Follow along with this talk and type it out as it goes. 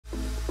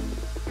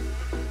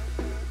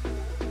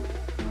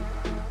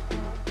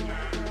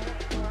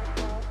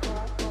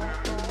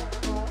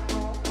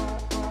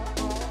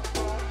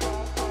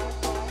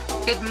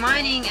Good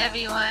morning,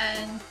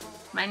 everyone.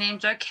 My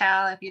name's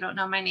Raquel, if you don't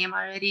know my name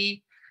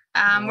already.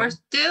 We're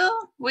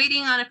still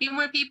waiting on a few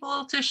more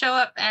people to show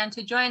up and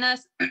to join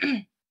us. So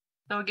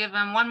we'll give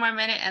them one more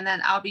minute and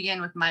then I'll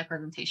begin with my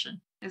presentation.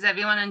 Is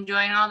everyone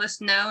enjoying all the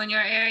snow in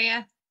your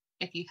area?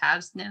 If you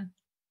have snow.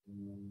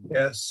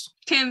 Yes.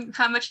 Tim,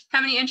 how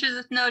many inches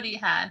of snow do you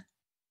have?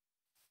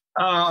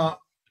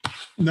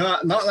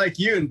 Not like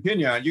you in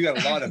Pinon. You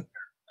got a lot of,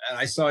 and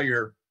I saw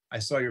your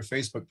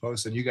Facebook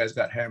post and you guys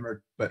got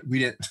hammered, but we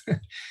didn't.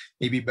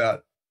 Maybe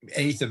about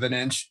 1/8 of an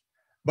inch.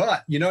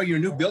 But you know, your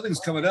new building's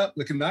coming up,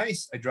 looking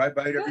nice. I drive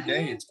by it every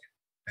day. It's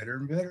better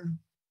and better.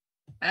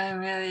 I'm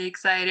really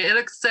excited. It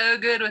looks so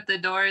good with the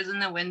doors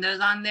and the windows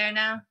on there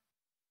now.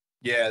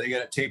 Yeah, they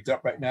got it taped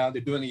up right now.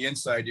 They're doing the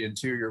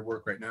interior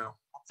work right now.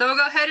 So we'll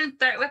go ahead and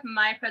start with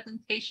my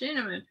presentation.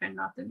 I'm going to turn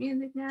off the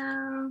music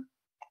now.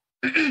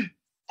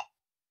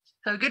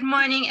 So good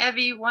morning,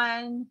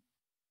 everyone.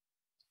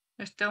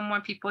 There's still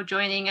more people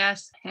joining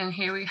us. And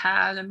here we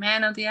have the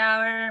man of the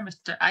hour,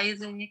 Mr.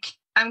 Isaac.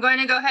 I'm going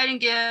to go ahead and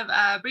give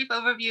a brief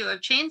overview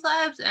of Change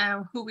Labs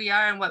and who we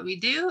are and what we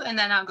do. And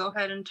then I'll go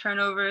ahead and turn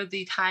over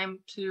the time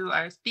to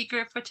our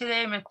speaker for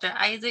today, Mr.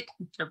 Isaac,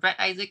 Mr. Brett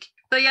Isaac.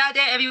 So yeah,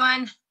 there,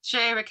 everyone.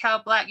 Shay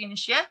Raquel Black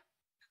Unishia.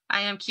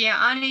 I am Kia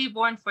Ani,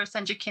 born for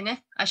Sanjakine.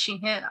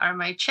 Ashinhe are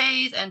my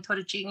Chays and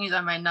Totochinis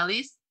are my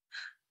Nullies.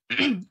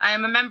 I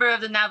am a member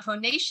of the Navajo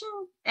Nation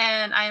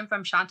and I am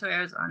from Shanto,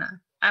 Arizona.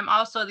 I'm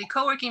also the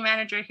co-working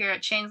manager here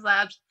at Change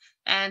Labs.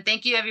 And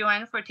thank you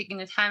everyone for taking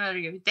the time out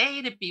of your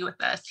day to be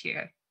with us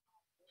here.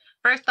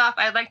 First off,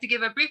 I'd like to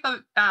give a brief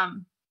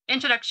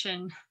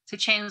introduction to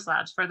Change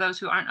Labs for those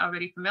who aren't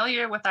already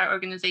familiar with our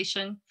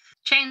organization.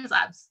 Change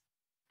Labs.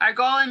 Our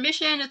goal and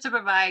mission is to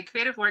provide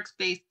creative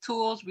workspace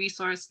tools,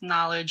 resource,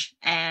 knowledge,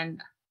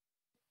 and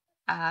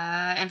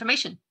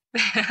information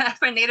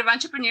for Native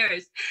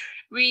entrepreneurs.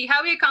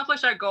 How we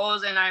accomplish our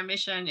goals and our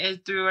mission is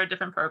through our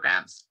different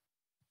programs.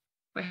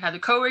 We have the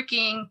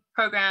co-working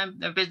program,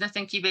 the business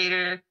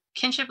incubator,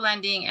 kinship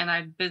lending, and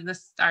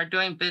our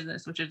doing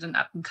business, which is an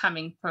up and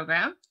coming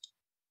program.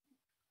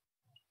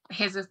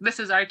 This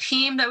is our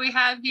team that we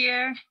have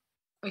here.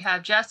 We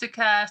have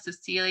Jessica,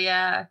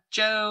 Cecilia,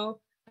 Joe.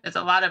 There's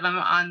a lot of them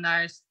on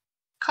our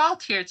call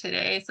here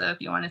today. So if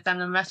you want to send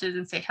them a message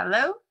and say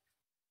hello,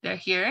 they're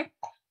here.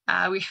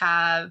 We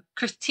have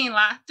Christine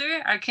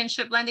Laughter, our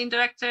kinship lending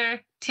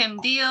director,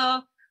 Tim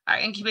Deal, our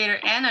incubator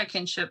and our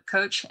kinship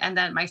coach, and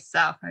then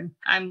myself, and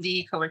I'm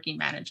the co-working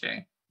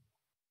manager.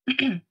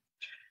 To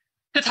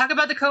talk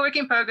about the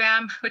co-working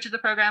program, which is the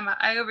program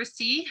I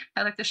oversee,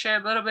 I'd like to share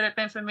a little bit of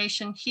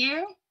information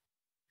here.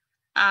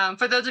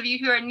 For those of you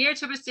who are near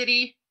Tuba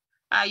City,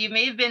 you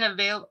may have been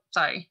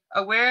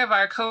aware of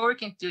our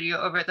co-working studio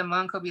over at the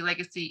Moenkopi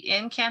Legacy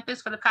Inn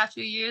campus for the past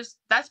few years.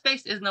 That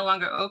space is no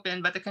longer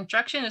open, but the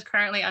construction is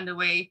currently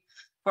underway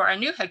for our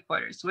new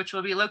headquarters, which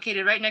will be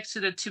located right next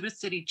to the Tuba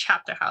City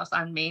Chapter House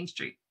on Main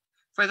Street.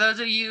 For those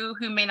of you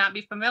who may not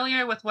be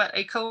familiar with what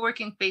a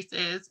co-working space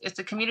is, it's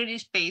a community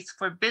space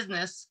for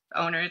business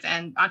owners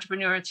and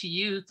entrepreneurs to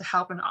use to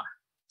help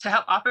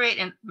operate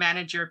and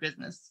manage your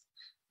business.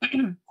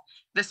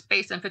 This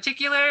space in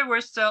particular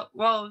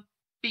will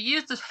be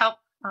used to help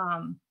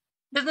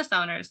business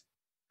owners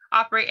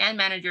operate and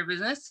manage your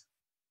business.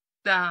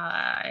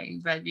 I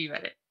read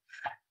it.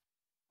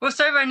 We'll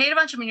serve our Native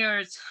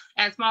entrepreneurs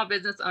and small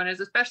business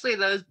owners, especially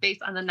those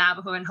based on the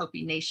Navajo and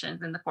Hopi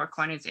nations in the Four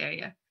Corners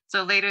area.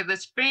 So later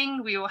this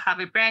spring, we will have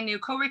a brand new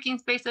co-working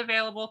space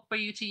available for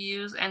you to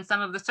use, and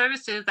some of the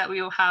services that we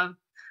will have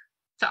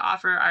to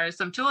offer are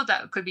some tools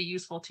that could be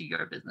useful to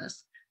your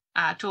business.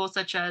 Tools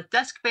such as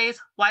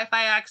desk-based,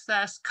 Wi-Fi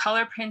access,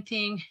 color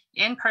printing,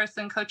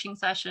 in-person coaching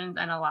sessions,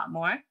 and a lot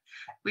more.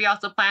 We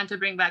also plan to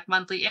bring back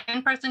monthly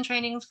in-person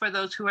trainings for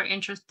those who are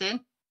interested.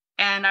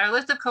 And our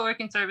list of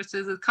co-working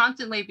services is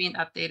constantly being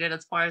updated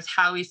as far as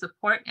how we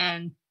support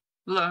our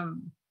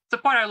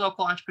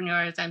local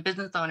entrepreneurs and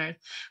business owners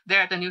there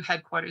at the new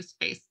headquarters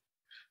space.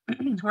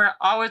 We're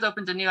always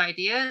open to new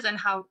ideas and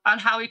on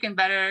how we can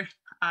better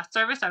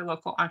service our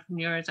local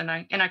entrepreneurs in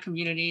our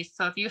communities.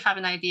 So if you have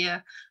an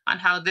idea on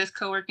how this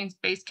co-working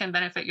space can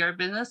benefit your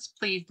business,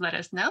 please let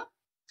us know.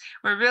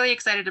 We're really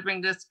excited to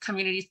bring this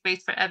community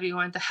space for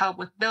everyone to help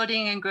with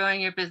building and growing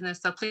your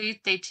business. So please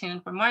stay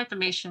tuned for more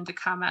information to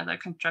come as our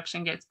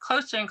construction gets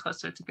closer and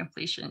closer to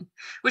completion,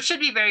 which should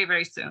be very,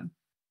 very soon.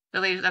 The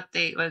latest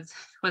update was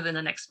within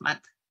the next month.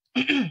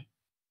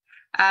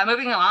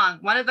 Moving along,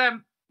 one of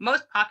the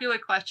most popular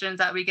questions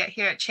that we get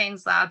here at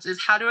Change Labs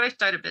is, how do I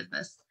start a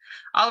business?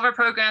 All of our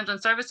programs and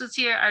services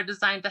here are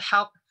designed to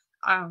help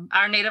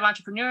our Native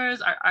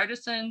entrepreneurs, our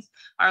artisans,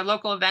 our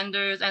local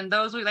vendors, and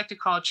those we like to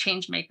call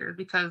change makers,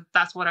 because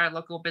that's what our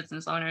local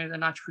business owners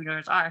and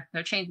entrepreneurs are.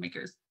 They're change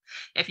makers.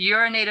 If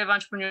you're a Native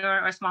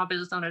entrepreneur or small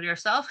business owner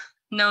yourself,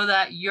 know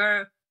that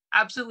you're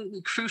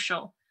absolutely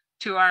crucial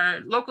to our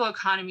local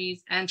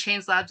economies, and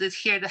Change Labs is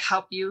here to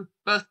help you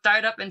both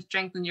start up and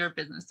strengthen your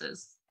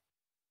businesses.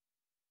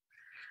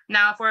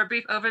 Now, for a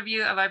brief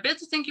overview of our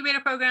business incubator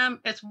program,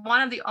 it's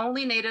one of the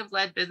only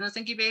Native-led business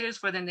incubators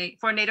for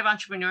Native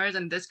entrepreneurs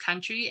in this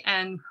country,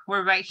 and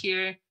we're right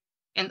here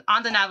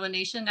on the Navajo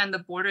Nation and the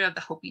border of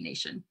the Hopi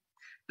Nation.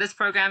 This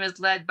program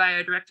is led by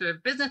our Director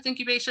of Business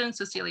Incubation,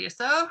 Cecilia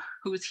So,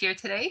 who is here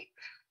today.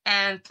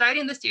 And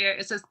starting this year,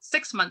 it's a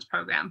 6-month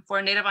program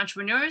for Native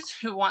entrepreneurs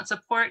who want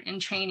support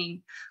and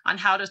training on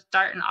how to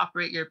start and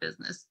operate your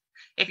business.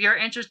 If you're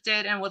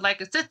interested and would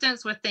like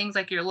assistance with things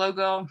like your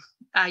logo,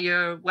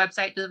 your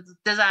website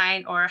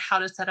design, or how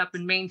to set up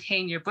and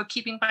maintain your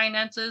bookkeeping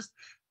finances,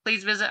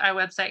 please visit our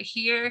website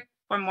here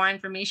for more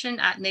information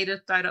at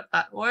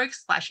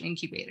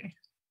nativestartup.org/incubator.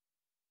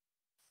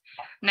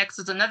 Next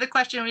is another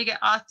question we get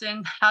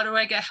often: how do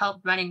I get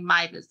help running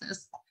my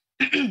business?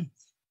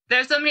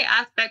 There's so many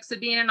aspects to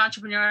being an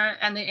entrepreneur,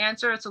 and the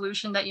answer or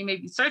solution that you may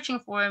be searching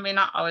for may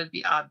not always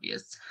be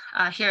obvious.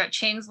 Here at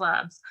Chains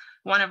Labs,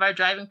 one of our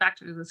driving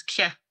factors is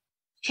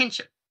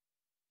kinship,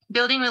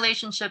 building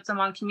relationships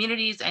among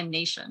communities and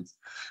nations.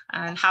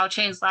 And how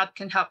Chains Lab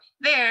can help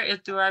there is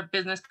through our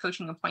business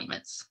coaching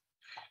appointments.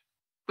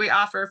 We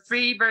offer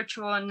free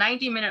virtual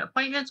 90-minute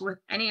appointments with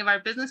any of our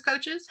business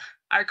coaches.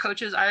 Our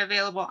coaches are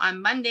available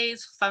on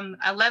Mondays from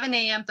 11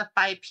 a.m. to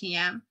 5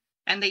 p.m.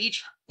 And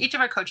each of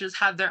our coaches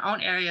have their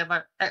own area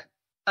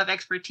of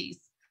expertise,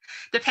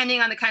 depending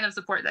on the kind of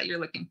support that you're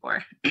looking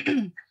for.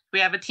 We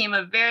have a team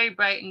of very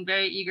bright and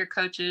very eager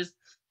coaches,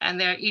 and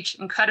they're each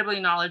incredibly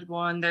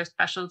knowledgeable in their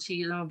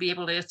specialties and will be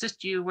able to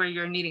assist you where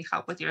you're needing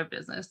help with your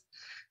business.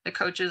 The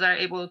coaches are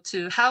able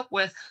to help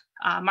with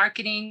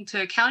marketing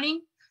to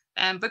accounting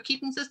and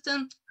bookkeeping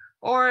systems,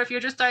 or if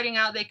you're just starting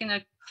out, they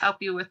can help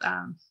you with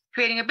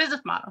creating a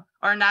business model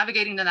or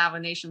navigating the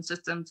Navajo Nation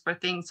systems for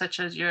things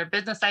such as your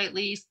business site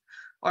lease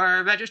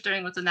or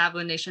registering with the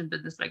Navajo Nation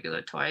Business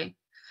Regulatory.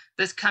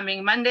 This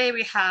coming Monday,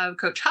 we have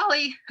Coach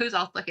Holly, who's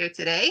also here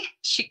today.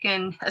 She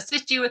can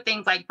assist you with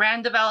things like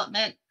brand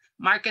development,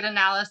 market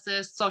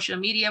analysis, social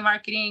media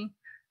marketing,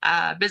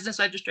 business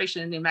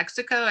registration in New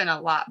Mexico, and a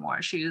lot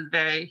more. She is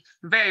very,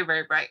 very,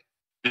 very bright.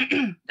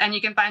 And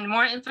you can find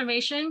more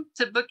information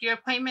to book your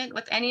appointment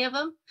with any of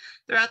them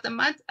throughout the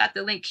month at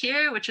the link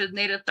here, which is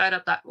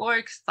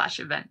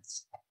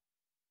nativestartup.org/events.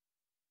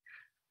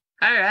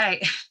 All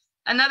right.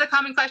 Another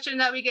common question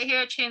that we get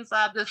here at Chains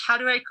Labs is, how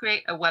do I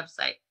create a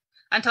website?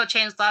 Until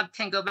Chains Lab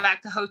can go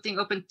back to hosting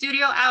open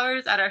studio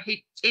hours at our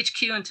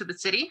HQ in Tuba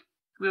City,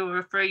 we will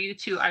refer you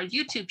to our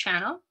YouTube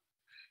channel.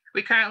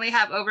 We currently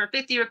have over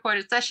 50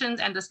 recorded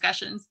sessions and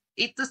discussions,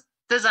 each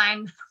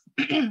designed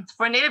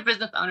for Native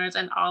business owners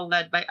and all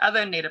led by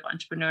other Native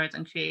entrepreneurs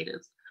and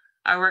creatives.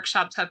 Our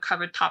workshops have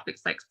covered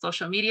topics like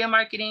social media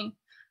marketing,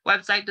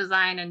 website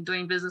design, and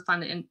doing business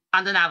on the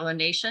Navajo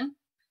Nation.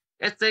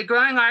 It's a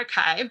growing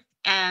archive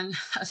and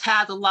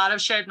has a lot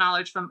of shared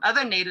knowledge from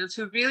other Natives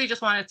who really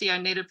just want to see our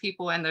Native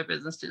people and their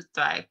businesses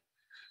thrive.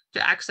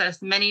 To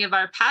access many of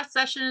our past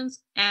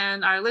sessions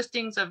and our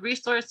listings of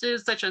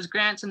resources such as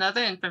grants and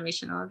other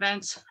informational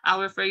events, I'll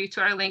refer you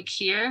to our link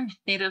here,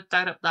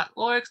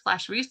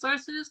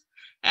 nativestartup.org/resources.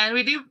 And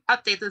we do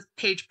update this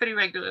page pretty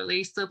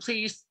regularly, so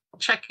please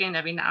check in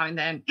every now and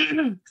then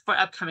for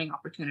upcoming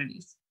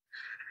opportunities.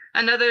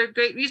 Another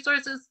great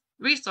resource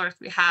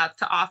we have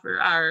to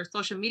offer our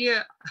social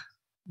media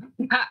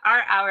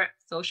are our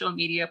social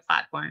media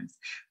platforms.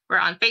 We're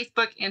on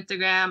Facebook,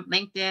 Instagram,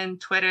 LinkedIn,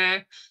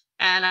 Twitter,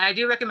 and I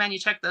do recommend you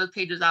check those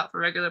pages out for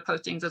regular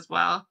postings as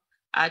well.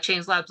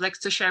 Chains Labs likes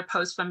to share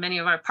posts from many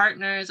of our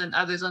partners and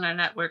others in our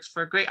networks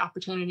for great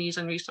opportunities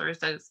and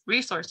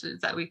resources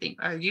that we think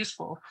are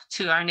useful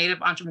to our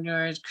Native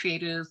entrepreneurs,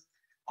 creatives,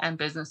 and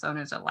business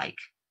owners alike.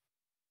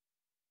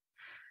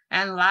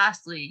 And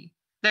lastly,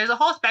 there's a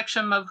whole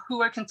spectrum of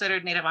who are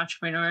considered Native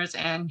entrepreneurs,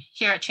 and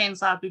here at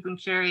Chains Labs, we've been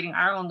curating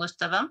our own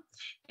list of them.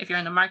 If you're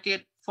in the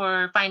market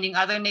for finding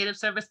other Native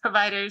service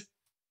providers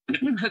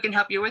who can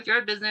help you with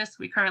your business,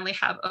 we currently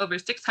have over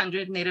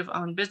 600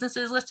 Native-owned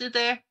businesses listed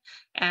there,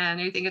 and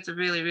we think it's a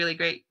really, really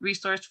great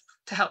resource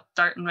to help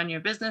start and run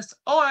your business.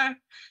 Or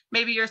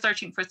maybe you're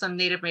searching for some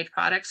Native-made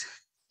products,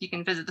 you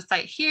can visit the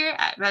site here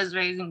at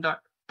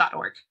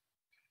resraising.org.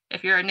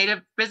 If you're a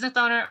Native business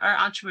owner or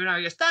entrepreneur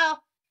yourself,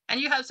 and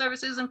you have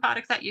services and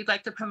products that you'd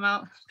like to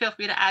promote, feel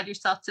free to add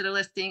yourself to the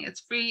listing. It's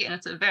free and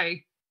it's a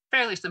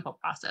fairly simple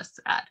process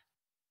to add.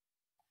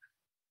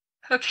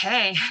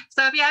 Okay,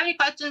 so if you have any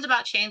questions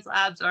about Chains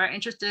Labs or are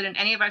interested in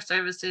any of our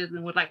services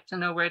and would like to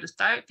know where to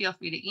start, feel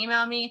free to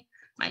email me.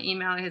 My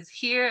email is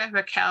here,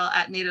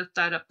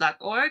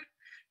 raquel@nativestartup.org,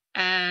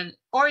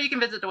 or you can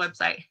visit the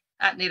website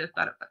at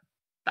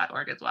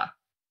nativestartup.org as well.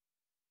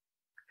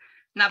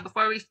 Now,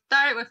 before we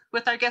start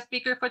with our guest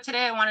speaker for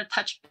today, I want to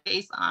touch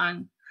base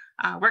on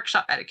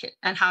workshop etiquette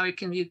and how we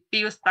can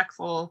be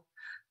respectful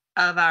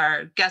of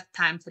our guest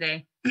time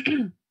today.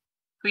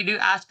 We do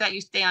ask that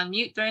you stay on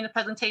mute during the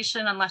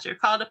presentation unless you're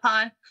called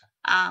upon,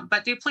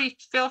 but do please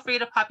feel free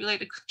to populate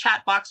the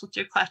chat box with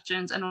your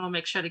questions and we'll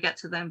make sure to get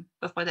to them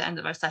before the end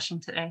of our session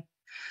today.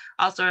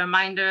 Also a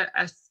reminder,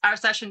 our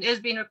session is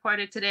being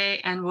recorded today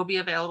and will be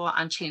available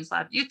on Chains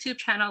Lab YouTube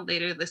channel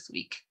later this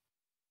week.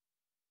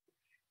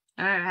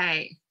 All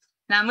right,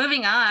 Now,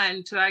 moving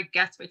on to our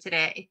guest for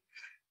today,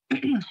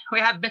 we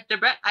have Mr.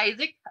 Brett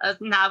Isaac of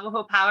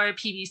Navajo Power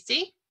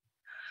PBC.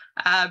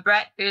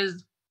 Brett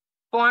is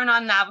born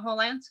on Navajo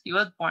lands. He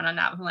was born on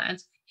Navajo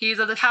lands. He's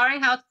of the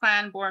Towering House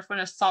clan, born from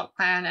the Salt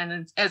clan,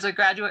 and is a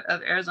graduate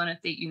of Arizona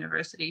State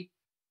University.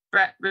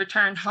 Brett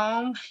returned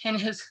home to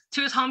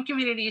his home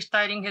community,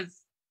 starting his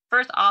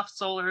first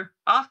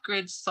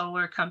off-grid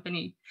solar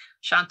company,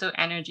 Shanto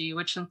Energy,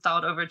 which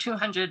installed over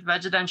 200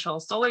 residential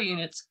solar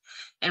units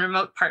in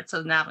remote parts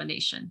of the Navajo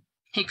Nation.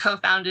 He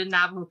co-founded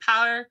Navajo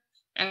Power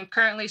and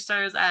currently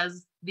serves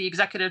as the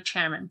executive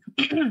chairman.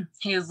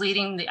 He is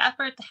leading the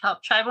effort to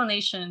help tribal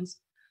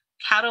nations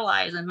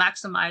catalyze and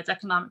maximize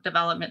economic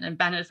development and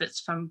benefits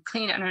from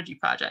clean energy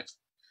projects.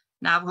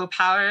 Navajo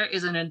Power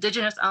is an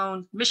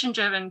Indigenous-owned,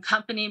 mission-driven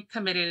company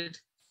committed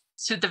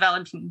to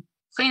developing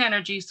clean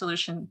energy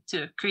solutions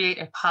to create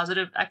a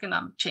positive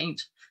economic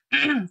change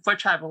for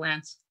tribal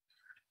lands.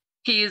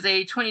 He is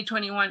a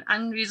 2021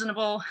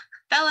 Unreasonable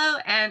Fellow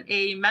and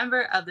a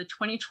member of the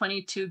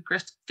 2022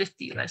 GRIST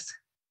 50 list.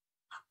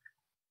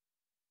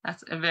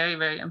 That's a very,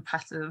 very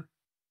impressive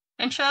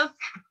intro.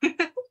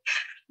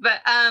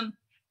 But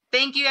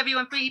thank you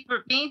everyone for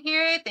being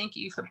here. Thank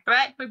you for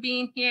Brett for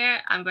being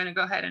here. I'm going to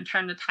go ahead and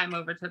turn the time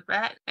over to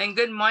Brett. And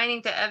good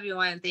morning to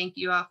everyone. Thank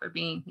you all for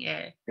being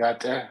here.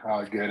 Good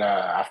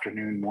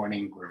afternoon,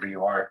 morning, wherever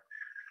you are.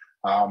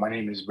 My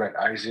name is Brett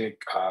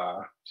Isaac.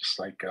 Just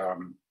like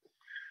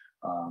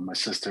my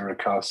sister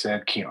Raquel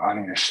said,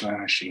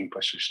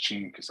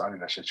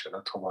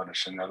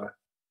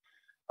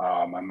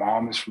 my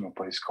mom is from a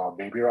place called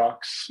Baby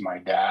Rocks. My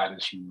dad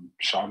is from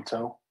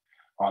Shanto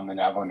on the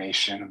Navajo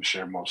Nation. I'm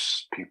sure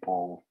most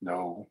people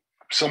know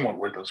somewhat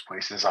where those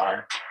places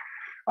are.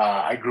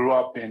 I grew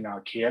up in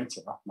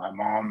Kayenta. My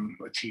mom,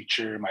 a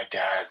teacher, my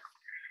dad,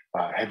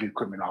 heavy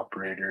equipment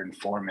operator and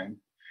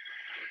foreman.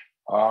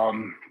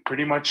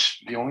 Pretty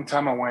much the only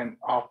time I went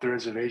off the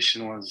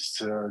reservation was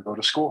to go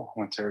to school.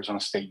 Went to Arizona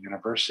State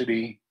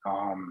University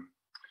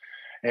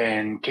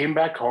and came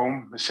back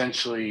home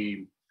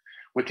essentially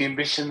with the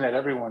ambition that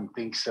everyone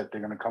thinks that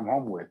they're going to come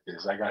home with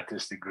is I got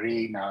this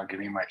degree, now give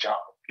me my job,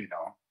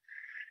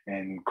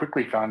 and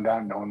quickly found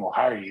out no one will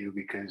hire you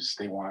because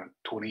they want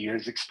 20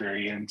 years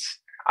experience.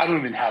 I don't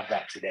even have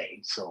that today.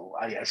 So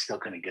I still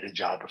couldn't get a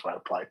job if I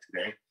applied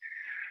today.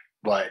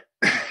 But,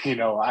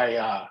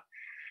 I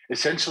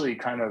essentially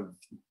kind of,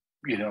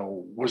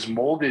 was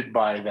molded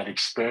by that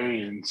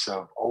experience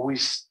of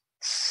always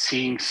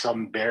seeing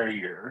some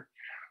barrier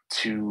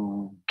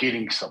to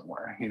getting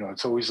somewhere.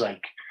 It's always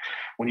like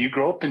when you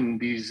grow up in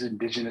these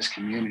Indigenous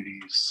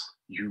communities,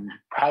 you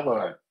have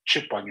a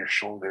chip on your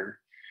shoulder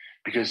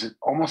because it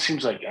almost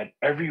seems like at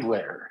every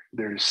layer,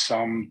 there's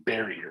some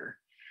barrier,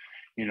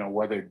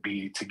 whether it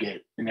be to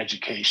get an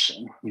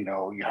education,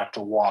 you have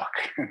to walk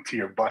to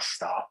your bus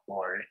stop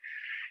or,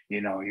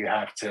 you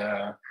have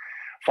to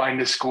find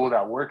a school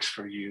that works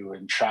for you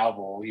and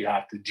travel. You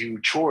have to do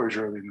chores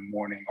early in the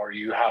morning, or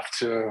you have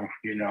to,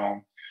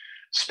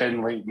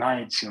 spend late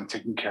nights,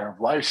 taking care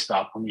of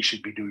livestock when you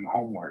should be doing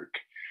homework.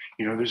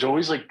 There's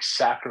always like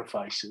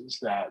sacrifices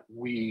that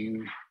we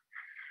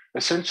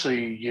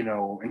essentially,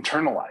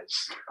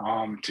 internalize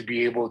to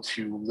be able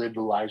to live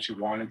the lives we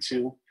wanted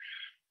to,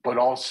 but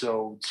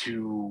also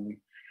to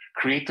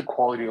create the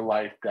quality of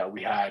life that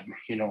we had,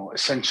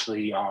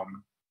 essentially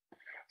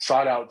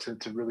sought out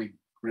to really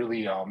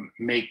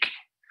make,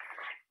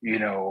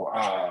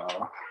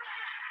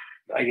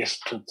 I guess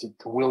to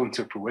will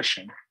into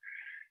fruition.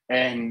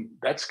 And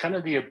that's kind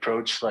of the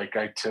approach like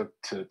I took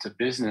to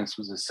business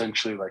was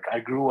essentially like I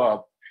grew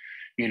up,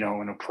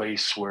 in a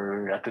place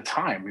where at the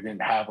time we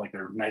didn't have like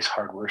a nice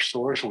hardware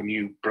store. So when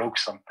you broke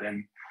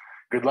something,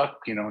 good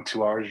luck,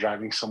 2 hours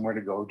driving somewhere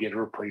to go get a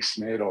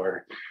replacement,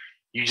 or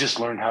you just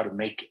learn how to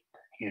make it,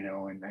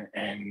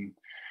 and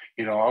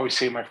I always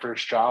say my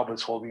first job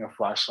was holding a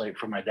flashlight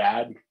for my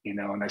dad,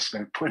 and I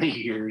spent 20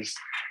 years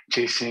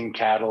chasing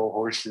cattle,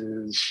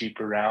 horses, sheep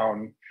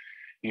around,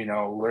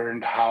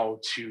 learned how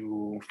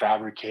to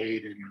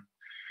fabricate and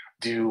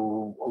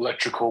do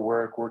electrical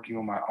work, working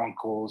with my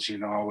uncles.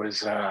 I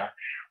was a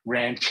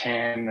ranch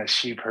hand, a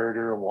sheep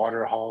herder, a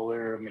water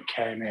hauler, a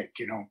mechanic,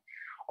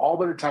 all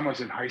by the time I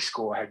was in high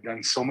school, I had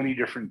done so many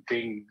different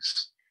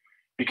things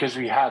because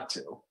we had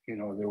to,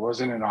 there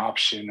wasn't an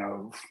option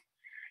of,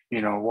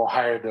 we'll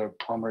hire the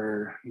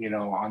plumber,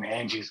 on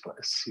Angie's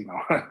list,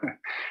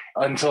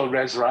 until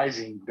Res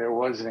Rising, there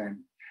wasn't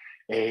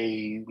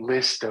a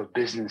list of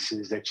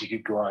businesses that you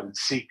could go out and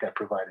seek that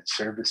provided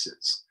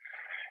services.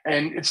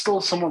 And it's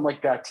still someone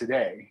like that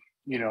today,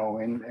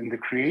 and the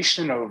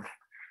creation of,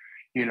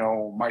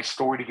 my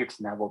story to get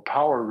to Navajo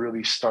Power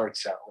really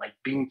starts out like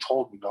being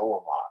told no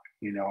a lot,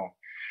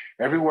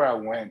 everywhere I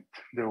went,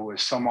 there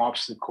was some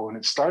obstacle, and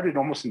it started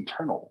almost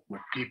internal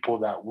with people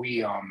that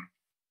we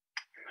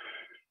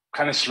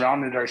kind of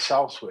surrounded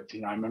ourselves with.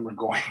 I remember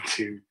going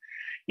to,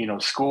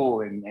 school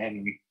and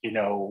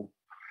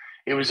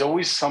it was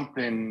always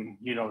something,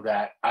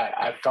 that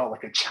I felt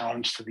like a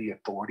challenge to the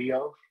authority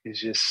of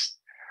is just,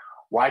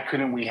 why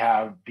couldn't we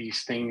have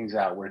these things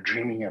that we're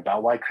dreaming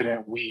about? Why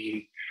couldn't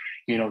we,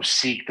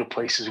 seek the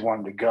places we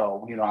wanted to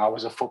go. I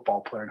was a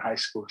football player in high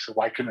school, so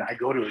why couldn't I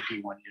go to a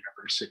D1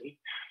 university?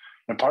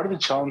 And part of the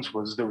challenge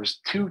was there was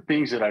two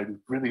things that I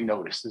really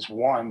noticed. Is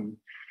one,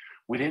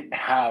 we didn't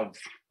have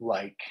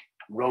like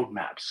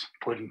roadmaps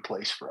put in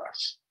place for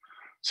us.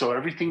 So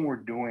everything we're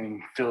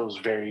doing feels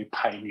very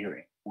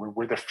pioneering.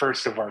 We're the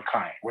first of our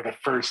kind. We're the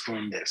first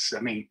doing this. I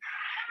mean,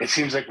 it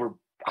seems like we're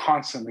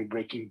constantly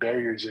breaking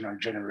barriers in our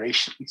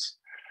generations.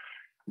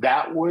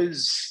 That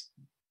was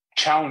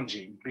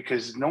challenging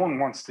because no one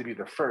wants to be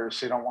the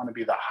first. They don't want to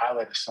be the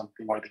highlight of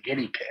something or the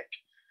guinea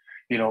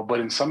pig, but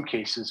in some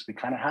cases we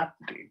kind of have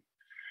to be.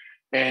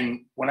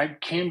 And when I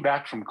came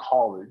back from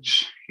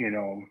college,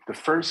 the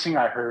first thing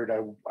I heard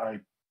I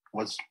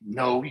was,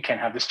 no, you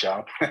can't have this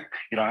job.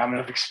 You don't have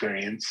enough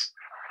experience.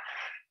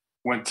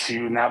 Went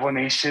to Navajo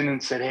Nation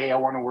and said, hey, I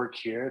want to work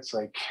here. It's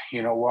like,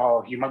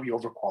 well, you might be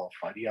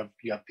overqualified. You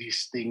have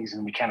these things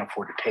and we can't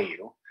afford to pay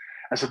you.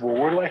 I said, well,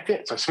 where do I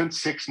fit? So I spent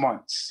 6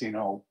 months,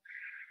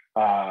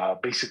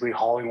 basically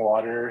hauling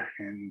water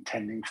and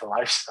tending to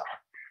livestock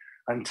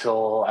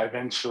until I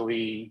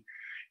eventually,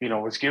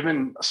 was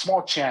given a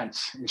small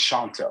chance in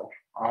Shanto.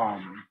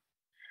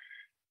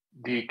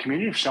 The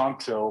community of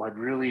Shanto had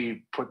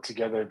really put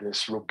together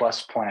this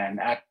robust plan.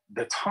 At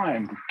the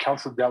time, the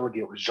council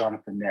delegate was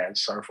Jonathan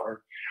Nez,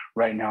 our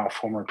right now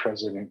former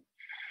president.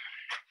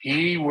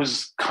 He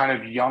was kind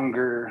of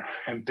younger,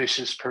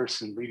 ambitious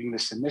person leading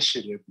this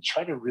initiative to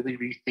try to really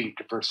rethink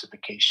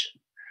diversification,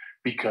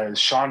 because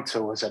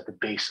Shanto was at the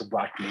base of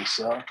Black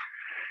Mesa.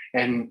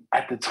 And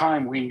at the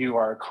time, we knew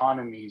our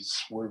economies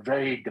were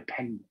very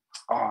dependent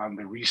on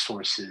the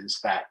resources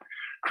that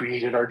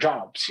created our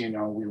jobs.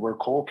 We were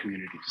coal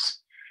communities.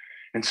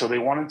 And so they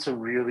wanted to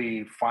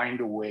really find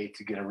a way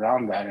to get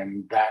around that.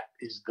 And that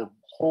is the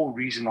whole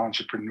reason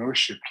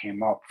entrepreneurship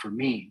came up for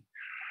me,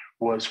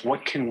 was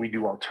what can we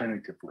do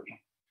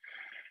alternatively?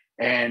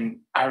 And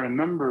I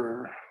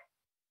remember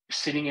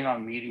sitting in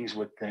on meetings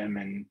with them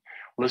and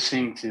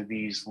listening to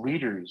these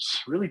leaders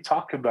really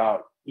talk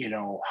about,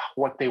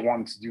 what they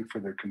wanted to do for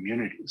their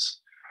communities.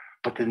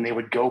 But then they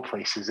would go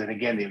places and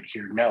again, they would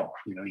hear, no,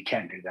 you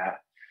can't do that.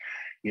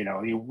 You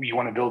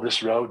want to build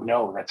this road?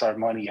 No, that's our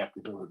money. You have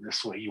to build it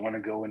this way. You want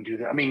to go and do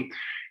that? I mean,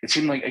 it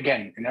seemed like,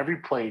 again, in every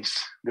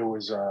place, there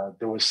was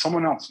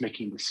someone else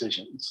making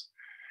decisions.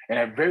 And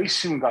I very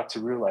soon got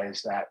to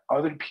realize that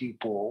other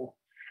people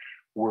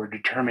were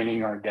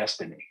determining our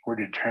destiny. We're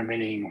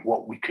determining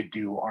what we could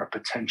do, our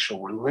potential.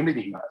 We're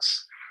limiting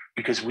us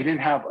because we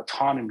didn't have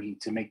autonomy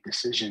to make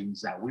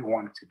decisions that we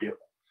wanted to do.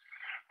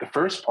 The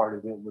first part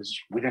of it was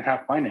we didn't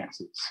have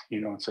finances.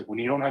 It's like when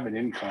you don't have an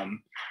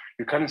income,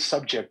 you're kind of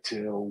subject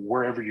to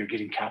wherever you're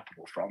getting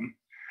capital from.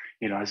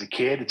 As a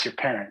kid, it's your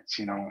parents,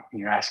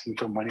 you're asking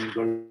for money to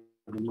go to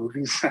the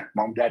movies.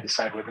 Mom and dad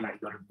decide whether or not you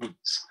go to the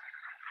movies.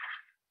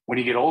 When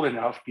you get old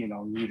enough,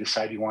 you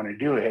decide you want to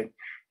do it.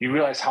 You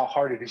realize how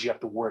hard it is. You have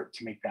to work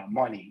to make that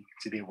money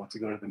to be able to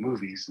go to the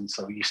movies. And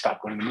so you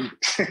stop going to the movies.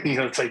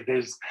 It's like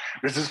there's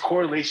this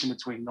correlation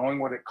between knowing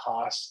what it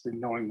costs and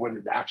knowing what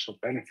the actual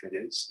benefit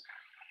is.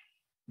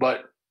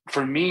 But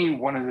for me,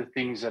 one of the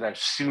things that I've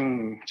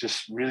soon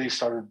just really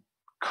started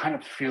kind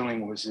of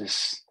feeling was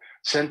this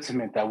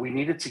sentiment that we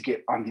needed to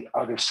get on the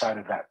other side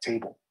of that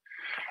table.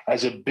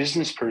 As a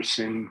business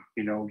person,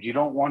 you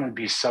don't want to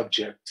be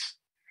subject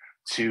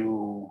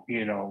to,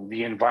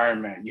 the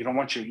environment. You don't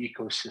want your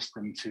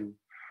ecosystem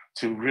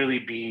to really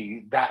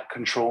be that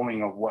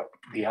controlling of what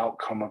the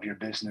outcome of your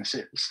business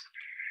is.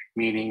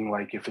 Meaning,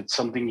 like, if it's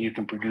something you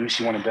can produce,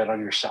 you want to bet on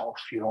yourself.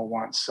 You don't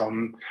want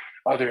some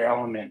other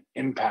element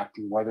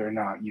impacting whether or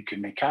not you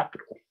can make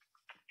capital.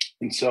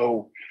 And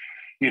so,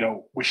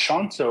 with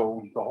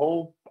Shanto, the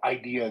whole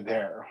idea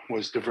there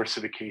was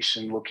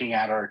diversification, looking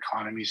at our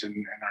economies and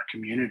our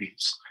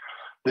communities.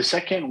 The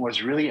second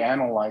was really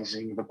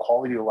analyzing the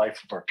quality of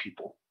life of our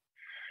people.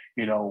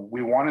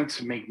 We wanted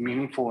to make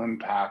meaningful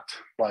impact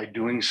by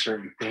doing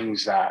certain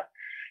things that,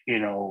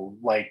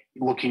 like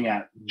looking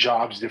at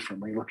jobs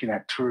differently, looking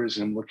at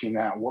tourism, looking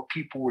at what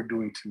people were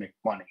doing to make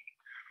money.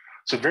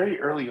 So very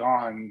early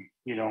on,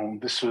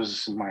 this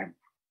was my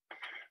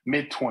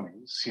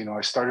mid-20s,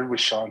 I started with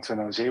Shanto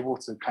and I was able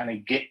to kind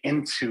of get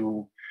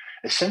into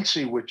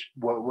essentially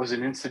what was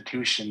an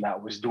institution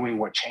that was doing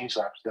what Change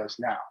Labs does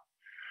now,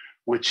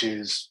 which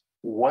is,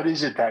 what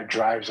is it that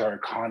drives our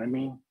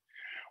economy?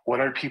 What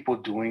are people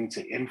doing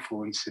to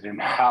influence it, and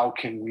how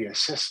can we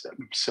assist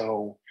them?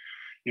 So,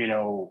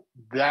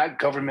 that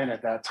government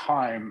at that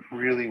time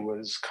really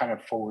was kind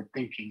of forward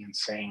thinking and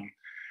saying,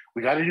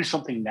 we got to do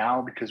something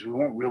now because we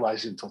won't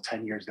realize it until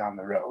 10 years down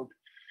the road.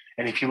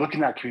 And if you look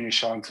in that community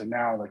Shanto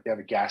now, like they have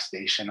a gas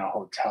station, a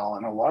hotel,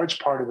 and a large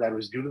part of that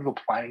was due to the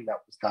planning that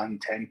was done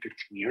 10, 15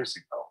 years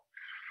ago.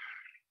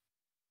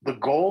 The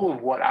goal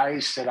of what I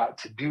set out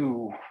to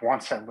do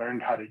once I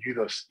learned how to do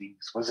those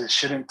things was it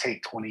shouldn't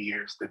take 20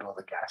 years to build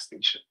a gas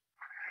station.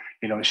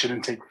 It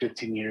shouldn't take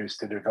 15 years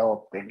to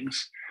develop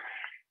things.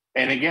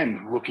 And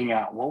again, looking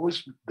at what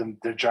was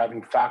the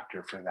driving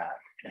factor for that.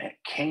 And it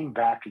came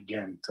back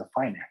again to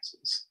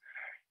finances.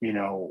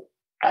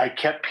 I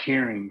kept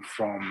hearing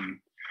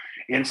from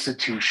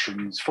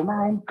institutions, from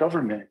our own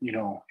government.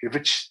 If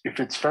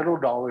it's federal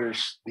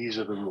dollars, these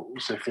are the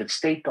rules. If it's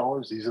state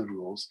dollars, these are the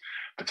rules.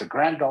 If it's a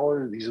grant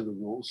dollar, these are the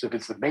rules. If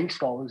it's the bank's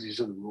dollars, these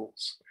are the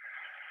rules.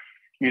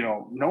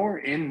 Nowhere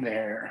in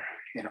there,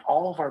 in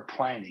all of our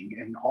planning,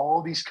 in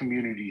all these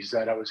communities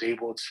that I was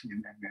able to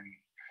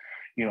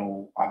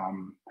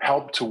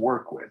help to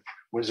work with,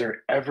 was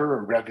there ever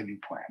a revenue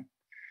plan?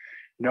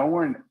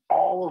 Nowhere in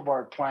all of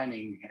our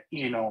planning,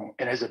 and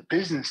as a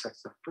business,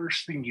 that's the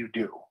first thing you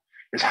do,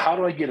 is how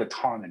do I get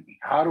autonomy?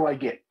 How do I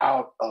get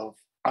out of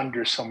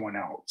under someone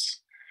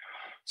else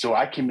so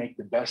I can make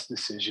the best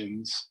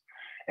decisions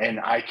and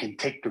I can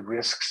take the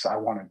risks I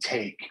want to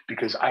take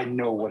because I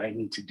know what I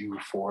need to do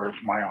for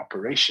my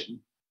operation.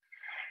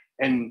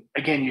 And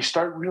again, you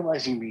start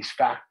realizing these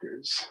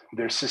factors,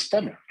 they're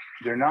systemic.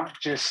 They're not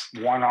just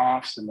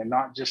one-offs, and they're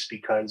not just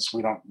because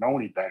we don't know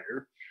any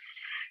better.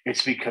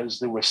 It's because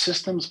there were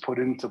systems put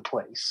into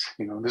place.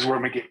 This is where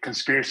I'm gonna get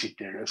conspiracy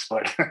theorists,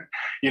 but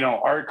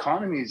our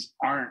economies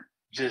aren't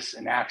just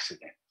an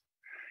accident.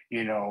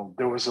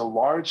 There was a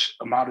large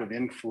amount of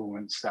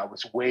influence that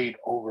was weighed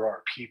over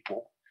our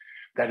people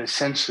that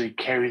essentially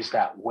carries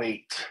that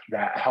weight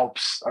that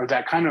helps, or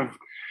that kind of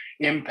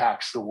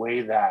impacts the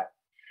way that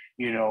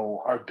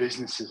our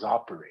businesses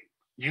operate.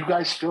 You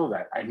guys feel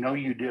that. I know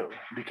you do,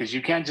 because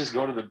you can't just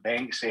go to the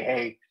bank, say,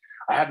 hey,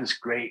 I have this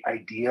great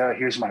idea.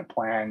 Here's my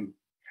plan.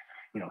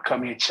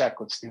 Cut me a check.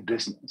 Let's do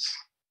business.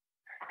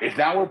 If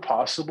that were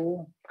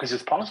possible, because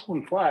it's possible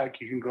in Flag,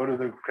 you can go to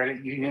the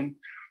credit union,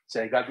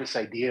 say, I got this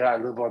idea. I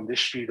live on this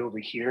street over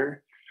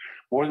here.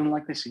 More than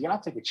likely say, yeah, I'll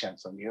take a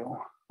chance on you.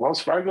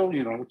 Wells Fargo,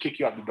 will kick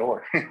you out the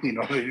door.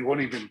 They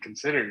won't even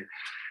consider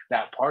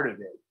that part of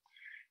it.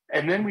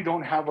 And then we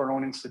don't have our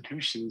own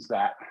institutions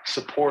that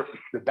support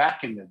the back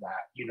end of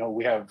that.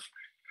 We have,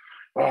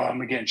 I'm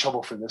gonna get in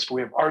trouble for this, but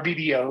we have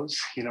RBDOs,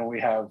 we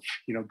have,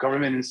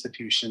 government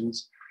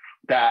institutions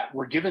that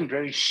were given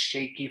very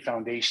shaky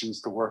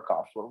foundations to work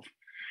off of.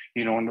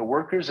 And the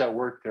workers that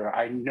work there,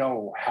 I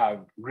know, have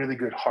really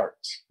good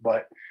hearts,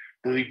 but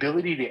the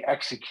ability to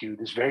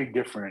execute is very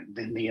different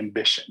than the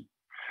ambition.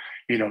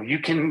 You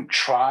can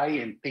try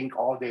and think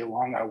all day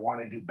long, I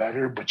want to do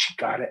better, but you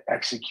got to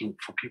execute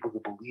for people to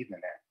believe in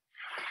it.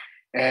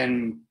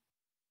 And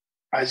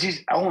as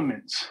these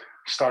elements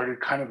started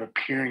kind of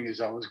appearing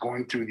as I was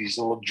going through these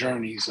little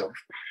journeys of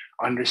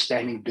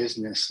understanding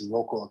business and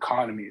local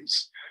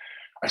economies,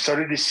 I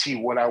started to see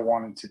what I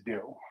wanted to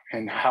do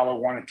and how I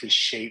wanted to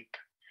shape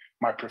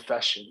my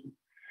profession.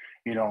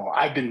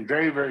 I've been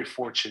very, very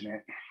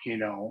fortunate,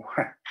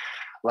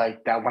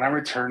 like that when I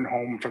returned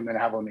home from the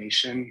Navajo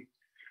Nation,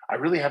 I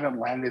really haven't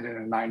landed in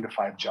a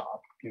 9-to-5 job.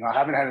 I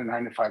haven't had a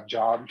 9-to-5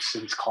 job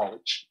since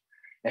college.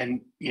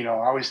 And, I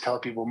always tell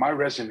people my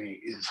resume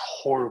is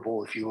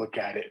horrible if you look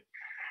at it,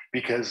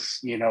 because,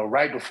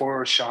 right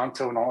before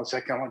Shanto and all this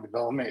economic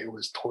development, it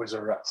was Toys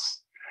R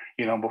Us.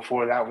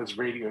 Before that was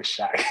Radio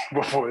Shack.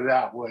 Before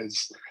that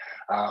was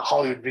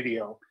Hollywood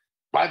Video.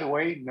 By the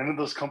way, none of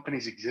those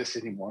companies exist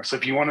anymore. So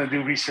if you want to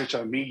do research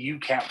on me, you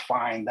can't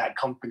find that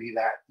company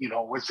that,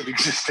 was in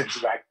existence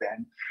back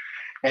then.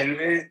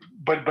 And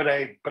but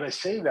I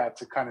say that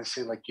to kind of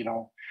say, like,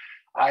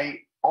 I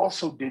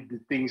also did the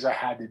things I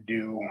had to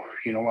do,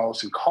 while I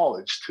was in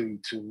college to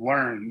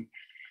learn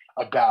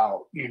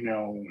about,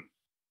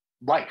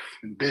 life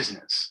and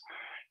business.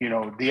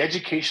 The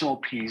educational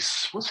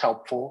piece was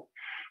helpful,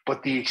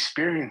 but the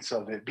experience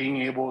of it,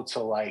 being able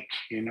to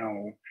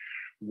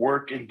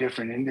work in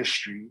different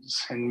industries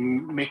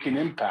and make an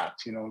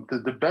impact,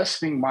 the best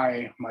thing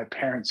my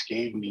parents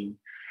gave me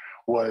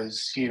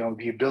was,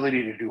 the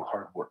ability to do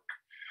hard work.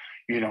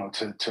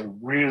 To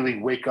really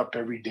wake up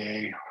every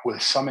day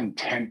with some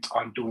intent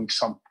on doing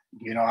something.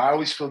 I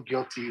always feel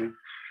guilty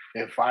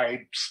if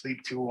I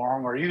sleep too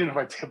long, or even if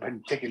I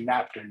take a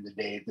nap during the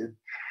day.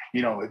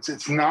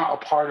 It's not a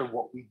part of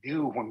what we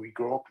do when we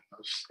grow up in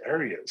those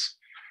areas,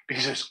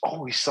 because there's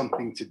always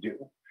something to do.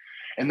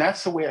 And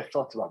that's the way I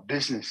felt about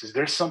business, is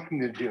there's something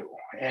to do.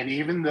 And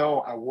even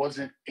though I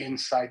wasn't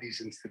inside these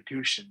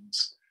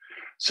institutions,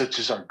 such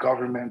as our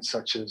government,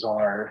 such as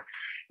our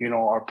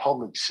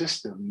public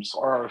systems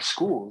or our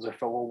schools, I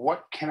thought, well,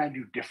 what can I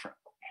do differently?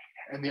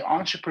 And the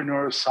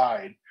entrepreneurial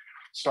side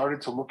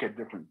started to look at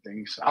different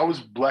things. I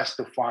was blessed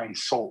to find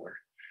solar.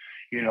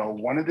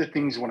 One of the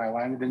things when I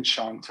landed in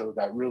Shanto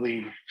that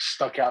really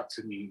stuck out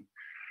to me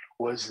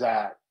was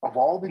that of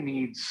all the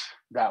needs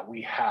that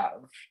we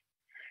have,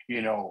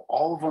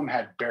 all of them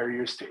had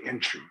barriers to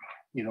entry.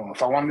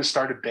 If I wanted to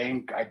start a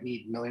bank, I'd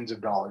need millions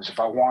of dollars. If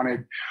I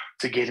wanted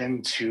to get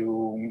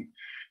into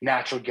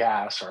natural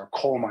gas or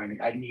coal mining,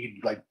 I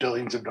need like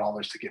billions of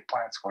dollars to get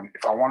plants going.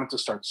 If I wanted to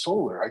start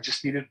solar, I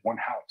just needed one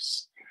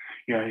house.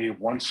 I needed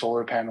one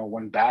solar panel,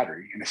 one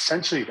battery. And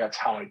essentially that's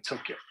how I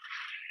took it.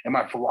 And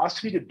my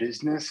philosophy to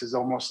business is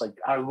almost like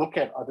I look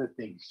at other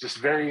things, just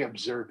very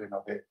observant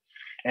of it.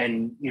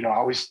 And, I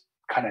always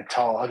kind of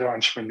tell other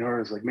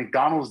entrepreneurs, like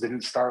McDonald's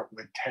didn't start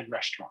with 10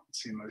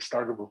 restaurants, they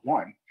started with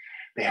one.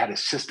 They had a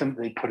system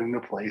they put into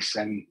place,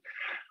 and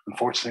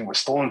unfortunately it was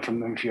stolen from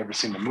them if you've ever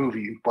seen the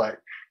movie, but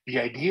The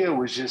idea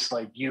was just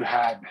like you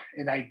had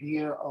an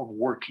idea of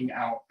working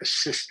out a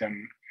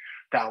system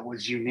that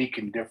was unique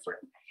and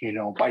different,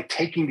 by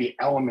taking the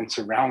elements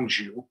around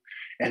you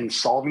and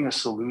solving a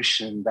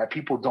solution that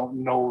people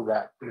don't know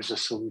that there's a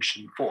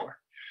solution for.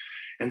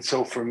 And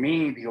so for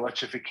me, the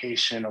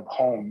electrification of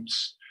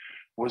homes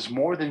was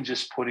more than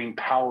just putting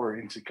power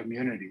into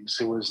communities.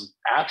 It was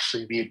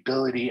actually the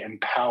ability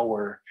and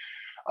power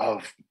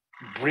of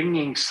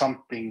bringing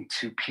something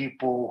to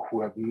people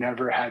who have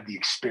never had the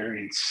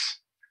experience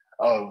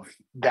of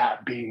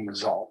that being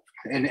resolved.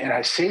 And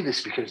I say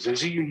this because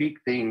there's a unique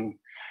thing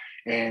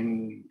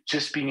in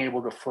just being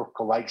able to flip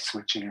a light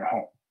switch in your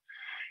home.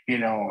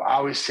 I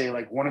always say,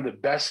 like, one of the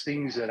best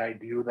things that I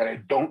do that I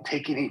don't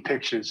take any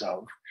pictures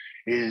of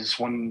is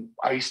when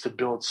I used to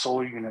build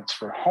solar units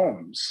for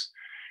homes.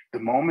 The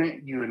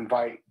moment you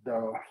invite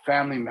the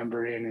family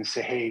member in and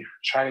say, hey,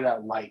 try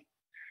that light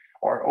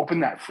or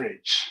open that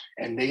fridge,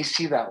 and they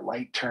see that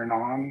light turn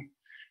on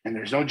and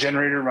there's no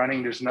generator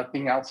running, there's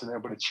nothing else in there,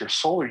 but it's your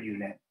solar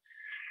unit.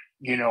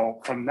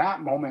 From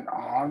that moment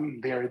on,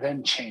 they're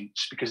then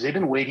changed because they've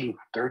been waiting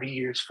 30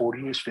 years,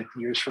 40 years, 50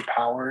 years for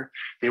power.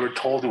 They were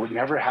told it would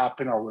never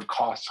happen or would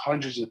cost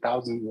hundreds of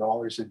thousands of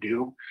dollars to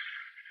do.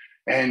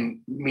 And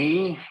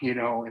me,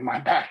 in my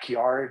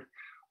backyard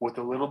with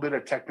a little bit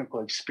of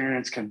technical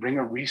experience can bring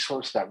a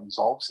resource that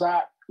resolves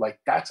that. Like,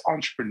 that's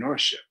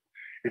entrepreneurship.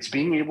 It's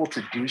being able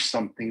to do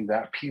something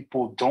that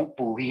people don't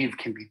believe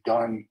can be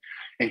done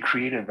and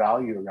create a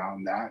value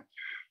around that.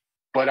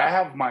 But I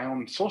have my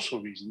own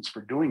social reasons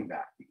for doing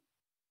that.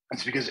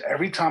 It's because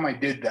every time I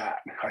did that,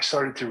 I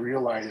started to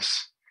realize,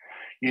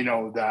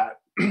 that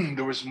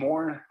there was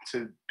more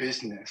to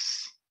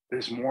business.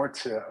 There's more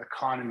to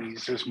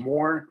economies. There's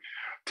more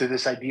to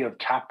this idea of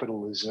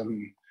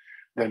capitalism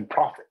than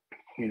profit.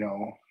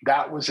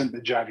 That wasn't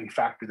the driving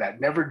factor. That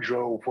never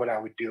drove what I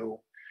would do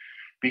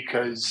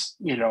because,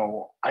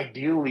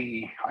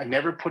 ideally, I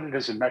never put it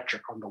as a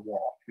metric on the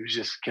wall. It was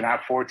just, can I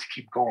afford to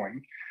keep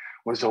going?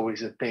 Was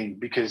always a thing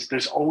because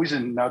there's always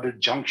another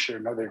juncture,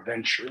 another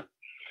venture.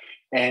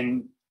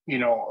 And,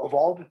 of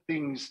all the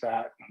things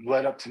that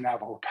led up to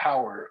Navajo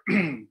Power,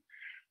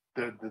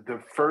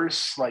 the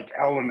first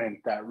element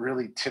that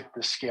really tipped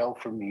the scale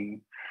for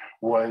me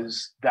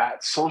was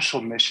that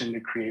social mission to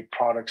create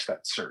products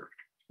that serve,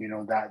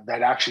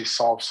 that actually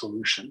solve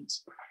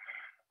solutions,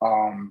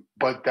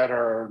 but that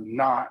are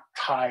not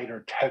tied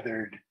or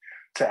tethered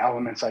to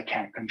elements I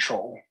can't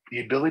control.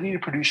 The ability to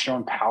produce your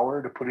own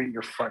power, to put it in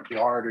your front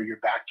yard or your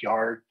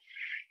backyard,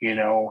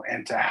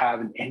 and to have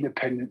an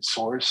independent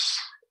source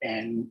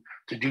and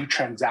to do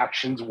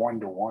transactions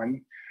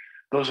one-to-one.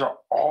 Those are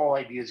all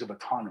ideas of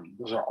autonomy.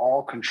 Those are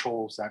all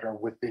controls that are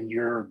within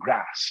your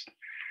grasp.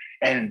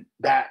 And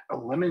that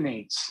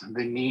eliminates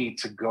the need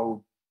to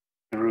go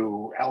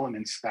through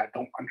elements that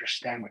don't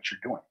understand what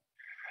you're doing.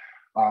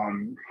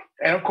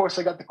 And of course,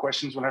 I got the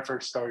questions when I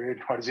first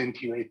started. What does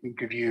NTUA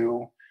think of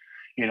you?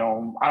 I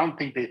don't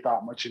think they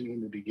thought much of me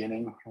in the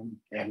beginning.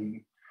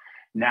 And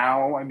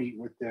now I meet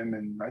with them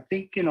and I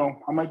think,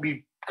 I might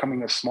be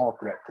becoming a small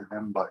threat to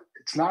them, but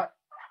it's not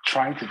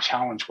trying to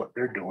challenge what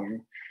they're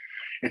doing.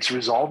 It's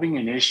resolving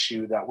an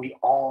issue that we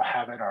all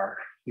have at our,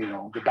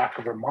 the back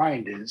of our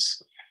mind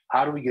is,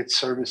 how do we get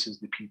services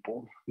to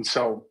people? And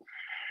so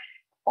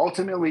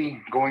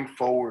ultimately going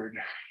forward,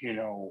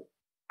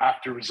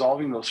 after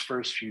resolving those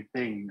first few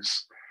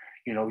things,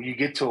 you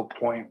get to a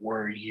point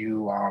where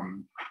you,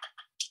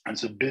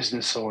 as a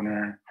business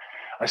owner,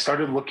 I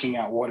started looking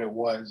at what it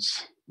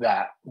was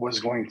that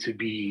was going to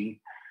be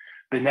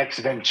the next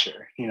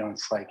venture.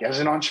 It's like, as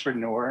an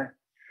entrepreneur,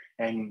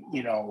 and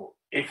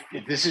if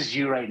this is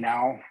you right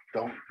now,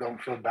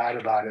 don't feel bad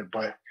about it,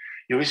 but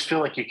you always feel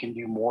like you can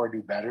do more,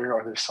 do better,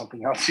 or there's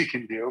something else you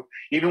can do.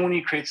 Even when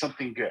you create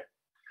something good,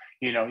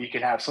 you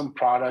can have some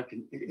product,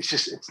 and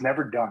it's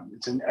never done.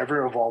 It's an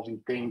ever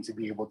evolving thing to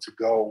be able to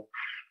go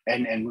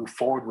and move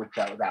forward with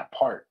that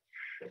part.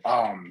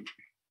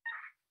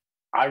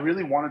 I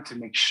really wanted to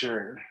make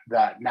sure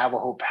that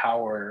Navajo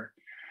Power,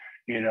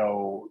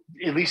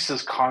 at least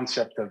this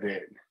concept of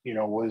it,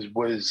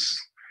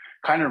 was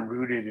kind of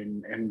rooted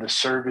in the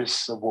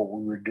service of what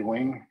we were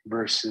doing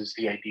versus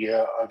the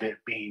idea of it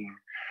being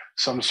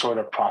some sort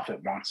of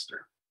profit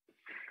monster.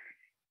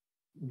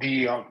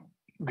 The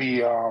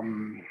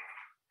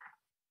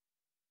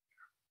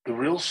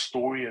real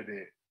story of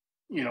it,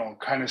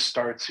 kind of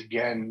starts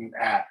again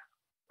at,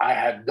 I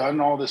had done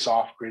all this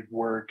off-grid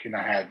work and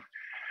I had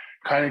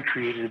kind of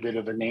created a bit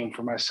of a name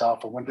for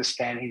myself. I went to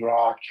Standing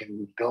Rock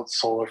and built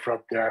solar for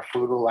up there. I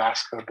flew to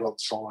Alaska,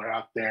 built solar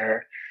out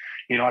there.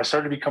 I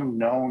started to become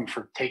known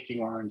for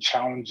taking on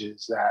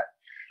challenges that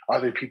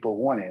other people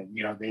wanted.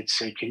 They'd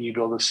say, can you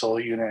build a solar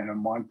unit in a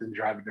month and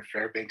drive it to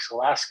Fairbanks,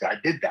 Alaska? I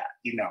did that,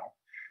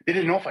 They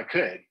didn't know if I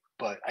could,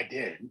 but I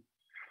did.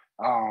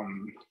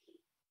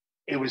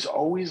 It was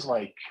always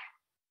like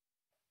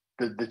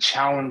the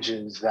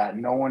challenges that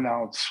no one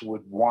else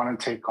would want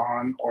to take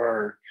on,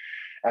 or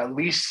at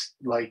least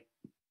like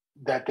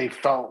that they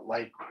felt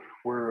like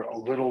were a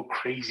little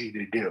crazy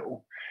to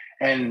do.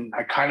 And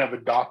I kind of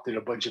adopted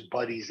a bunch of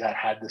buddies that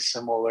had the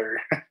similar,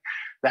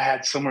 that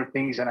had similar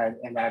things, and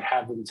I'd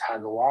have them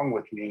tag along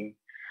with me.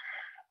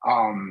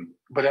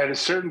 But at a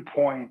certain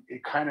point,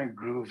 it kind of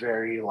grew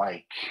very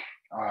like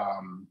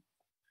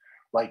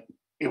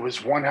it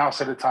was one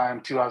house at a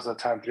time, two houses at a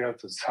time, three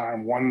houses at a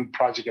time, one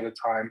project at a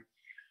time.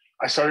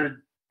 I started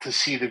to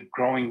see the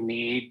growing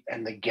need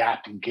and the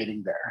gap in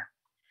getting there.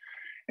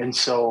 And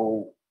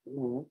so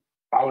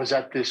I was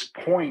at this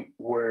point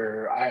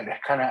where I had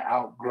kind of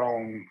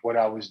outgrown what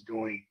I was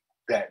doing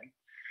then.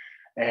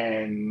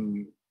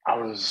 And I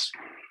was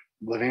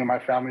living in my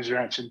family's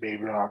ranch in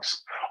Baby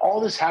Rocks.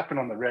 All this happened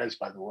on the res,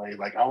 by the way.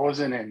 Like I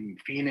wasn't in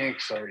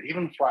Phoenix or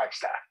even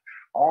Flagstaff.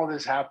 All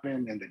this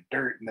happened in the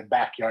dirt in the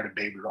backyard of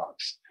Baby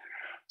Rocks.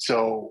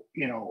 So,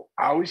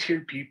 I always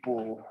hear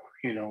people,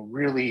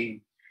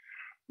 really,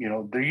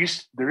 there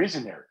is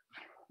a narrative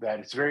that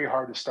it's very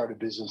hard to start a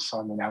business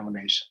on the Navajo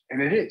Nation.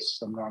 And it is.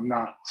 I'm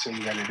not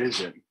saying that it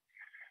isn't,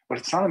 but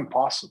it's not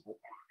impossible,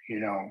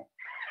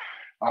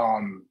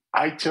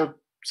 I took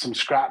some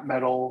scrap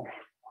metal,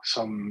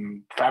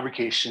 some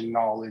fabrication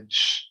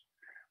knowledge,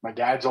 my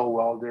dad's old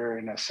welder,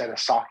 and a set of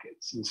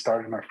sockets, and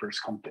started my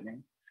first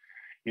company.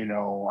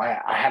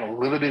 I had a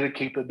little bit of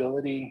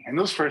capability, and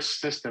those first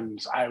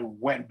systems, I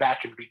went back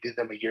and redid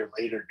them a year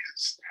later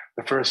because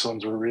the first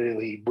ones were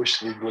really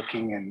bush league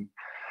looking, and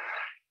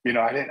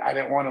I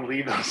didn't want to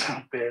leave those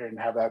out there and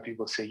have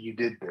people say you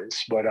did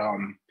this. But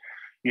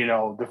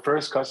the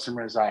first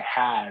customers I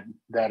had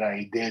that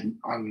I did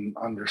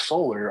under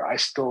solar, I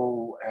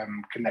still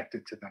am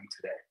connected to them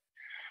today.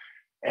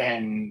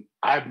 And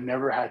I've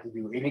never had to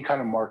do any kind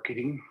of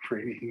marketing for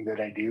anything that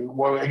I do.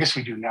 Well, I guess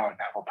we do now at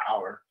Navajo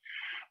Power.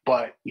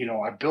 But,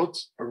 I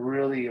built a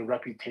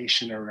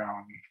reputation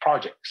around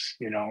projects,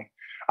 I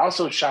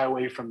also shy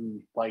away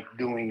from like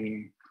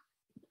doing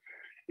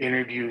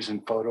interviews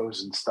and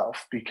photos and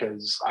stuff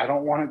because I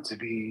don't want it to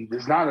be,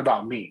 it's not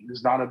about me.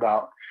 It's not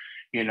about,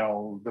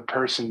 the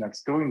person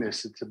that's doing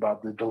this. It's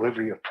about the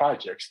delivery of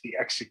projects, the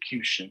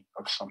execution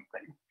of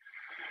something.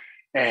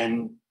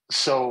 And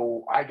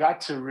so I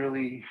got to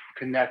really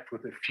connect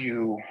with a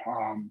few,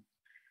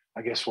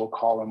 I guess we'll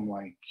call them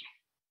like,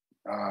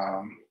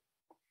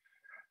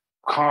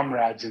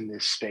 comrades in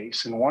this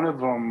space. And one of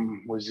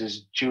them was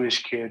this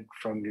Jewish kid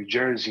from New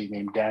Jersey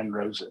named Dan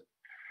Rosen.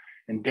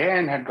 And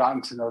Dan had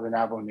gotten to know the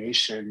Navajo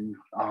Nation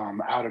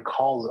out of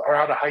college or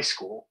out of high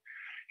school.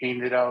 He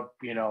ended up,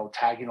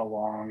 tagging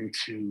along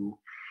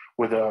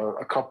with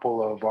a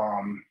couple of,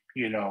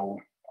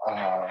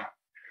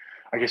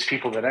 I guess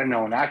people that I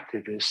know and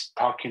activists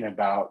talking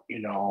about,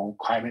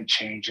 climate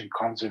change and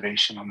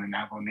conservation on the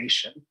Navajo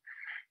Nation.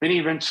 Then he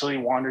eventually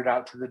wandered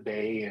out to the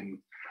Bay and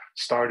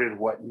started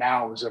what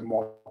now is a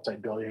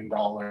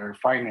multi-billion-dollar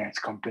finance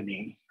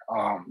company.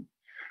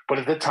 But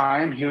at the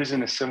time, he was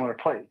in a similar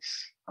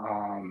place.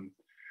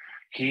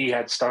 He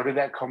had started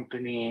that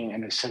company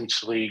and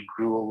essentially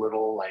grew a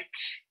little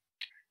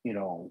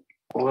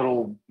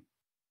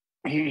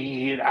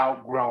he had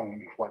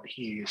outgrown what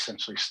he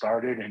essentially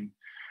started and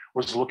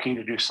was looking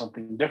to do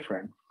something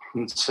different.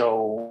 And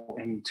so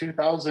in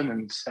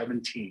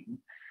 2017,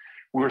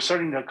 we were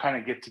starting to kind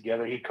of get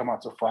together. He'd come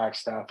out to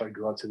Flagstaff, I'd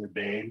go out to the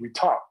Bay, and we'd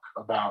talk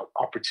about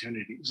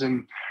opportunities.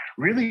 And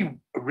really,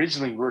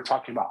 originally, we were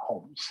talking about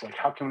homes. Like,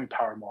 how can we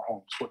power more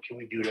homes? What can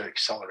we do to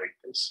accelerate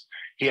this?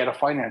 He had a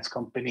finance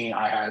company.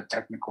 I had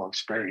technical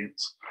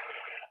experience.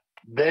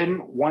 Then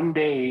one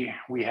day,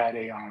 we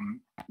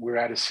were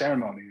at a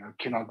ceremony, a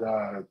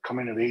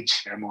coming of age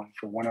ceremony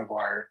for one of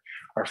our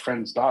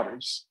friend's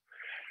daughters.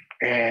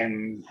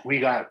 And we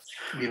got,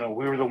 we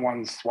were the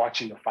ones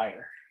watching the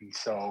fire. And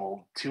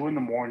so 2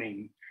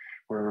 a.m,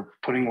 we're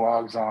putting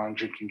logs on,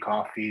 drinking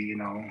coffee,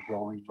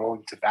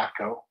 rolling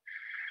tobacco.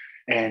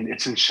 And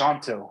it's in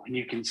Shanto, and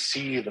you can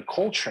see the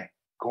coal train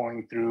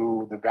going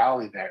through the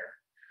valley there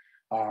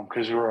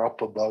because we were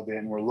up above it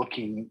and we're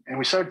looking, and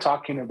we started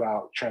talking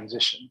about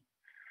transition.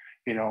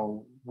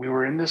 We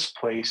were in this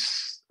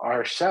place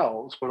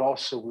ourselves, but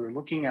also we were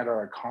looking at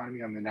our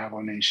economy on the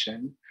Navajo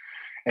Nation,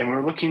 and we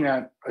were looking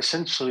at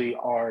essentially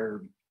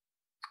our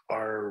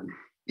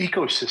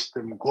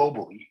ecosystem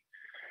globally,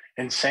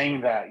 and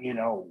saying that,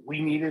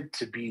 we needed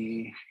to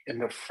be in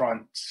the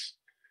front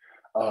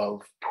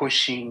of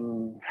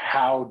pushing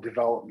how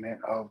development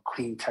of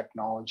clean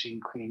technology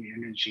and clean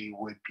energy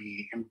would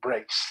be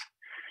embraced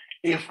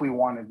if we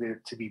wanted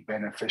it to be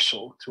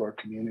beneficial to our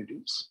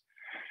communities.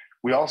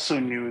 We also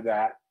knew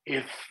that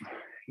if,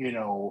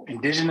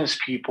 Indigenous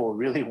people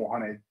really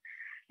wanted,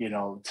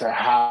 to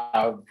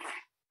have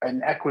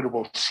an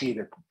equitable seat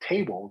at the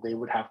table, they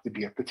would have to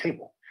be at the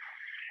table.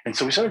 And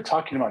so we started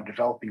talking about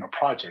developing a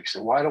project.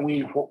 So why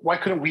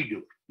couldn't we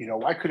do it?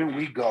 Why couldn't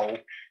we go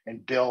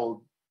and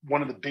build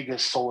one of the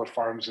biggest solar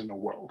farms in the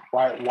world?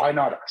 Why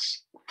not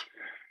us?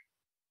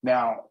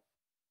 Now,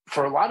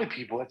 for a lot of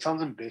people, that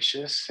sounds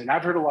ambitious. And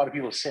I've heard a lot of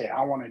people say,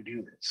 I want to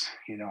do this.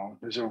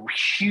 There's a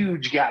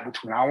huge gap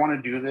between I want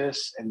to do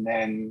this and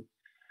then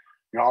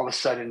all of a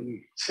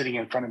sudden sitting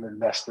in front of an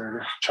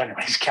investor trying to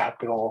raise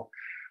capital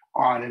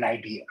on an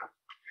idea.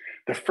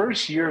 The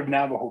first year of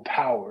Navajo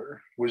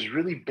Power was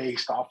really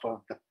based off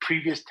of the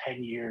previous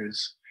 10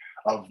 years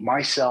of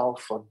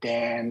myself, of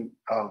Dan,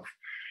 of,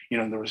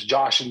 there was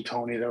Josh and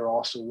Tony that were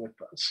also with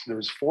us. There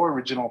was 4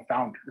 original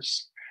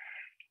founders.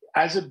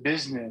 As a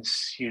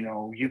business,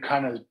 you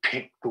kind of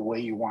pick the way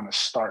you want to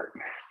start,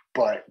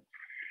 but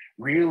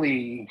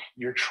really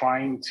you're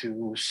trying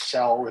to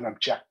sell an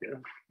objective,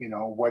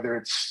 whether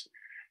it's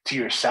to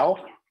yourself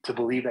to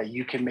believe that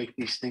you can make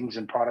these things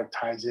and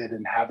productize it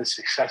and have a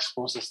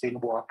successful,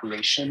 sustainable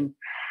operation.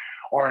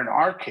 Or in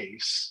our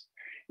case,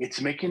 it's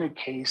making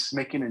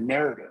a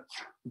narrative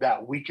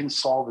that we can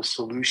solve a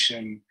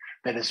solution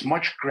that is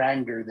much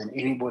grander than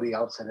anybody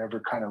else had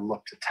ever kind of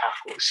looked to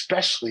tackle,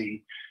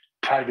 especially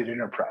private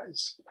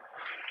enterprise.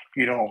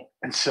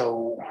 And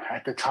so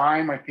at the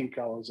time, I think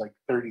I was like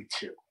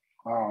 32.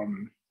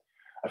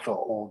 I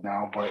feel old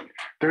now, but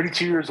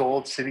 32 years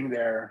old, sitting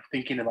there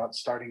thinking about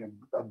starting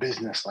a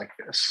business like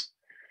this.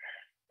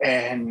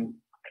 And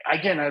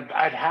again,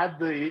 I'd had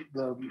the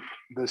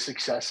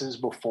successes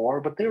before,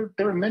 but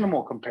they were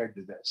minimal compared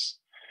to this.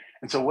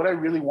 And so what I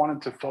really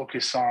wanted to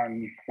focus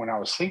on when I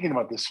was thinking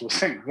about this was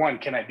saying, one,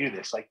 can I do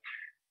this? Like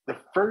the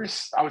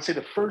first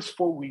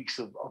 4 weeks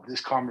of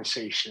this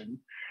conversation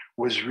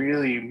was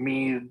really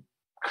me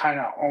kind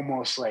of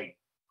almost like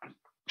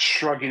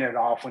shrugging it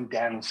off when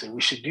Dan would say, we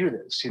should do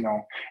this, and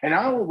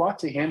I owe a lot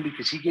to him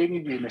because he gave me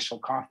the initial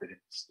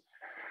confidence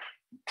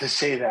to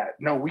say that,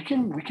 no, we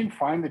can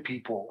find the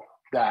people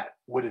that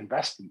would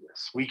invest in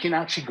this. We can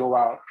actually go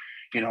out,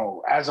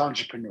 as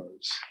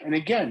entrepreneurs. And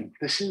again,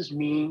 this is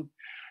me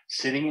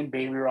sitting in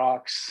Baby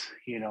Rocks,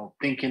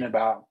 thinking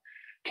about,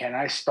 can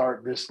I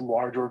start this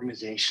large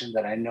organization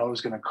that I know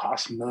is going to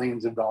cost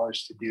millions of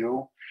dollars to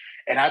do?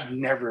 And I've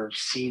never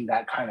seen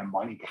that kind of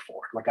money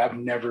before. Like I've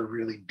never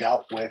really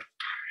dealt with,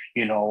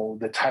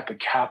 the type of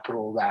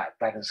capital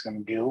that is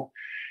going to do.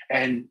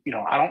 And,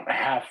 I don't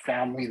have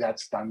family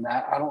that's done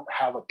that. I don't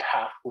have a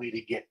pathway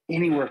to get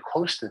anywhere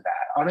close to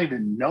that. I don't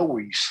even know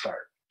where you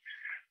start.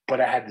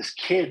 But I had this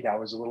kid that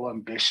was a little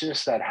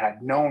ambitious that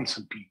had known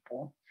some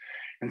people.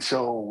 And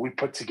so we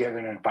put together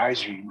an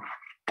advisory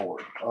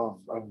board of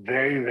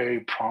very,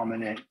 very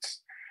prominent,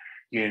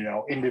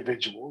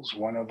 individuals.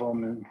 One of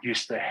them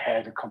used to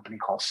head a company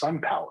called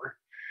SunPower.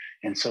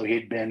 And so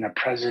he'd been a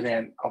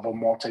president of a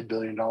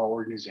multi-billion-dollar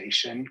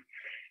organization.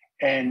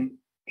 And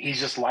he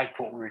just liked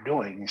what we were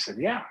doing. He said,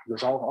 yeah,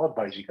 I'll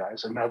advise you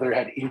guys. Another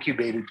had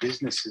incubated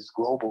businesses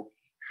globally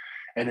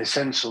and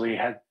essentially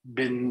had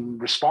been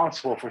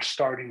responsible for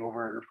starting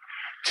over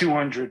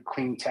 200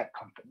 clean tech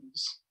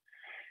companies.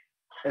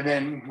 And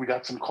then we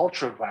got some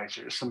culture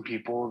advisors, some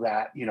people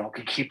that,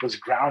 could keep us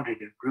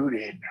grounded and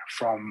rooted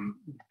from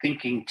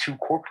thinking too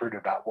corporate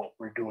about what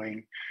we're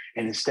doing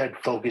and instead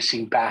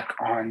focusing back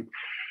on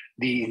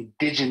the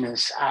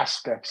indigenous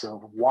aspects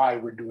of why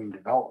we're doing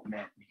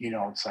development.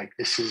 It's like,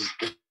 this is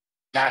the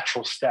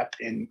natural step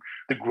in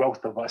the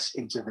growth of us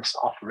into this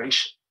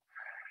operation.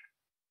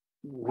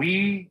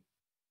 We,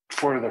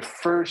 for the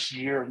first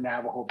year of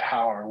Navajo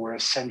Power, were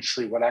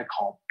essentially what I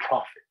call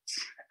prophets.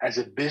 As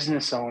a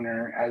business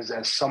owner, as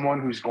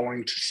someone who's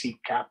going to seek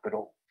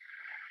capital,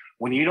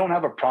 when you don't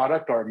have a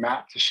product or a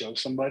map to show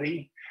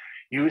somebody,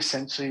 you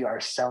essentially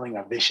are selling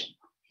a vision.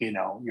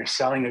 You're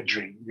selling a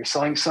dream. You're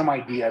selling some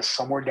idea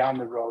somewhere down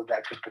the road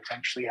that could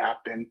potentially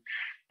happen.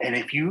 And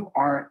if you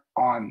aren't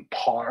on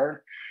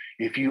par,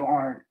 if you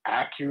aren't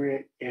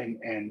accurate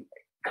and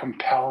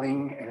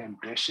compelling and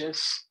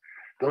ambitious,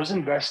 those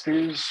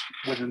investors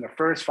within the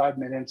first 5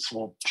 minutes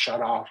will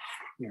shut off,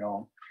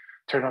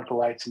 turn up the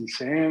lights and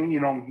say,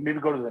 maybe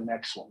go to the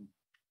next one.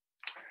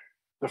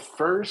 The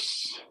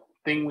first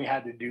thing we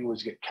had to do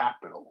was get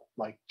capital,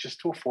 like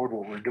just to afford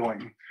what we're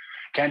doing.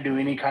 Can't do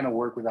any kind of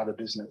work without a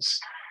business.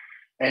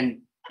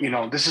 And,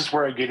 this is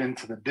where I get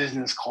into the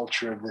business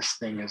culture of this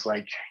thing is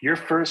like your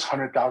first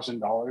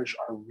 $100,000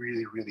 are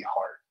really, really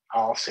hard.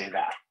 I'll say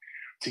that.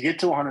 To get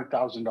to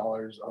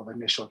 $100,000 of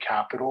initial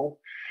capital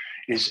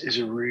is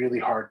a really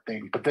hard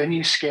thing. But then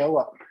you scale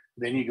up.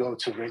 Then you go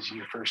to raising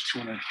your first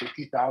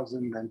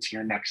 250,000, then to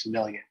your next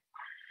million.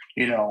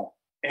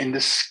 In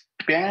the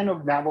span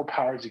of Navajo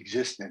Power's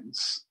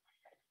existence,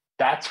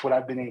 that's what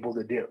I've been able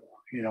to do.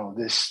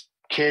 This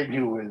kid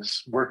who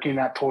was working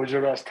at Toys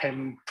R Us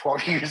 10,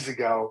 12 years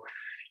ago,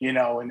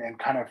 and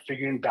kind of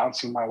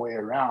bouncing my way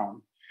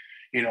around.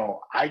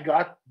 I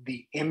got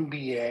the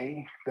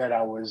MBA that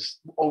I was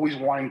always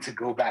wanting to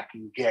go back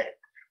and get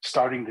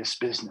starting this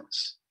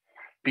business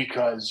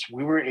because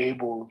we were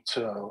able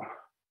to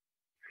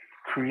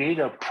create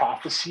a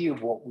prophecy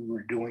of what we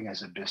were doing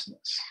as a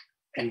business.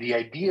 And the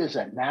idea is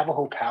that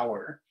Navajo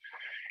Power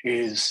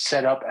is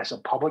set up as a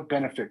public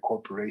benefit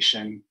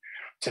corporation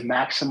to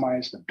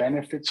maximize the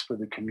benefits for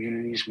the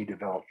communities we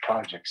develop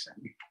projects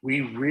in.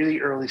 We really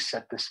early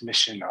set this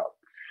mission up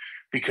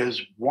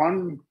because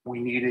one, we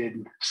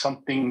needed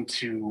something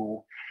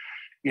to,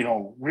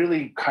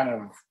 really kind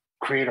of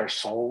create our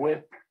soul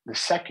with. The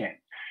second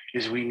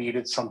is we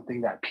needed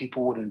something that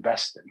people would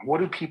invest in. What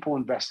do people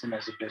invest in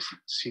as a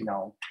business?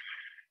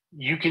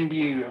 You can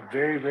be a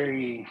very,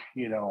 very,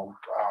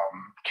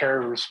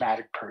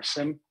 charismatic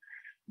person,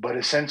 but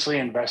essentially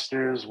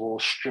investors will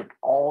strip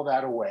all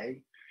that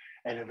away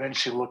and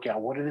eventually look at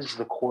what it is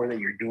the core that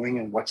you're doing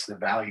and what's the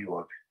value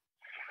of it.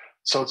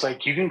 So it's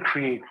like you can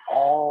create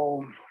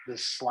all the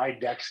slide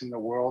decks in the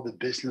world, the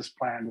business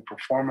plan, the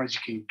performance,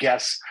 you can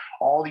guess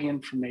all the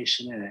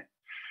information in it.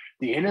 At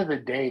the end of the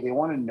day, they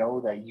want to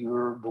know that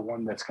you're the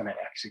one that's going to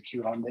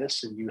execute on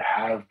this and you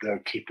have the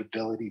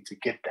capability to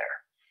get there.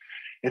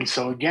 And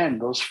so again,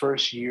 those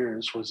first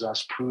years was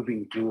us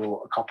proving through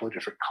a couple of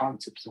different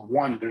concepts.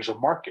 One, there's a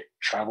market.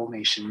 Tribal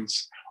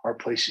nations are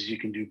places you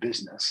can do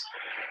business.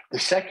 The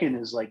second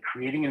is like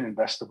creating an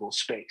investable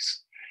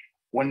space.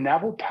 When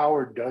Navajo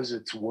Power does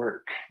its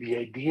work, the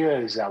idea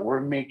is that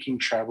we're making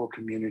tribal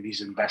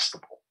communities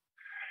investable.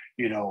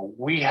 You know,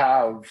 we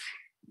have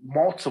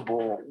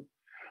multiple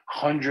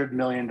 $100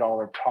 million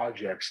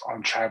projects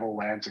on tribal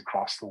lands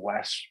across the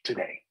West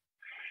today.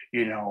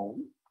 You know,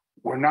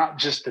 we're not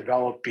just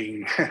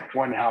developing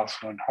one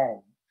house, one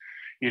home.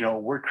 You know,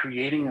 we're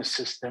creating a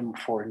system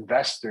for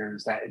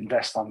investors that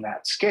invest on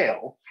that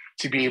scale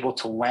to be able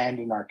to land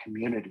in our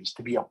communities,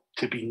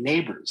 to be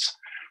neighbors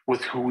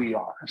with who we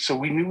are. So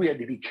we knew we had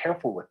to be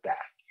careful with that.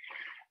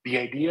 The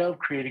idea of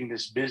creating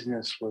this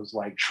business was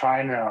like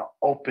trying to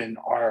open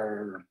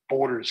our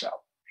borders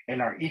up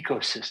and our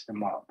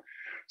ecosystem up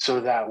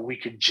so that we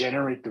could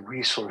generate the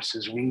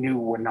resources we knew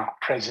were not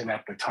present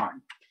at the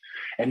time.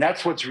 And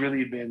that's what's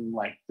really been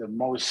like the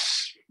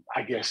most,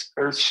 I guess,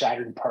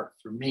 earth-shattering part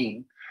for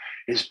me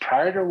is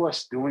prior to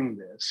us doing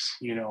this,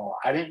 you know,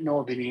 I didn't know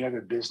of any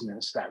other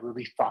business that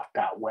really thought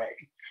that way,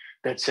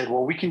 that said,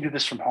 well, we can do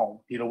this from home.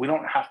 You know, we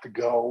don't have to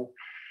go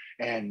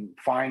and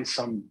find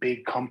some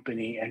big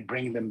company and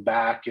bring them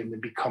back and then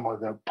become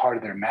a part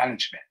of their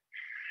management.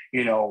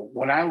 You know,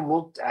 when I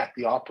looked at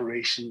the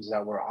operations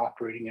that were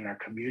operating in our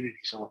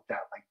communities, I looked at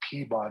like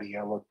Peabody,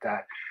 I looked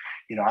at,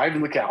 you know, I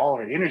even look at all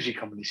our energy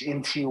companies,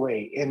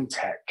 NTUA,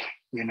 Intech,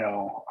 you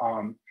know,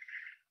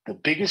 the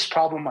biggest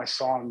problem I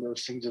saw in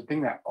those things, the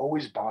thing that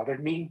always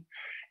bothered me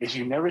is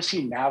you never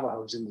see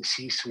Navajos in the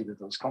C-suite of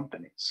those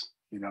companies.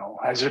 You know,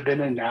 has there been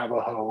a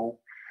Navajo,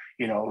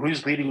 you know,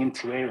 who's leading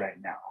NTUA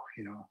right now?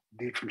 You know,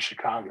 dude from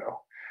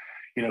Chicago.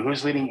 You know,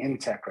 who's leading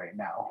Intech right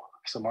now?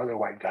 Some other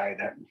white guy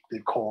that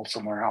did coal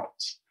somewhere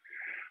else.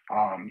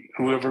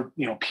 Whoever,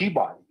 you know,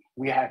 Peabody.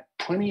 We had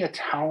plenty of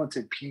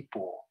talented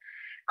people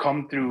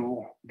come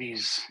through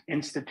these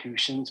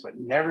institutions, but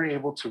never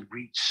able to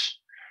reach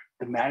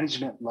the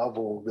management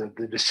level,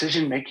 the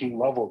decision-making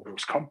level of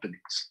those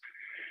companies.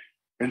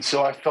 And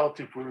so I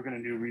felt if we were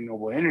going to do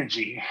renewable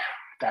energy,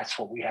 that's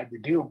what we had to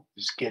do,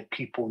 is get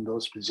people in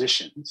those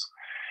positions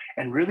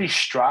and really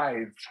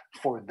strive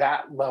for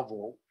that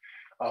level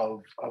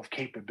of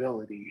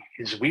capability.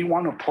 Is we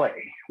want to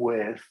play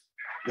with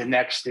the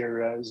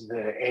NextEras,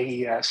 the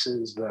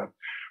AESs,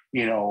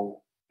 you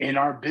know, in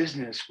our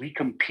business, we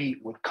compete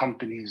with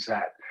companies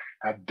that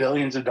have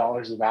billions of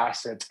dollars of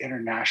assets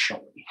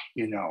internationally,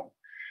 you know.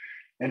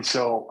 And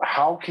so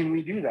how can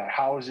we do that?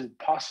 How is it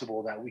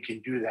possible that we can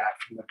do that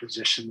from the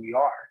position we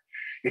are?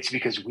 It's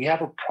because we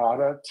have a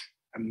product,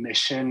 a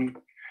mission,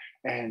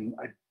 and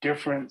a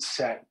different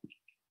set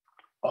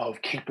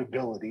of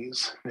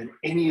capabilities than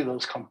any of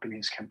those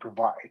companies can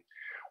provide.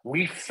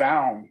 We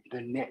found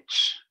the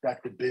niche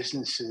that the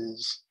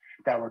businesses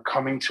that were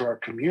coming to our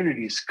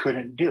communities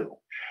couldn't do.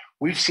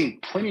 We've seen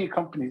plenty of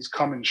companies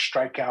come and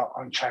strike out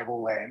on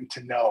tribal land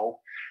to know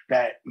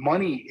that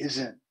money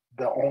isn't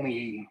the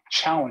only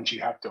challenge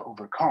you have to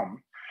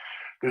overcome.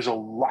 There's a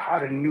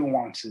lot of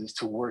nuances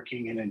to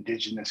working in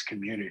Indigenous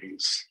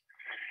communities.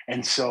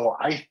 And so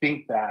I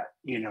think that,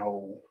 you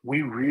know,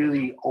 we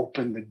really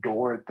opened the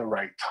door at the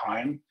right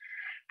time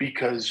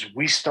because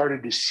we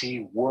started to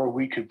see where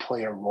we could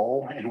play a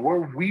role and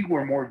where we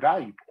were more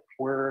valuable.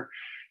 We're,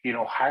 you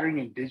know, hiring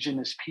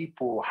Indigenous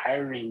people,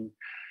 hiring,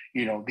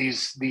 you know,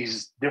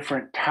 these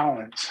different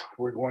talents.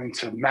 We're going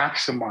to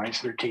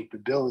maximize their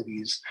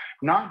capabilities,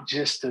 not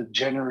just to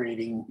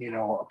generating, you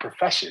know, a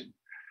profession,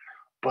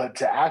 but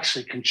to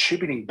actually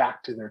contributing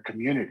back to their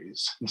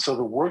communities. And so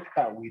the work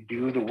that we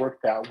do, the work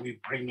that we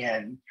bring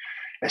in,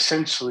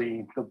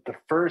 essentially the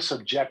first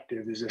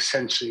objective is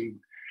essentially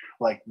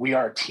like we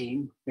are a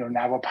team. You know,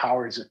 Navajo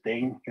Power is a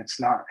thing. It's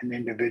not an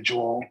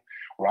individual.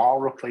 We're all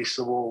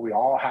replaceable. We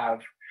all have,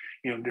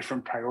 you know,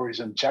 different priorities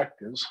and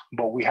objectives,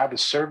 but we have a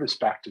service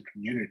back to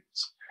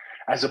communities.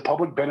 As a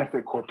public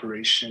benefit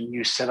corporation,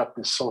 you set up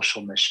this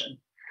social mission.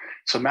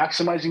 So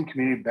maximizing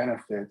community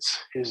benefits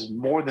is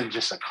more than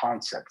just a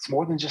concept. It's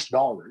more than just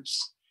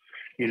dollars.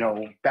 You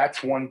know,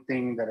 that's one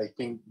thing that I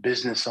think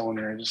business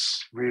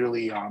owners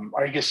really,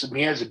 or I guess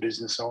me as a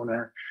business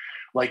owner,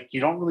 like you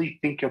don't really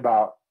think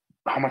about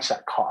how much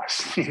that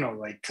costs, you know,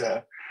 like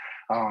to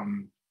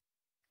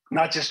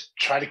not just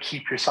try to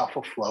keep yourself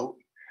afloat,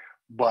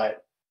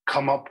 but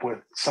come up with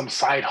some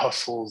side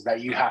hustles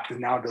that you have to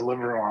now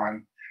deliver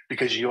on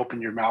because you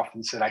opened your mouth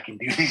and said, I can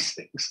do these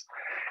things.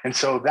 And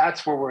so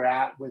that's where we're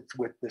at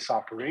with this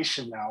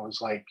operation now is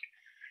like,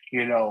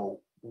 you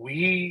know,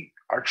 we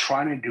are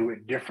trying to do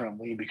it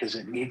differently because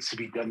it needs to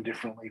be done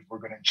differently if we're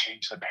going to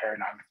change the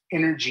paradigm.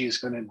 Energy is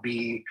going to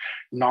be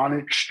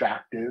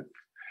non-extractive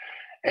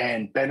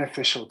and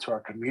beneficial to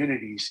our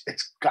communities.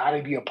 It's got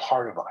to be a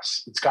part of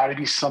us. It's got to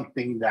be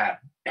something that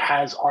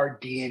has our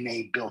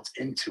DNA built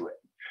into it.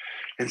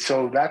 And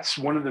so that's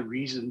one of the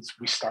reasons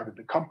we started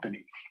the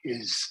company.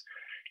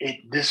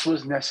 This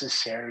was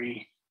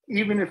necessary.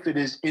 Even if it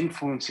is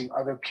influencing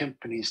other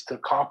companies to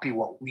copy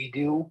what we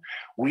do,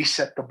 we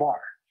set the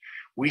bar.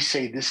 We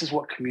say this is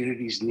what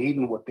communities need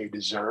and what they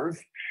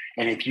deserve.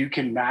 And if you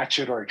can match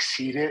it or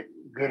exceed it,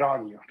 good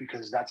on you,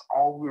 because that's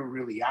all we were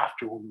really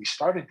after when we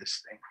started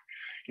this thing,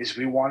 is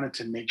we wanted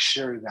to make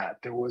sure that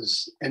there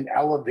was an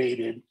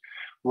elevated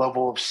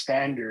level of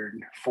standard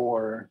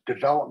for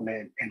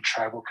development in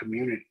tribal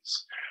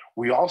communities.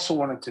 We also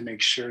wanted to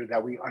make sure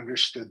that we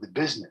understood the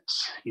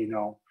business,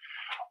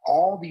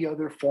 all the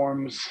other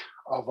forms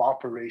of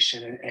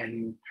operation.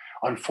 And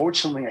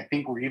unfortunately, I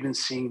think we're even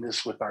seeing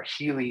this with our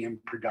helium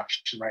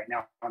production right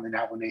now on the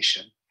Navajo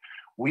Nation.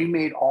 We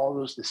made all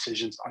those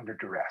decisions under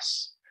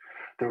duress.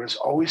 There was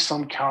always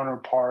some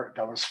counterpart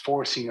that was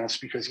forcing us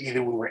because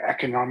either we were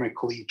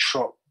economically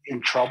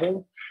in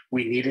trouble,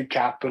 we needed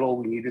capital,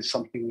 we needed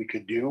something we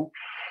could do,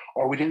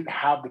 or we didn't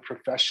have the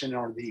profession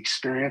or the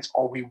experience,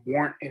 or we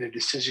weren't in a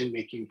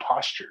decision-making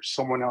posture.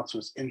 Someone else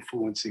was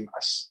influencing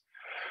us.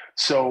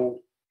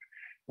 So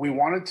we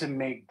wanted to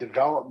make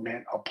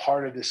development a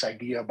part of this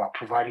idea about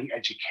providing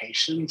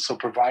education, so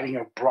providing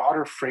a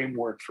broader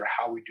framework for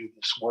how we do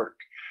this work.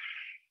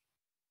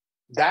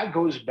 That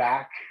goes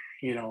back,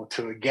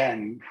 to,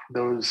 again,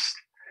 those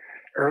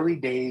early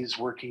days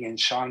working in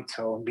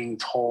Shanto and being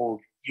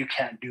told, you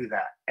can't do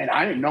that. And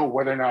I didn't know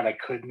whether or not I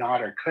could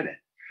not or couldn't.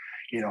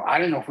 I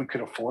didn't know if we could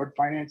afford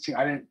financing.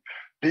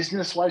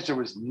 Business-wise, there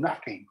was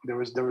nothing. There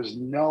was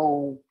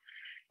no,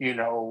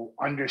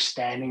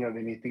 understanding of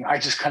anything. I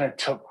just kind of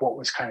took what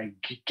was kind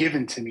of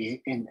given to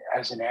me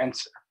as an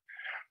answer.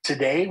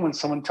 Today, when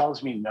someone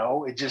tells me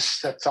no, it just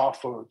sets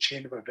off a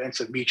chain of events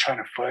of me trying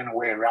to find a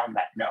way around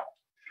that no.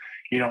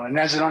 And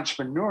as an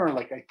entrepreneur,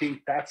 I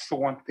think that's the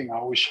one thing I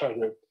always try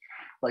to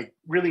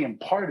really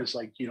impart is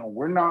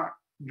we're not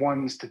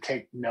ones to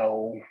take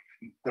no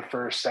the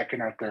first,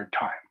 second, or third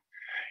time.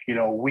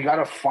 We got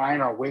to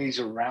find our ways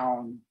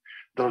around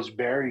those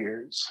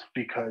barriers,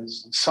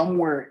 because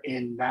somewhere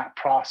in that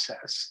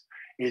process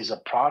is a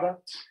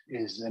product,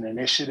 is an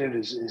initiative,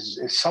 is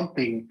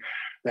something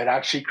that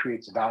actually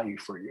creates value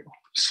for you.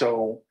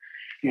 So,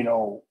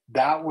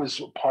 that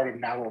was part of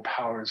Navajo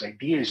Power's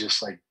idea, is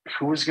just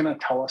who was going to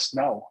tell us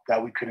no,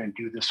 that we couldn't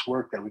do this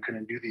work, that we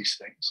couldn't do these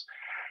things.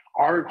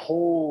 Our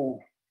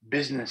whole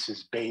business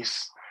is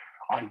based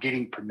on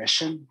getting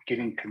permission,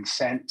 getting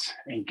consent,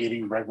 and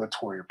getting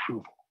regulatory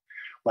approval.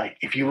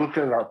 If you look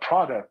at our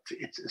product,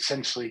 it's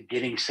essentially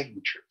getting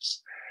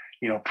signatures,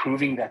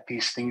 proving that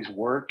these things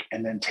work,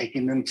 and then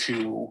taking them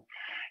to,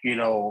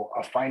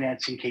 a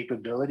financing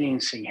capability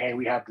and saying, hey,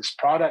 we have this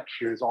product,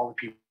 here's all the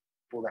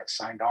people that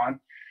signed on,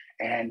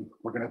 and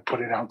we're going to put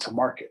it out to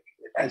market.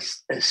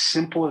 As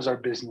simple as our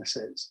business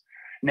is.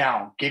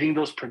 Now, getting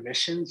those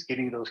permissions,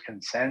 getting those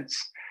consents,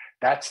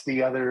 that's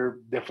the other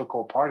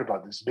difficult part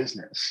about this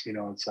business.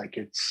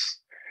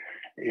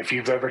 If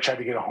you've ever tried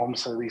to get a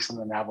homestead lease in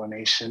the Navajo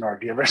Nation, or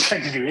if you ever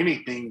tried to do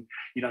anything,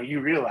 you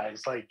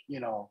realize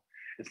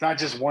it's not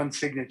just one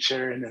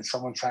signature and then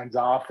someone signs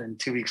off and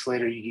 2 weeks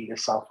later you get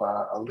yourself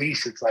a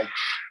lease. It's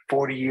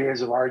 40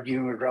 years of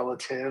arguing with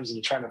relatives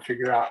and trying to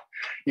figure out,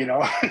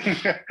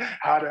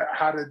 how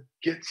to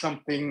get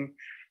something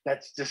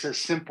that's just as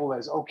simple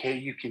as, okay,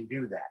 you can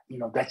do that.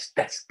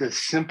 That's the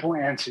simple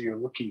answer you're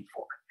looking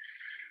for.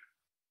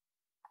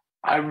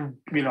 I'll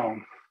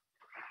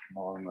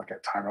look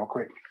at time real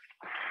quick.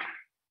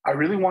 I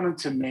really wanted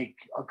to make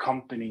a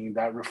company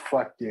that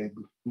reflected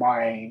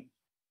my,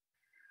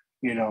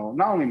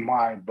 not only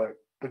mine, but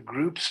the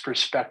group's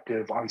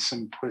perspective on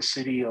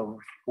simplicity of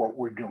what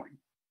we're doing.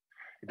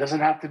 It doesn't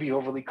have to be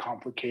overly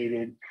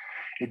complicated.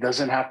 It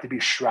doesn't have to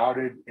be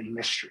shrouded in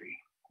mystery.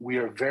 We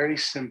are very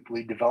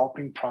simply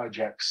developing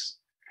projects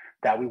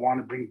that we want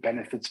to bring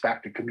benefits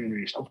back to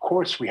communities. Of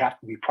course, we have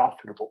to be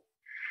profitable.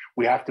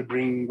 We have to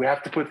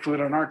put food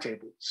on our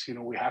tables.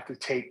 We have to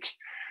take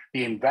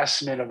the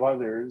investment of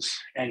others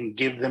and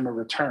give them a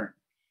return.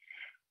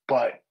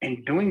 But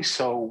in doing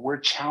so, we're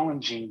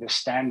challenging the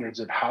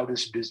standards of how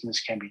this business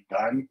can be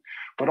done,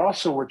 but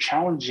also we're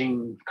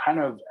challenging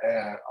kind of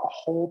a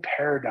whole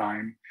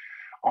paradigm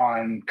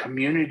on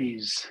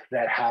communities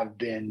that have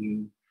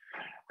been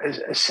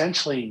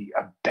essentially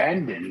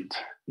abandoned,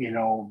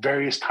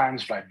 various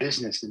times by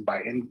business and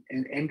by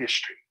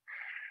industry.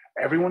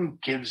 Everyone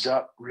gives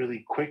up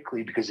really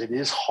quickly because it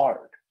is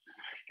hard.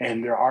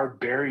 And there are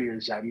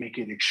barriers that make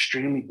it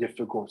extremely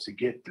difficult to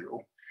get through.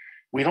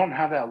 We don't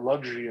have that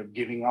luxury of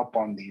giving up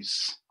on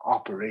these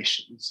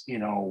operations.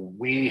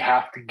 We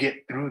have to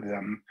get through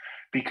them,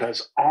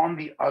 because on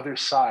the other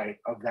side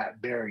of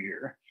that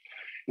barrier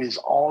is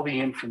all the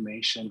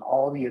information,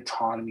 all the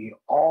autonomy,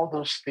 all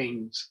those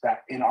things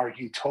that in our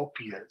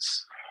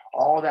utopias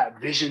all that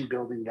vision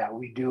building that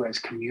we do as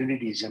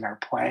communities in our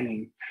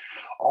planning,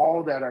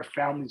 all that our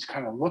families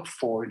kind of look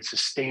for in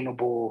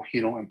sustainable,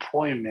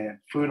 employment,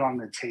 food on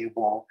the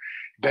table,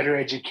 better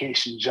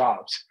education,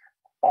 jobs.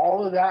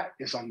 All of that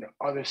is on the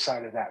other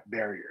side of that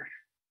barrier.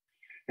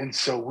 And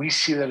so we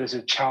see that as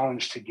a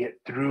challenge to get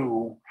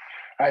through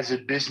as a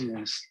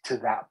business to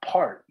that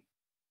part.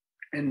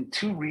 And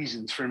two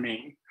reasons for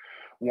me.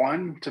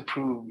 One, to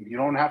prove you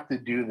don't have to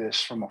do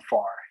this from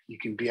afar. You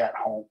can be at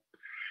home.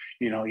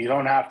 You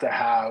don't have to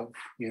have,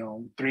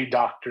 3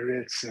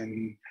 doctorates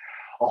and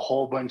a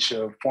whole bunch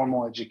of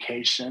formal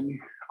education.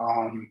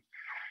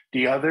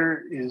 The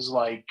other is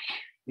like,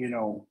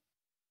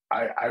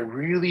 I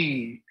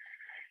really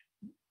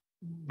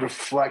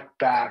reflect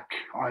back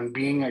on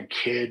being a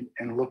kid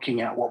and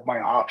looking at what my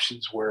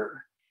options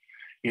were,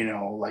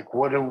 like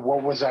what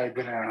was I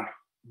gonna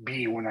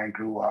be when I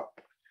grew up?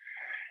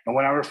 And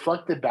when I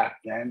reflected back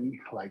then,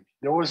 like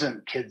there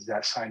wasn't kids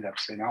that signed up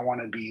saying, I want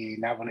to be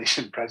Navajo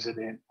Nation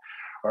president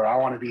or I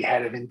want to be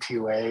head of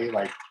NTUA.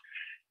 Like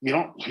you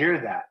don't hear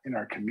that in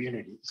our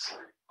communities.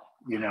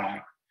 They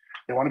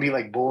want to be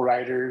like bull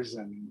riders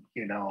and,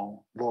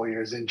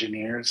 lawyers,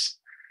 engineers.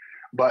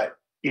 But,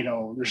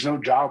 there's no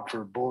job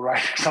for bull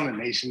riders on the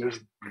nation. There's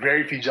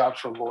very few jobs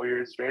for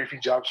lawyers, very few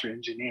jobs for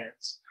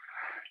engineers,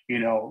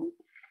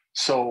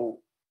 So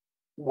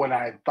when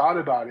I thought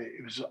about it,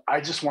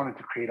 I just wanted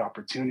to create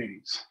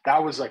opportunities.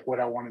 That was like what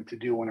I wanted to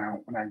do when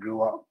I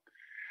grew up.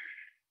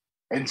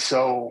 And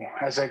so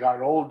as I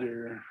got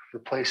older, the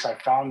place I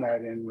found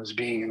that in was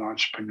being an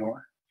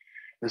entrepreneur.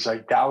 It's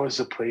like that was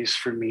a place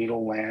for me to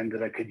land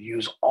that I could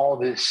use all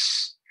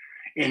this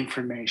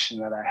information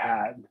that I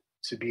had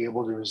to be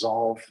able to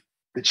resolve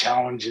the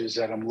challenges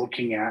that I'm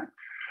looking at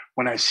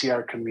when I see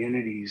our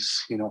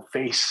communities,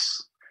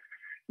 face,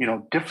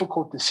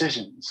 difficult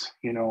decisions.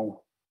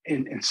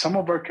 In some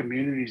of our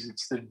communities,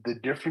 it's the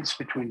difference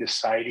between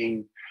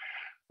deciding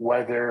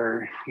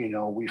whether,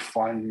 we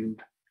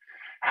fund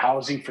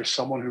housing for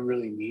someone who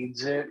really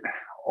needs it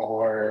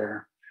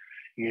or,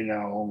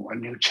 a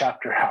new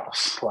chapter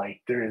house.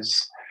 Like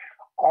there's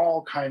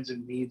all kinds of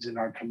needs in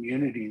our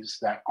communities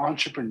that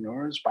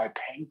entrepreneurs, by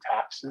paying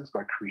taxes,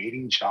 by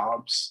creating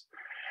jobs,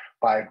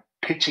 by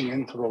pitching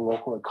into the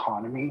local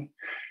economy,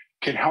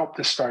 can help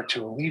to start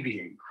to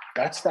alleviate.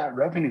 That's that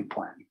revenue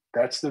plan.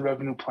 That's the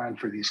revenue plan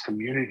for these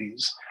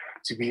communities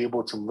to be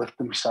able to lift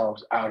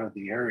themselves out of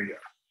the area,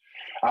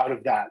 out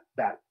of that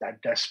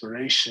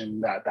desperation,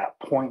 that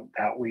point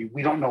that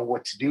we don't know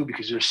what to do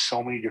because there's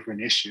so many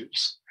different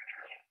issues.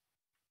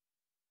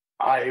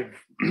 I've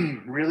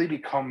really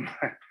become,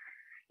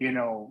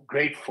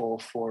 grateful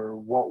for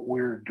what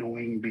we're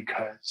doing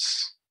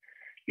because,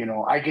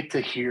 I get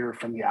to hear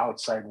from the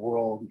outside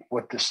world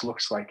what this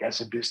looks like as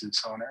a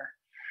business owner.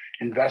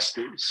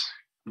 Investors,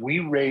 we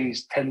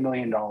raised $10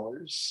 million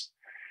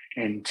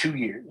in 2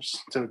 years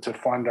to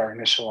fund our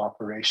initial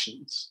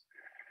operations.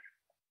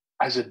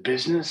 As a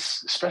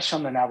business, especially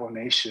on the Navajo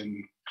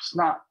Nation, it's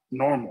not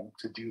normal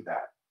to do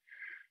that.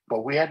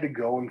 But we had to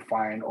go and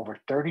find over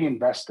 30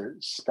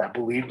 investors that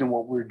believed in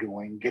what we're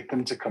doing, get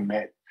them to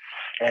commit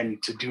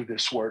and to do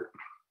this work.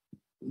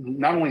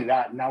 Not only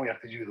that, now we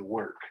have to do the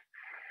work.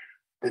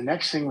 The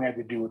next thing we had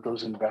to do with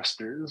those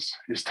investors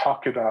is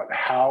talk about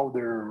how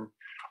their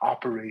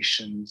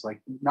operations, like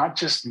not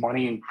just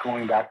money and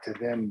going back to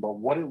them, but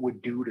what it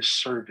would do to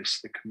service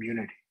the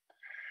community.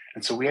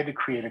 And so we had to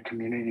create a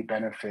community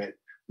benefit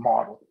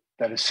model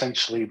that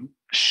essentially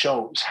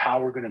shows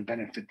how we're going to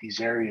benefit these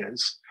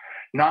areas,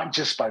 not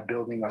just by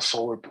building a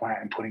solar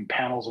plant and putting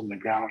panels on the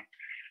ground.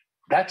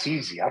 That's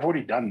easy. I've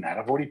already done that.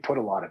 I've already put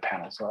a lot of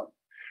panels up.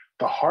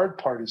 The hard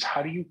part is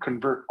how do you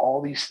convert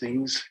all these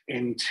things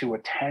into a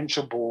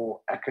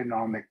tangible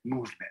economic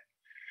movement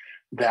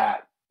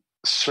that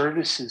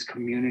services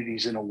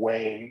communities in a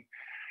way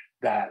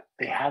that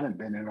they haven't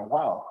been in a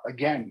while.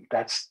 Again,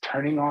 that's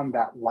turning on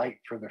that light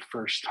for the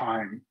first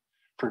time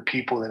for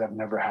people that have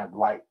never had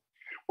light.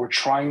 We're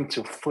trying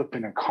to flip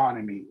an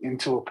economy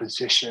into a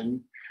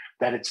position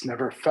that it's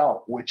never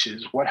felt, which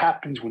is what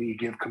happens when you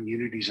give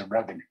communities a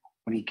revenue,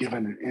 when you give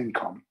them an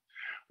income.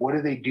 What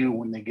do they do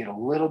when they get a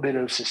little bit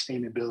of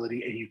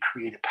sustainability and you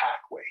create a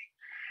pathway?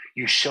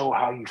 You show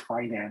how you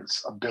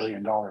finance $1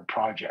 billion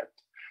project.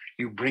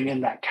 You bring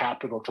in that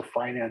capital to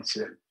finance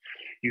it.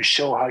 You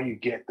show how you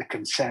get the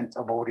consent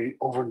of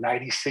over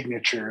 90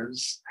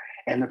 signatures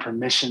and the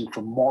permission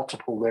from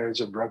multiple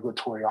layers of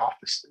regulatory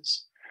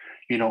offices.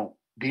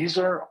 These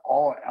are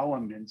all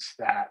elements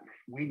that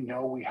we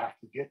know we have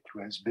to get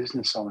through as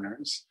business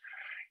owners.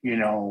 We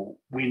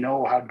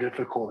know how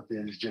difficult it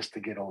is just to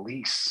get a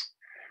lease.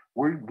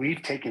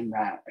 We've taken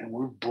that and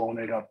we've blown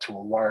it up to a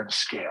large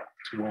scale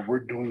to where we're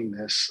doing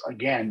this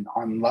again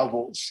on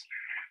levels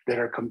that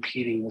are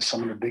competing with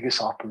some of the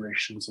biggest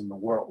operations in the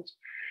world.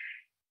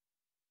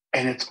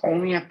 And it's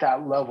only at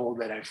that level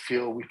that I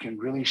feel we can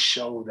really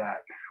show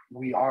that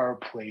we are a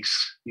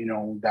place,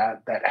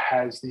 that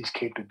has these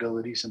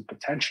capabilities and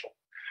potential.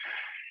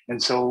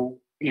 And so,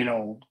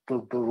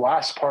 the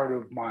last part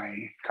of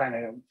my kind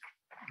of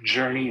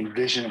journey and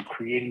vision of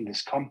creating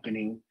this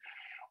company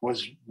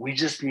was we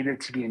just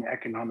needed to be an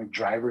economic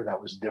driver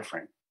that was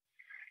different.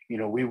 You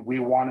know, we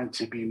wanted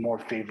to be more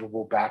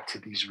favorable back to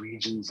these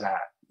regions that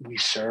we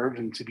serve,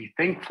 and to be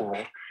thankful,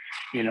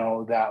 you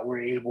know, that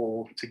we're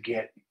able to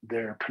get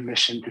their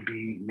permission to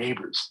be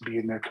neighbors, to be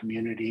in their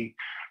community,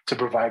 to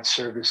provide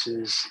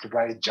services, to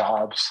provide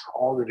jobs,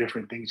 all the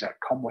different things that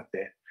come with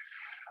it.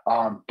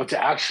 But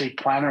to actually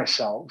plan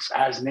ourselves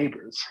as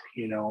neighbors,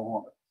 you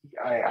know,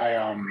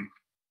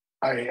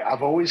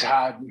 I've always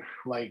had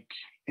like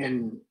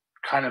in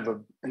kind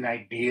of an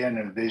idea and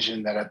a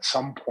vision that at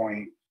some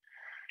point,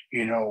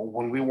 you know,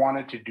 when we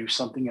wanted to do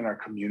something in our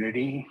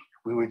community,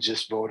 we would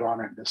just vote on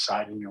it and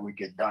decide, and it would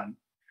get done.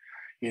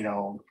 You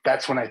know,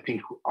 that's when I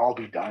think I'll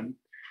be done,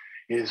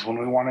 is when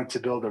we wanted to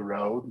build a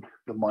road,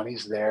 the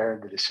money's there,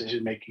 the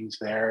decision making's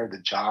there,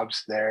 the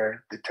jobs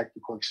there, the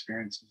technical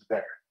experience is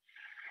there.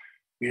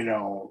 You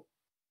know,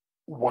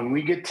 when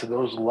we get to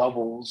those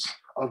levels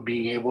of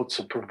being able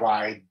to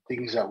provide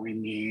things that we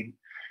need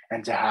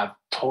and to have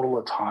total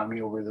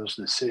autonomy over those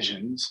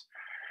decisions,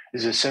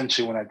 is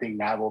essentially when I think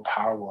Navajo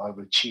Power will have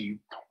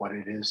achieved what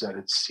it is that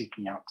it's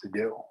seeking out to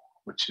do,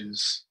 which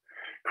is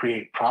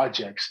create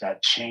projects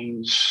that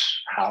change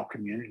how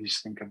communities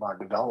think about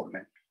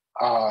development.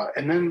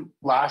 And then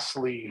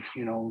lastly,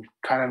 you know,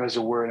 kind of as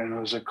a word, I know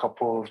there's a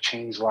couple of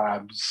change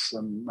labs.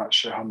 I'm not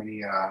sure how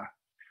many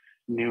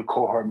new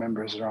cohort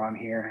members are on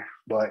here,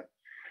 but,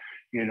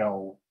 you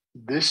know,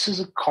 this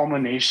is a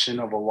culmination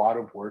of a lot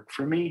of work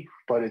for me,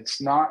 but it's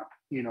not,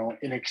 you know,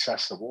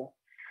 inaccessible.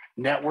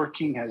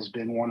 Networking has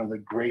been one of the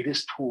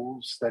greatest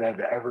tools that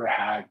I've ever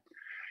had,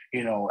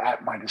 you know,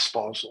 at my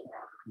disposal.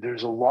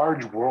 There's a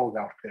large world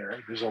out there.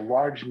 There's a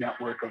large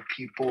network of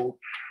people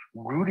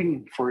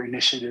rooting for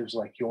initiatives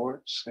like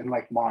yours and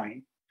like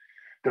mine.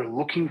 They're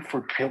looking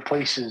for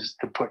places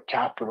to put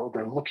capital.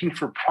 They're looking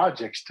for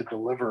projects to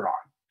deliver on.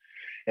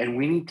 And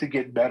we need to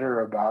get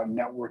better about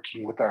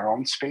networking with our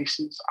own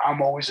spaces.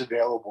 I'm always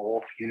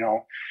available, you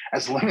know,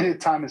 as limited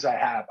time as I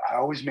have. I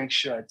always make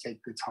sure I take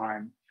the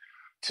time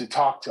to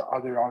talk to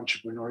other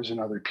entrepreneurs and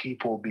other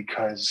people,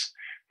 because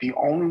the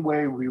only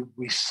way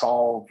we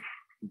solve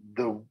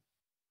the,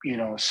 you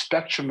know,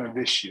 spectrum of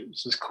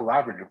issues is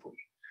collaboratively.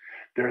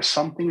 There are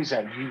some things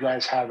that you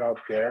guys have out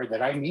there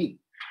that I need.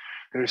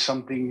 There are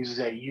some things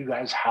that you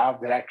guys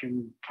have that I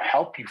can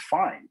help you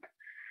find,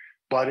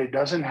 but it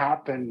doesn't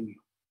happen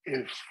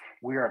if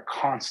we are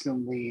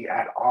constantly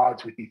at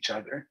odds with each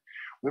other.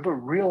 We have a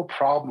real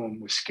problem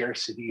with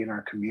scarcity in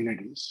our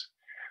communities.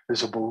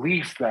 There's a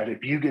belief that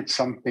if you get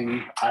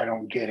something, I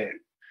don't get it.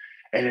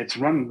 And it's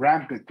run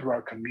rampant through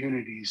our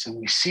communities. And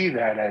we see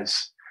that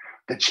as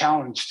the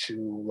challenge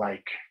to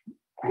like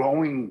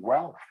growing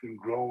wealth and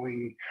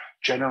growing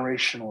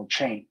generational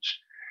change.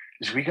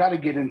 Is we got to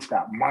get into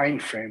that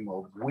mind frame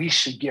of we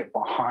should get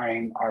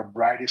behind our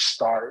brightest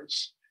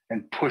stars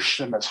and push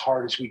them as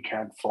hard as we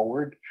can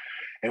forward.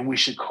 And we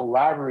should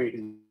collaborate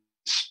and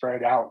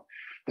spread out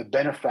the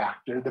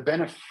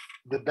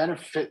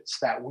benefits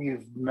that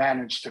we've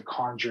managed to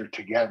conjure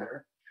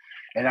together.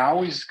 And I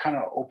always kind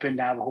of open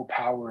Navajo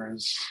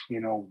Power's,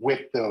 you know,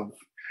 width of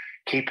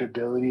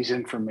capabilities,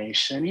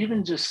 information,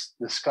 even just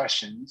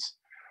discussions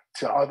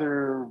to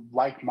other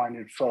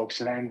like-minded folks.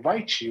 And I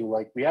invite you,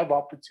 like, we have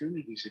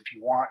opportunities if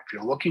you want, if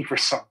you're looking for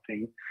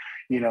something,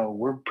 you know,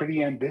 we're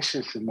pretty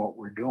ambitious in what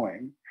we're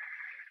doing.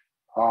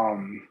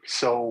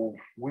 So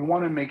we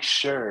want to make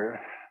sure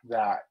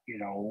that, you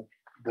know,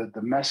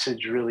 the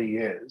message really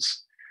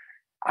is,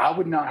 I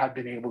would not have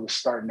been able to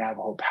start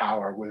Navajo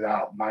Power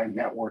without my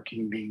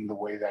networking being the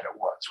way that it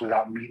was,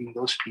 without meeting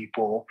those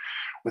people,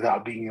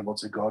 without being able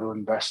to go to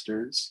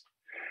investors,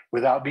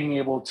 without being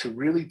able to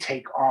really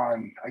take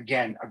on,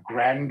 again, a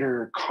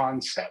grander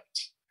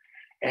concept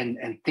and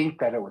think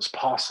that it was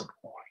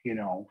possible. You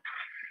know,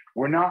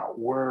 we're not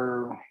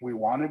where we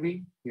want to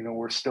be, you know,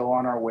 we're still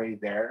on our way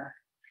there.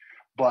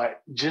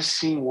 But just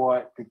seeing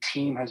what the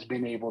team has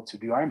been able to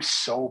do, I'm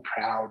so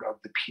proud of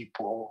the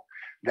people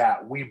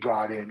that we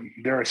brought in.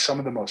 There are some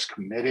of the most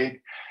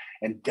committed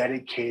and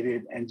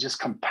dedicated and just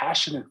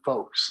compassionate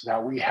folks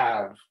that we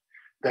have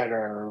that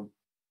are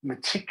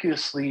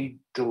meticulously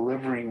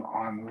delivering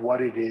on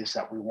what it is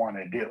that we want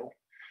to do.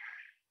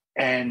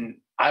 And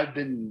I've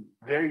been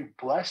very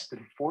blessed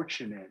and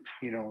fortunate,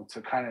 you know,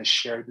 to kind of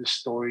share this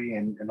story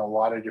in a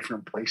lot of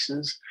different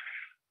places.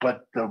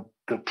 But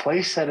the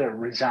place that it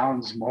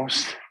resounds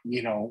most,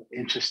 you know,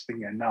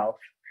 interesting enough,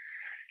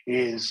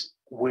 is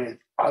with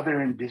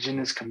other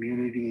Indigenous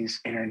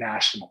communities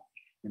internationally.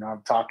 You know,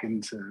 I'm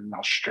talking to in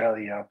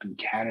Australia, up in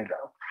Canada.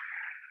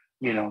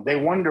 You know, they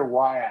wonder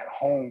why at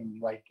home,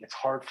 like, it's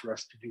hard for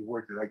us to do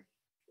work. They're like,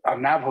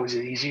 I'm Navajo, is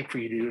it easy for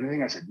you to do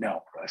anything? I said,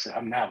 no. I said,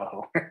 I'm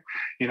Navajo.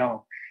 You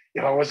know,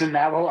 if I wasn't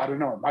Navajo, I don't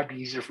know, it might be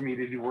easier for me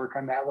to do work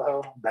on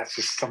Navajo. That's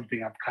just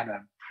something I've kind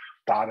of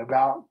thought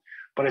about.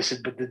 But I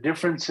said, but the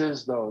difference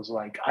is, though, is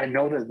like, I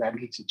know that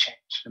needs to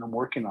change, and I'm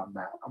working on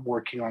that. I'm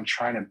working on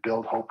trying to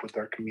build hope with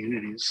our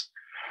communities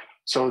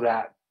so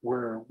that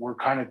we're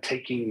kind of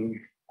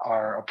taking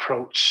our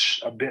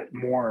approach a bit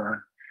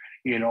more,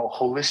 you know,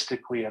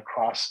 holistically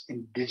across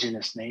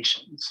Indigenous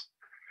nations.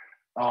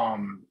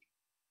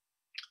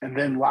 And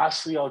then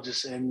lastly, I'll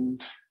just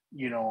end,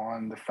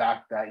 on the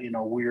fact that,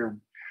 we're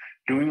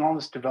doing all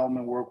this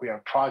development work. We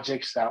have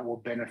projects that will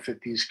benefit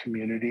these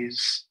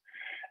communities.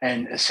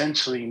 And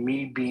essentially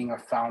me being a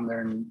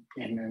founder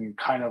and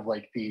kind of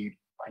like the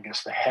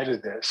head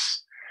of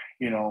this,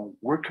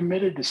 we're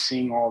committed to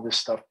seeing all this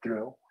stuff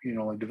through.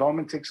 Like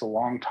development takes a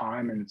long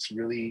time and it's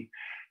really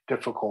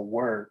difficult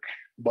work.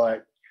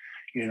 But,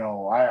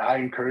 I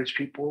encourage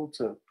people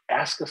to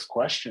ask us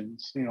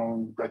questions,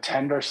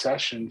 attend our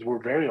sessions.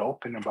 We're very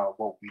open about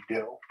what we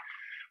do.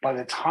 By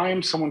the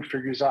time someone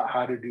figures out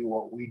how to do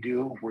what we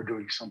do, we're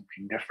doing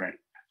something different.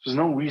 There's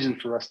no reason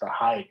for us to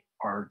hide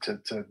or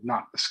to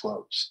not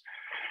disclose.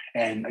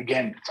 And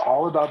again, it's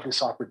all about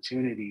this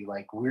opportunity.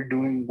 Like we're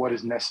doing what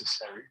is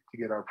necessary to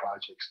get our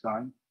projects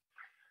done.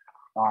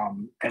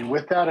 And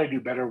with that, I do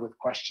better with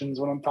questions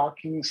when I'm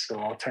talking. So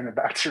I'll turn it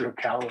back to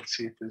Raquel and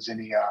see if there's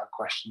any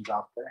questions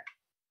out there.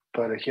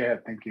 But yeah,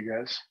 thank you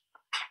guys.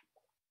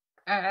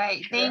 All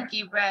right, thank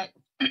you, Brett.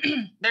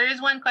 There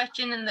is one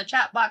question in the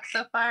chat box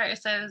so far.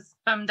 It says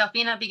from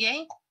Delphina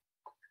Biguet.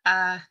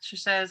 She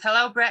says,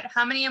 hello, Brett.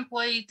 How many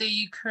employees do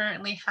you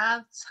currently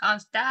have on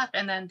staff?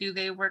 And then do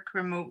they work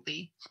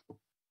remotely?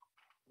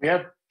 We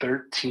have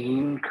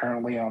 13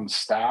 currently on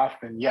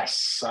staff. And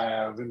yes, I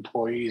have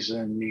employees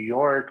in New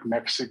York,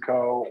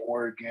 Mexico,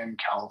 Oregon,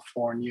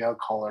 California,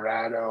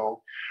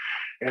 Colorado,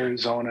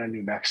 Arizona,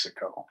 New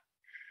Mexico.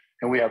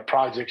 And we have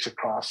projects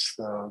across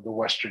the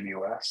Western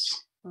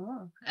US.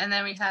 Oh. And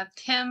then we have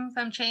Tim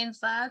from Chains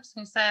Labs,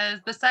 who says,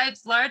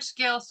 besides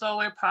large-scale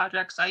solar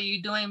projects, are you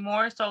doing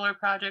more solar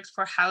projects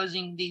for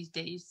housing these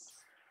days?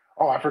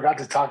 Oh, I forgot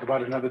to talk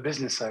about another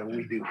business that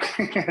we do.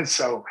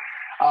 So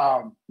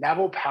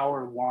Navajo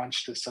Power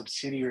launched a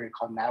subsidiary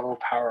called Navajo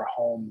Power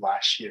Home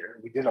last year.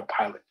 We did a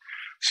pilot.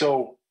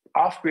 So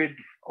off-grid,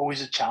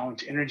 always a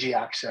challenge, energy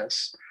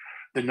access.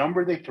 The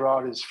number they throw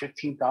out is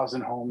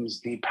 15,000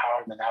 homes need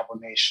power in the Navajo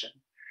Nation.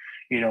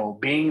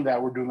 Being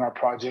that we're doing our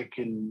project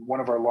in one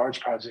of our large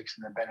projects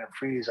in the Bennett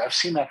Freeze, I've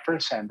seen that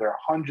firsthand. There are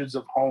hundreds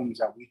of homes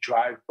that we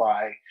drive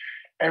by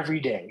every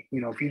day.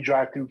 If you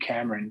drive through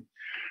Cameron,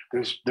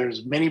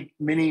 there's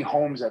many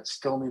homes that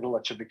still need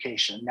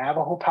electrification.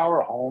 Navajo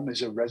Power Home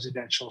is a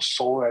residential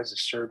solar as a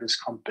service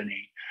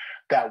company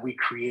that we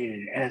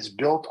created, and it's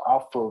built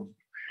off of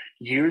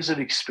years of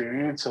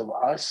experience of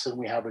us, and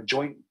we have a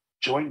joint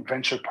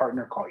venture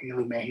partner called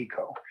Ilu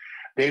Mexico.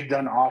 They've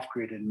done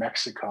off-grid in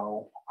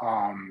Mexico.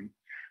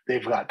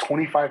 They've got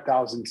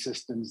 25,000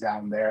 systems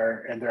down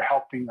there, and they're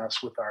helping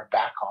us with our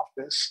back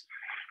office.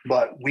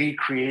 But we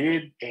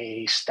created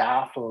a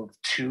staff of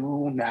 2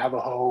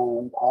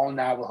 all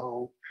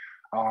Navajo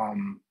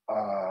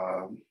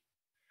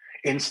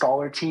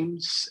installer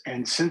teams.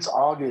 And since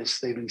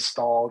August, they've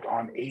installed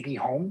on 80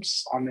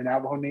 homes on the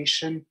Navajo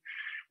Nation.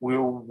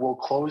 We'll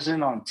close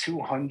in on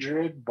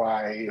 200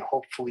 by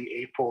hopefully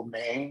April,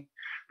 May,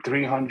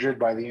 300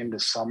 by the end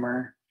of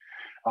summer.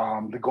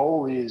 The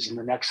goal is in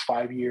the next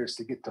 5 years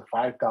to get to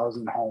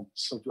 5,000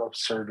 homes of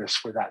service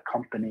for that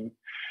company.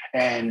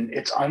 And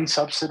it's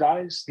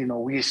unsubsidized.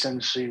 We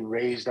essentially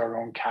raised our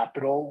own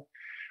capital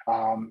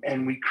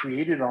and we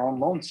created our own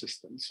loan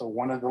system. So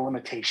one of the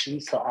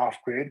limitations to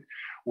off-grid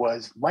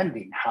was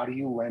lending. How do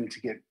you lend to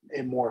get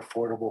it more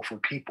affordable for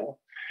people?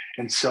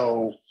 And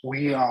so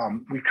we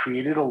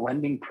created a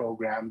lending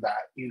program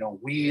that,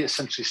 we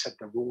essentially set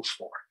the rules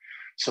for.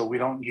 So we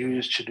don't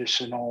use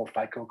traditional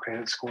FICO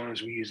credit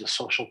scores. We use a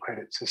social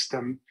credit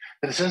system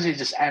that essentially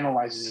just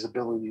analyzes his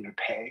ability to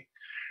pay.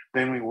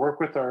 Then we work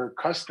with our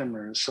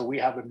customers. So we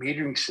have a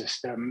metering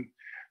system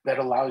that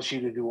allows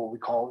you to do what we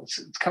call, it's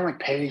kind of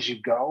like pay as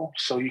you go.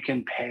 So you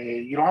can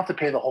pay, you don't have to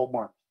pay the whole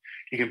month.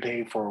 You can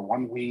pay for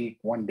 1 week,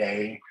 1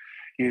 day.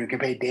 You can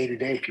pay day to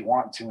day if you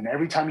want to. And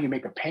every time you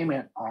make a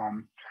payment,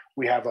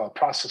 we have a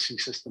processing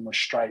system with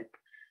Stripe.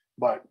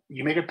 But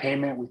you make a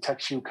payment, we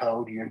text you a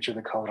code, you enter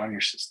the code on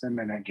your system,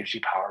 and it gives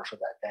you power for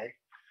that day.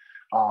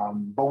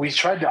 But we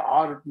tried to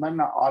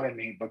not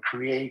automate, but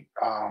create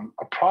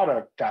a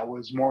product that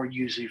was more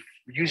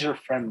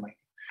user-friendly.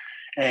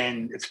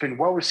 And it's been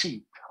well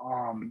received.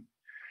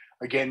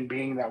 Again,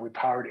 being that we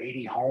powered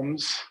 80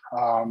 homes,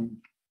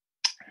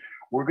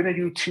 we're going to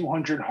do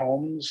 200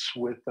 homes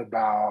with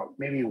about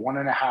maybe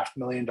 $1.5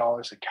 million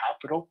of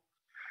capital.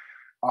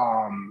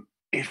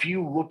 If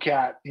you look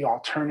at the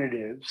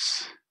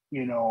alternatives,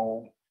 and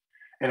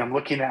I'm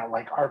looking at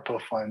like ARPA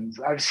funds,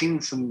 I've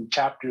seen some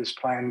chapters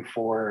planned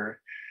for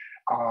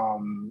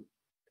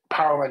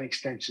power line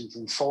extensions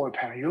and solar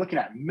panel. You're looking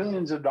at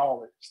millions of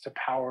dollars to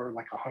power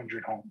like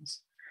 100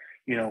 homes.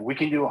 We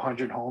can do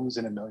 100 homes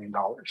in $1 million.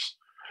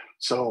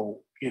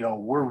 So,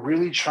 we're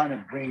really trying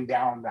to bring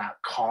down that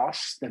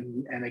cost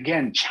and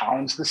again,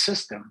 challenge the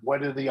system.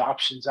 What are the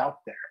options out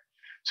there?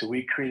 So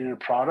we created a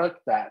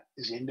product that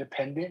is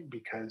independent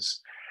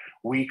because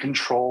we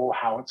control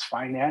how it's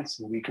financed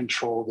and we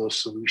control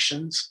those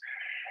solutions.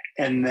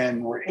 And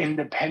then we're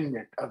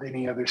independent of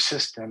any other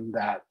system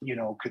that,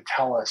 could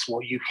tell us,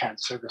 well, you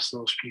can't service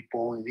those people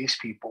or these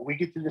people. We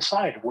get to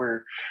decide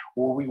where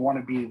we want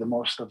to be the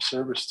most of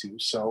service to.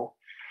 So,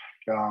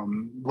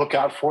 look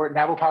out for it.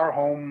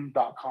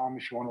 NavajoPowerHome.com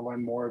if you want to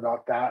learn more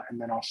about that, and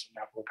then also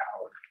Navajo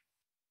Power.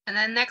 And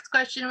then next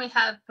question we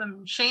have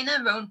from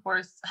Shayna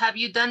Roanforth. Have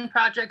you done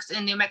projects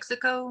in New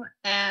Mexico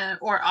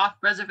or off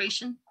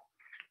reservation?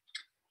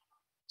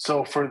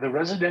 So for the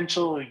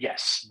residential,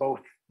 yes,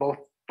 both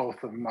of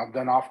them. I've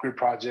done off-grid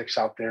projects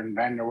out there in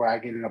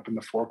Vanderwagen and up in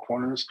the Four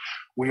Corners.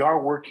 We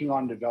are working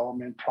on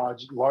development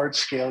project,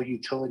 large-scale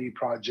utility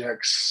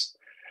projects.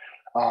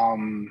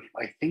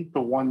 I think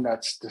the one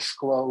that's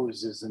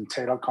disclosed is in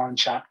Telecon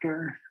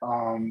chapter.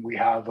 We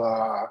have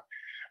a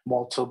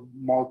multi,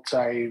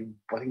 I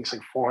think it's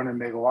like 400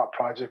 megawatt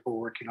project we're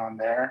working on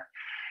there.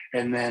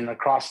 And then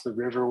across the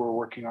river, we're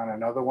working on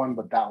another one,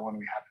 but that one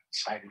we haven't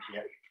decided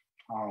yet.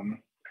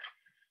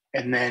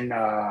 And then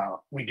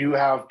we do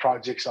have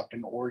projects up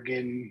in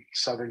Oregon,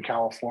 Southern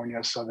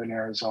California, Southern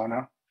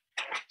Arizona.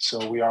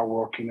 So we are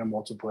working on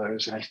multiple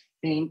areas. And I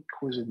think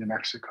was in New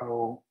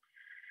Mexico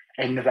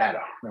and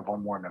Nevada. We have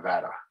one more in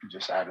Nevada. We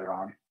just added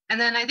on. And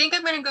then I think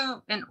I'm going to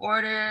go in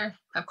order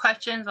of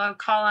questions. I'll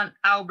call on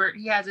Albert.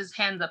 He has his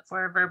hands up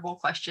for a verbal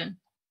question.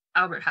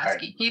 Albert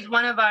Husky. Right. He's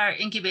one of our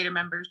incubator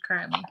members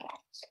currently.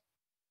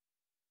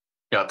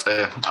 Yeah,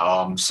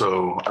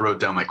 so I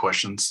wrote down my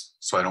questions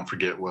so I don't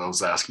forget what I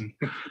was asking.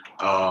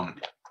 All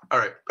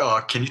right,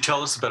 can you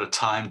tell us about a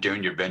time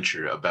during your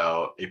venture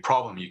about a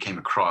problem you came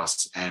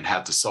across and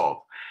had to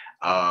solve?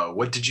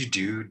 What did you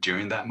do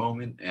during that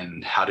moment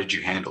and how did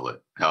you handle it?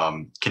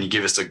 Can you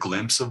give us a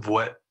glimpse of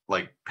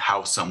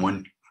how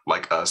someone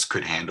like us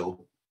could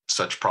handle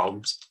such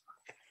problems?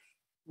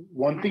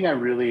 One thing I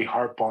really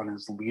harp on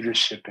is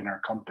leadership in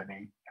our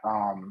company.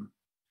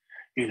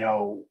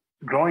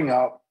 Growing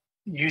up,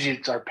 usually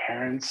it's our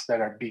parents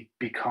that are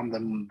become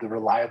the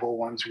reliable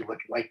ones we look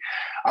at. Like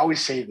I always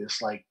say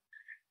this, like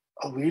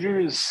a leader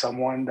is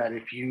someone that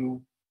if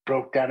you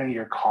broke down in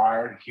your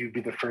car, you'd be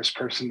the first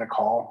person to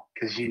call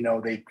because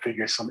they'd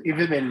figure something,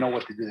 even if they didn't know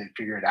what to do, they'd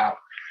figure it out.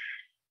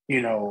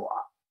 In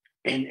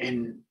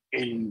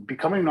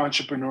becoming an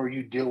entrepreneur,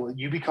 you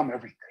become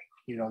everything.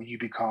 You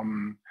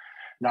become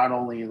not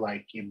only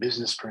like a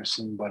business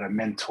person, but a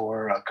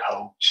mentor, a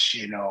coach,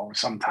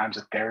 sometimes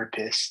a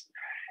therapist.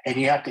 And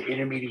you have to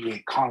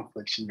intermediate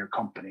conflicts in your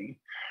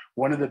company.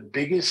 One of the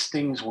biggest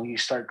things when you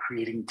start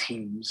creating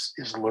teams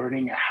is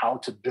learning how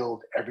to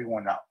build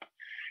everyone up.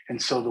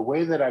 And so the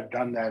way that I've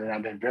done that, and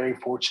I've been very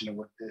fortunate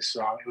with this,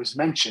 it was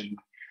mentioned,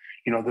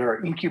 there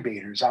are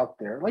incubators out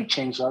there like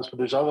Change Labs, but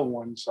there's other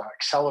ones,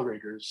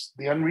 accelerators.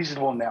 The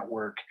Unreasonable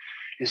Network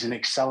is an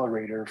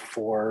accelerator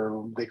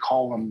for, they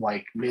call them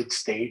like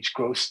mid-stage,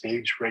 growth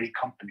stage ready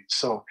companies.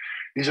 So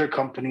these are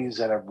companies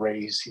that have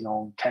raised,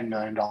 $10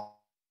 million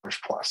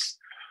plus.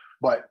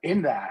 But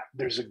in that,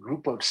 there's a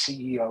group of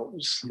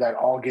CEOs that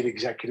all get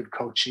executive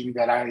coaching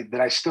that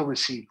I still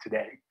receive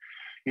today.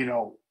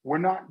 We're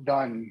not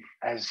done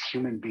as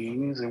human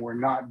beings and we're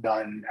not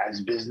done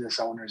as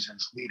business owners,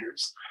 as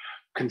leaders.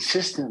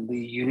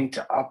 Consistently, you need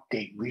to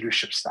update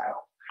leadership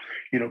style.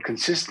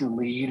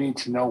 Consistently, you need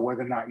to know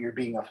whether or not you're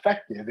being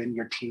effective and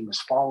your team is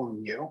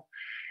following you.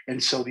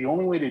 And so the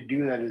only way to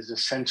do that is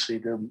essentially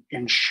to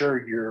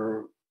ensure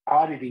you're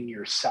auditing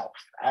yourself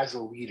as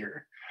a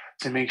leader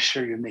to make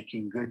sure you're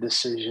making good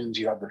decisions,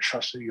 you have the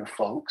trust of your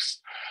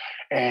folks.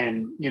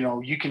 And,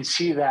 you can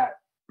see that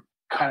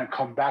kind of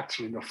come back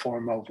to you in the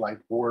form of like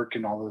work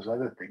and all those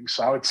other things.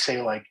 So I would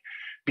say like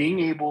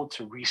being able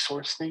to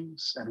resource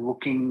things and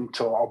looking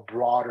to a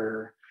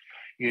broader,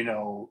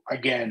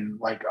 again,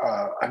 like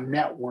a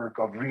network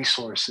of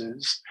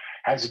resources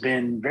has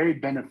been very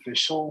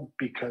beneficial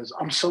because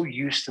I'm so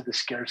used to the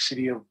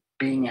scarcity of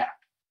being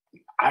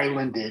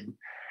islanded.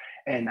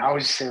 And I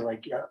always say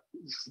like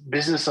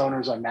business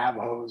owners on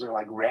Navajos are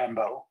like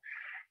Rambo,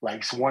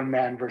 like one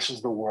man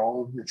versus the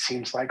world, it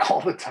seems like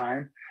all the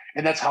time.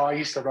 And that's how I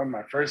used to run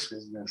my first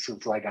business.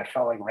 It's like I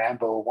felt like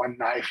Rambo, one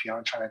knife,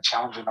 trying to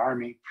challenge an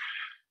army.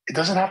 It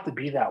doesn't have to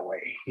be that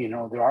way.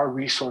 There are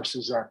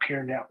resources, there are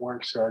peer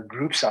networks, there are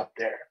groups out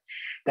there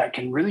that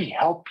can really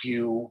help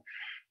you.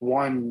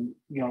 One,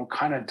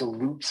 kind of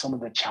dilute some of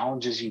the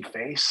challenges you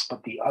face,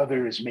 but the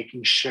other is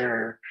making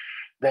sure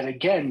that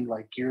again,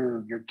 like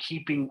you're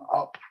keeping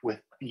up with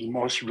the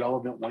most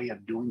relevant way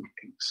of doing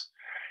things.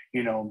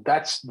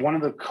 That's one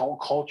of the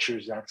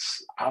cultures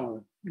that's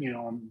I'm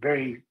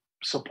very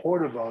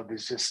supportive of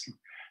is this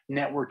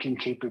networking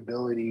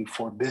capability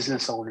for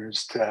business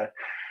owners to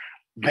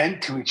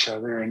vent to each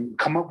other and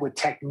come up with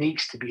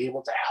techniques to be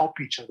able to help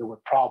each other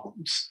with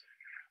problems.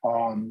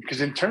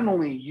 Because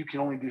internally you can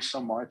only do so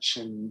much,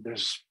 and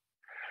there's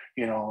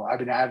I've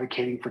been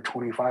advocating for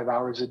 25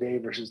 hours a day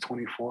versus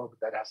 24, but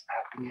that hasn't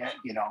happened yet.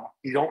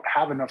 You don't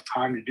have enough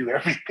time to do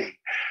everything.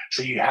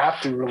 So you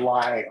have to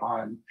rely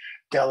on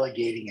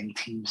delegating and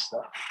team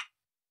stuff,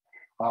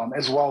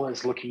 as well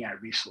as looking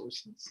at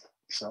resources.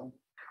 So.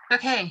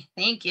 Okay,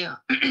 thank you.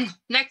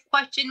 Next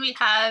question we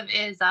have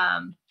is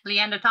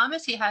Leander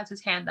Thomas. He has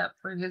his hand up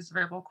for his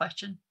verbal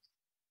question.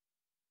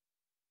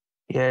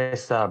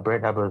 Yes,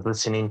 Brett, I was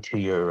listening to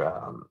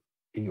your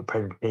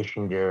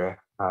presentation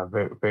there.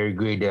 Very, very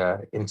good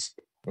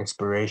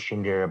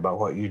inspiration there about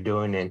what you're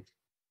doing.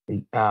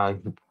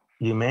 And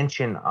you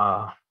mentioned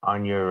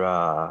on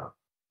your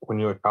when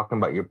you were talking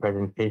about your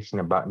presentation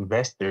about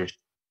investors,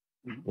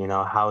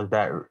 how is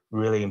that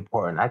really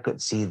important? I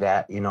could see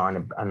that,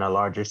 on a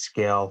larger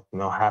scale,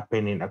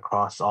 happening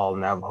across all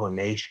Navajo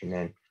Nation.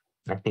 And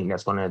I think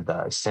that's one of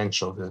the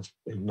essentials is,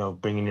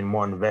 bringing in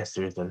more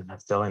investors and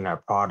selling our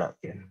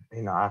product.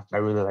 And, I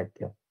really like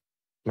to,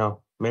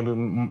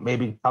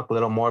 maybe talk a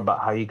little more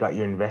about how you got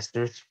your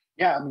investors.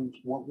 Yeah, I mean,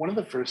 one of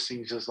the first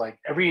things is like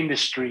every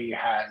industry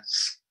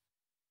has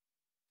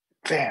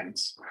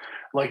fans.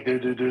 Like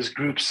there's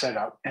groups set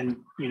up, and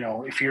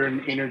if you're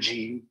in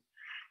energy,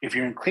 if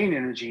you're in clean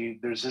energy,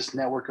 there's this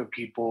network of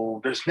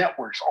people. There's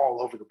networks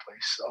all over the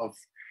place of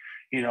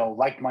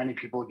like-minded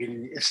people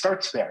getting. It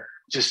starts there,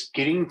 just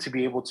getting to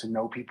be able to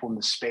know people in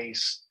the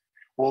space.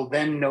 Will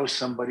then know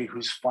somebody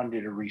who's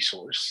funded a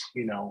resource,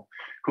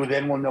 who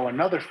then will know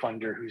another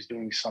funder who's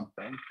doing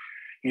something.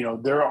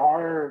 There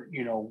are,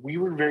 we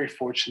were very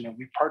fortunate.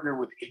 We partnered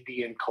with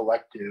Indian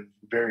Collective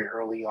very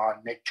early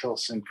on. Nick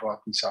Tilson from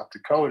up in South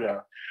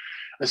Dakota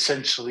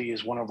essentially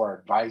is one of our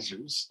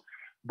advisors,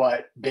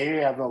 but they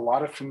have a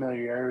lot of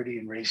familiarity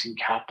in raising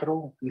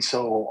capital. And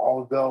so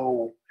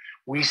although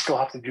we still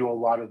have to do a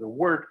lot of the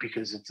work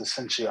because it's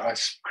essentially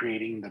us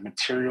creating the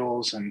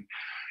materials and,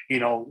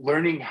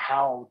 learning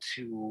how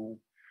to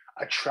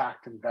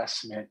attract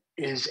investment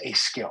is a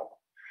skill.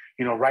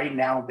 Right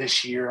now,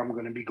 this year, I'm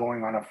going to be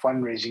going on a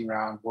fundraising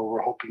round where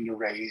we're hoping to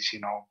raise,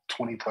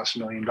 $20+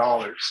 million.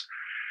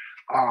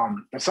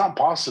 It's not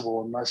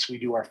possible unless we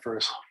do our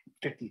first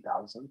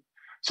 50,000.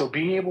 So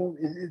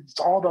it's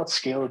all about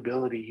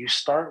scalability. You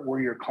start where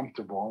you're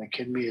comfortable. It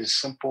can be as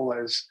simple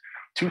as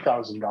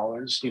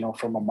 $2,000,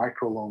 from a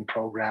microloan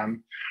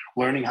program,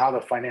 learning how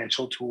the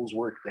financial tools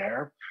work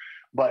there.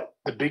 But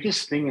the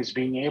biggest thing is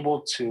being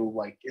able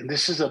to and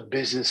this is a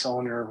business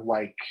owner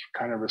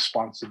kind of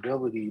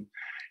responsibility,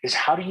 is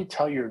how do you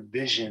tell your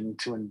vision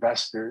to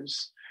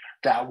investors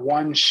that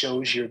one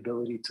shows your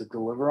ability to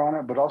deliver on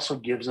it, but also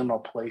gives them a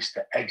place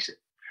to exit.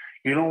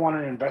 You don't want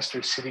an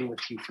investor sitting with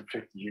you for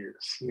 50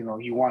 years.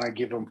 You want to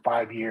give them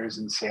 5 years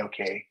and say,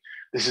 okay,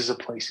 this is a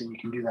place that you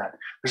can do that.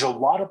 There's a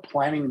lot of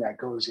planning that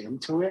goes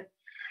into it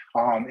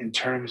in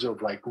terms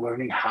of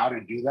learning how to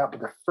do that.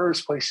 But the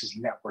first place is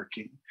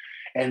networking.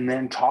 And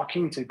then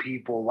talking to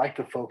people like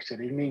the folks at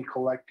Indian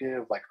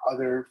Collective, like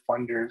other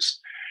funders,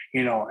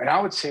 and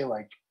I would say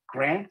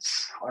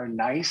grants are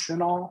nice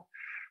and all,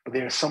 but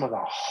they're some of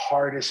the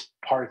hardest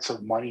parts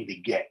of money to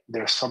get.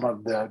 They're some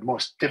of the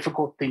most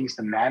difficult things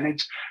to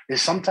manage. They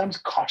sometimes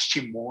cost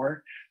you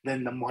more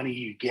than the money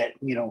you get,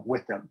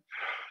 with them.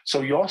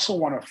 So you also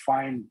want to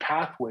find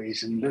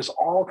pathways, and there's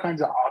all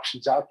kinds of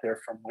options out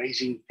there from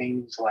raising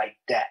things like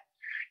debt,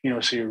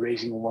 so you're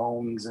raising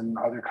loans and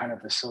other kind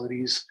of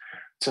facilities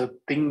to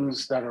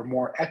things that are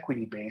more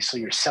equity-based. So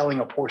you're selling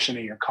a portion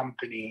of your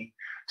company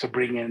to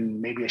bring in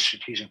maybe a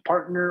strategic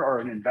partner or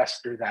an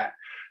investor that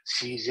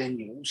sees in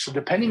you. So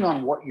depending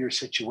on what your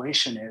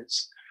situation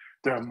is,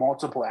 there are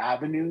multiple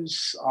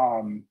avenues.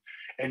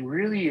 And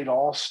really it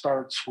all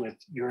starts with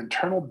your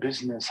internal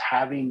business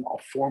having a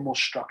formal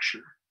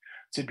structure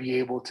to be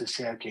able to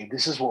say, okay,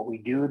 this is what we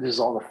do. This is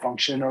all the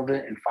function of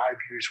it. In 5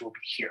 years, we'll be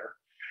here.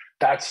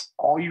 That's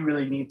all you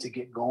really need to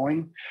get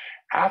going.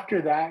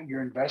 After that,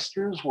 your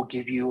investors will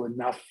give you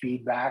enough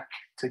feedback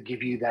to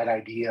give you that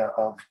idea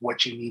of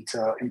what you need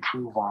to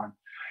improve on.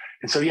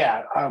 And so,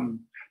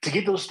 to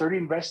get those 30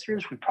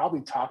 investors, we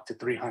probably talked to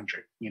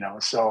 300,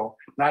 so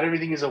not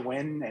everything is a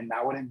win. And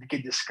I wouldn't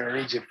get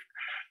discouraged if,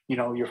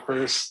 your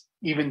first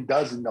even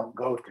dozen don't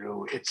go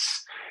through.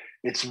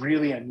 It's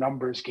really a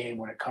numbers game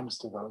when it comes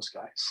to those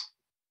guys.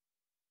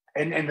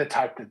 And the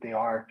type that they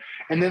are.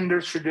 And then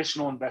there's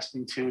traditional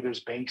investing too. There's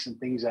banks and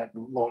things that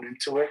loan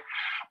into it.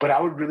 But I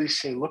would really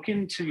say, look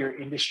into your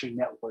industry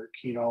network,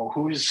 who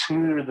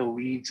are the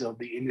leads of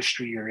the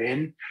industry you're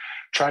in.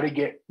 Try to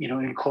get,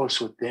 in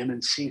close with them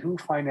and see who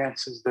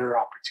finances their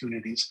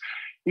opportunities.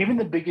 Even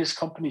the biggest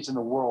companies in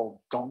the world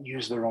don't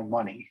use their own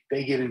money.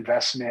 They get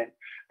investment.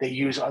 They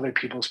use other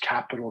people's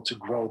capital to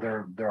grow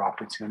their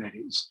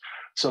opportunities.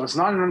 So it's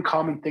not an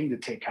uncommon thing to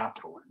take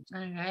capital in.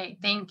 All right.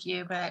 Thank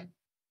you, Brett.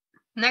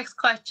 Next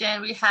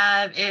question we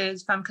have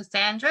is from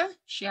Cassandra.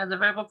 She has a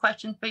verbal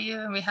question for you,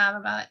 and we have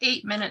about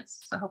 8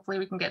 minutes. So hopefully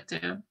we can get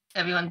to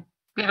everyone.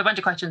 We have a bunch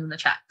of questions in the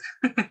chat.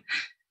 All right,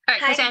 Hi,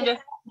 Cassandra.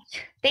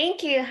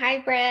 Thank you. Hi,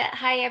 Brett.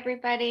 Hi,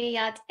 everybody.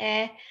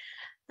 I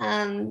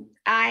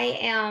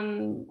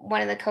am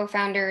one of the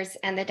co-founders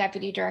and the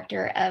deputy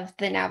director of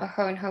the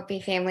Navajo and Hopi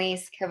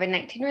Families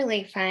COVID-19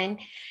 Relief Fund.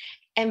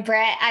 And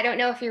Brett, I don't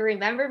know if you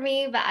remember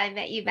me, but I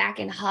met you back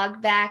in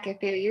Hogback a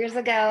few years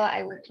ago.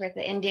 I worked with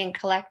the Indian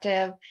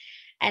Collective,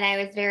 and I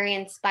was very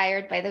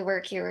inspired by the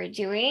work you were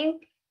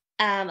doing.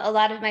 A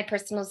lot of my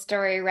personal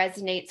story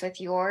resonates with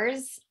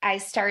yours. I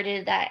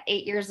started at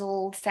 8 years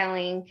old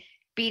selling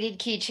beaded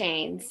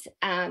keychains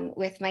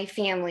with my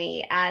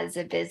family as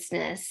a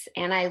business.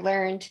 And I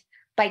learned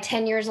by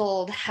 10 years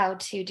old how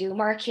to do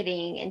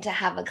marketing and to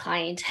have a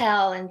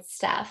clientele and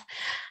stuff.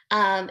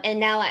 And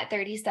now at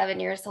 37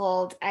 years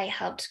old, I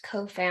helped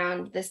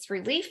co-found this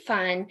relief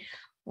fund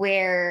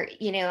where,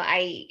 you know,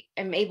 I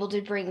am able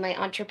to bring my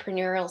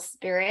entrepreneurial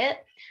spirit.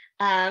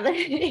 And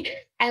we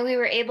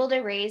were able to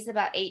raise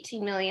about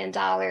 $18 million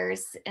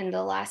in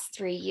the last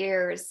 3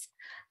 years.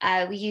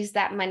 We used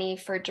that money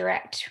for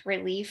direct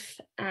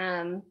relief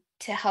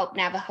to help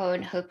Navajo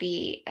and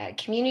Hopi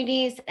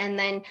communities. And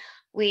then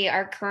we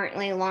are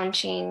currently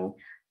launching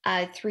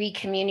 3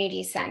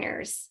 community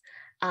centers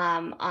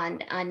on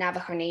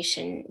Navajo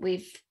Nation.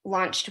 We've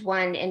launched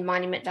one in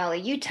Monument Valley,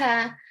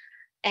 Utah,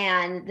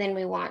 and then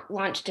we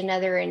launched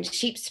another in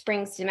Sheep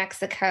Springs, New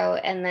Mexico,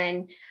 and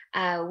then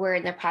we're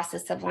in the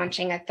process of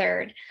launching a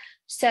third.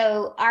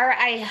 So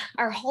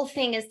our whole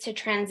thing is to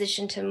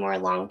transition to more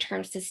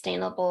long-term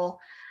sustainable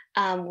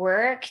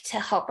work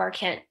to help our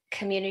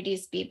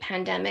communities be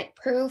pandemic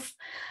proof.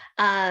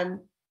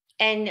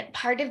 And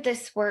part of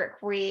this work,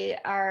 we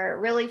are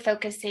really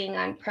focusing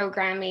on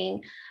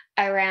programming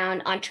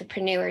around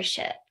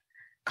entrepreneurship,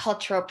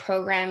 cultural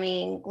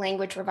programming,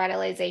 language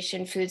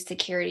revitalization, food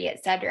security,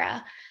 et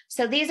cetera.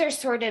 So these are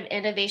sort of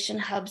innovation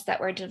hubs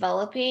that we're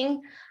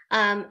developing.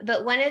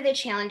 But one of the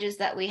challenges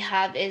that we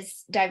have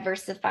is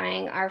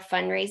diversifying our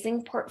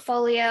fundraising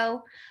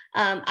portfolio.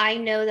 I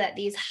know that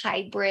these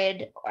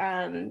hybrid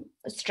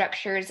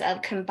structures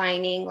of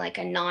combining like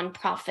a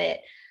nonprofit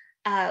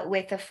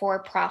with a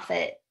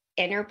for-profit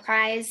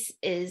enterprise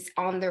is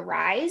on the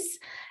rise.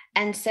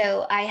 And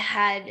so I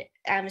had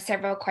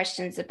several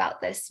questions about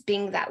this,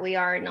 being that we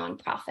are a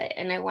nonprofit,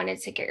 and I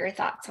wanted to get your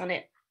thoughts on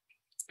it.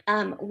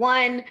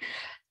 One,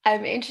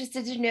 I'm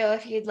interested to know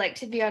if you'd like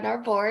to be on our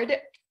board.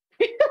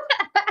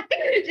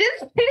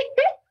 Just kidding.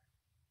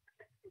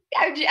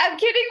 I'm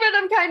kidding, but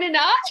I'm kind of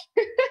not.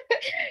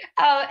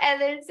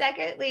 And then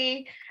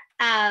secondly,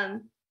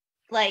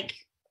 like,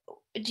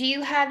 do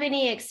you have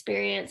any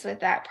experience with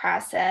that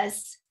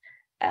process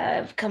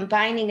of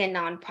combining a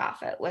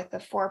nonprofit with a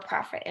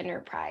for-profit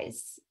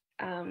enterprise?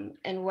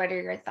 And what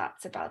are your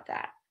thoughts about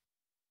that?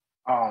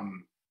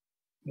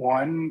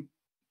 One,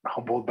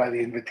 humbled by the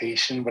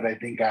invitation, but I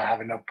think I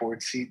have enough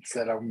board seats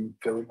that I'm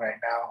filling right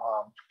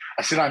now.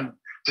 I sit on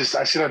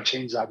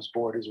Change Labs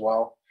board as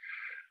well.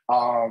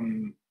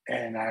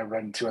 And I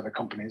run 2 other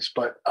companies,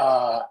 but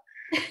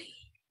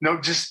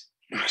no, just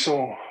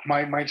so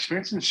my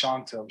experience in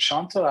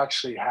Shanto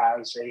actually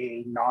has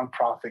a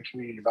nonprofit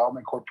community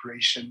development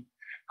corporation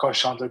called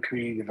Shanto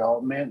Community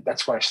Development.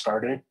 That's where I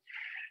started.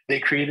 They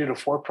created a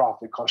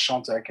for-profit called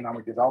Shanto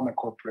Economic Development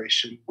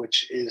Corporation,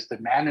 which is the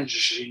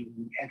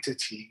managing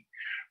entity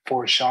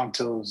for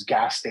Shanto's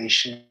gas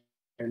station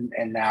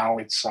and now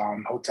it's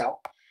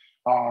hotel.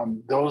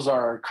 Those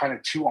are kind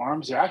of 2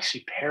 arms. They're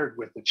actually paired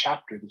with the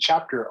chapter. The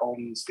chapter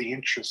owns the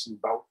interest in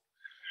both.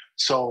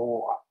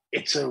 So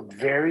it's a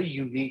very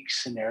unique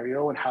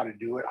scenario in how to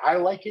do it. I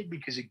like it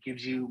because it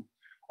gives you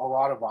a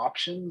lot of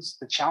options.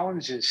 The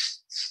challenge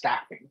is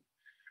staffing.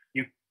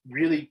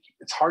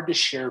 It's hard to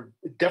share.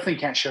 Definitely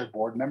can't share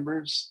board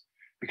members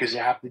because they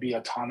have to be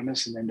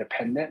autonomous and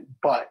independent.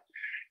 But,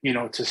 you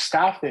know, to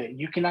staff it,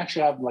 you can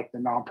actually have like the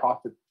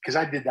nonprofit, because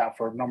I did that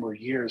for a number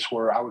of years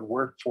where I would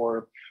work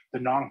for the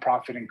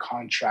nonprofit and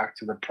contract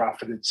to the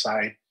profited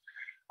side.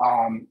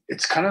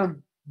 It's kind of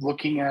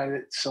looking at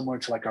it similar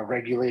to like a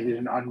regulated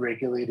and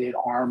unregulated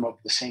arm of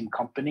the same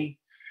company.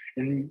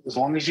 And as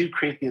long as you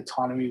create the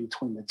autonomy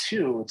between the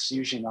 2, it's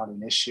usually not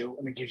an issue.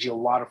 And it gives you a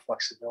lot of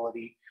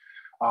flexibility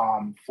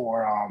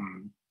for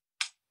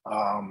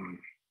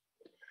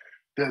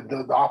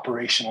the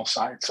operational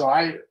side. So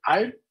I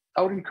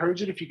would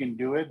encourage it if you can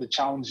do it. The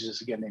challenge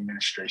is, again, the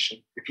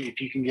administration. If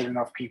you can get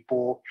enough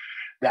people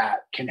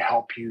that can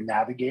help you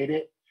navigate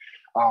it.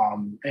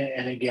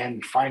 And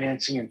again,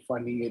 financing and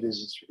funding it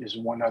is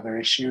one other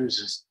issue,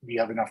 is you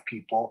have enough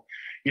people.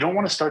 You don't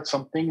want to start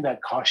something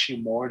that costs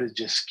you more to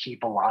just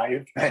keep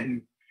alive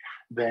than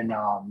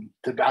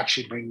to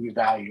actually bring you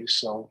value.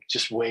 So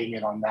just weighing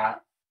it on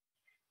that.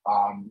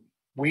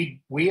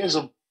 We as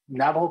a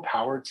Navajo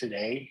Power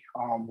today,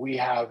 we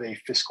have a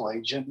fiscal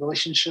agent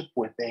relationship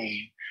with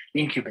a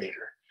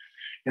incubator.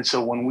 And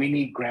so when we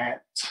need grant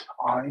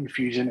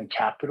infusion and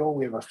capital,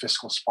 we have a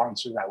fiscal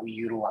sponsor that we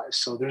utilize.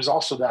 So there's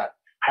also that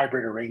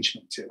hybrid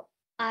arrangement too.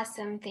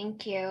 Awesome.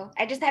 Thank you.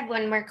 I just had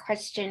one more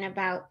question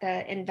about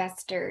the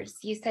investors.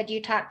 You said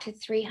you talked to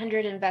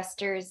 300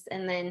 investors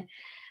and then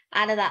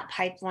out of that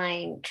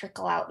pipeline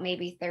trickle out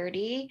maybe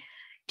 30.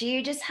 Do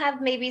you just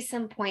have maybe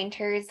some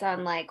pointers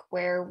on like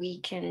where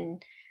we can,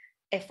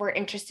 if we're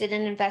interested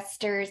in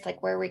investors,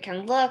 like where we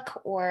can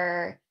look?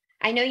 Or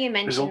I know you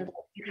mentioned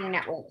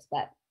networks,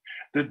 but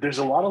there's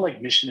a lot of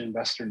like mission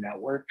investor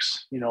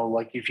networks. You know,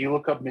 like if you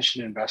look up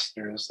mission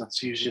investors,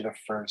 that's usually the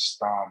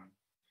first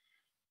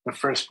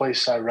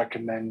place I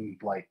recommend.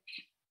 Like,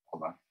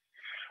 hold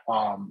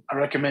on, I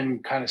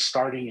recommend kind of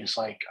starting is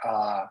like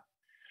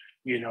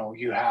you know,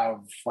 you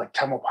have like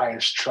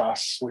Tamalpais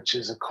Trust, which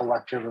is a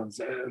collective of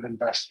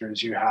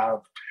investors. You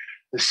have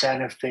the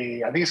Santa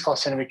Fe, I think it's called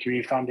Santa Fe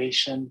Community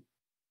Foundation.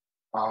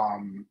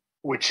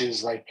 which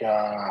is like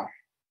a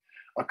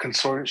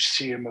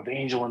consortium of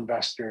angel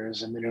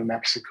investors in the New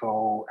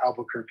Mexico,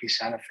 Albuquerque,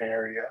 Santa Fe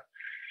area.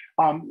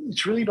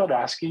 It's really about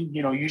asking,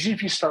 usually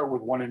if you start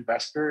with one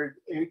investor,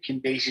 it can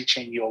daisy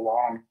chain you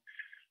along.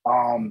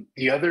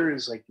 The other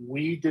is like,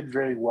 we did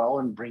very well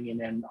in bringing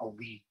in a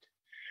lead.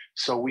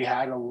 So we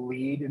had a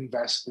lead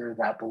investor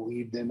that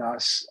believed in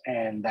us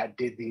and that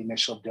did the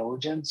initial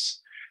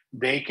diligence.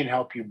 They can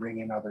help you bring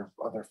in other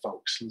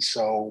folks. And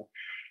so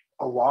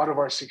a lot of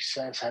our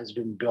success has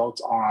been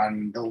built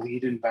on the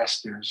lead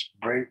investors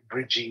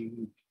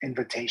bridging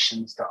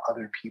invitations to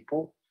other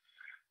people.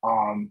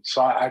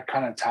 So I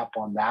kind of tap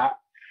on that.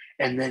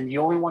 And then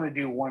you only want to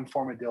do one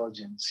form of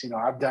diligence.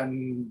 I've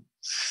done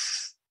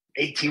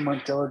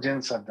 18-month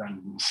diligence. I've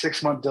done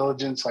 6-month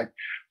diligence. Like,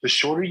 the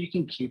shorter you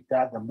can keep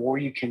that, the more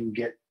you can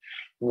get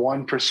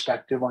one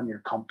perspective on your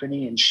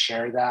company and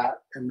share that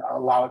and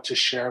allow it to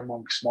share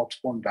amongst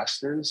multiple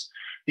investors,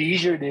 the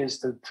easier it is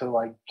to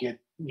like get,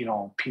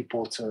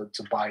 people to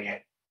buy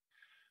it.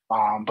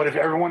 But if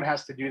everyone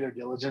has to do their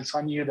diligence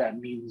on you, that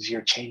means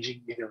you're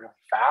changing either really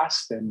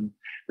fast and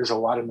there's a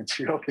lot of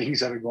material things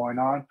that are going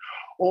on,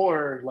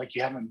 or like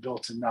you haven't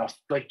built enough.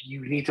 Like,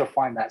 you need to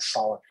find that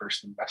solid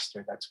first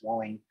investor that's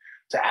willing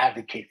to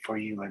advocate for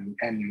you.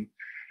 And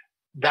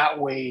that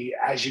way,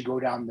 as you go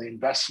down the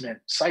investment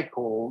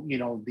cycle,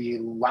 the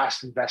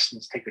last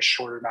investments take a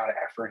shorter amount of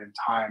effort and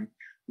time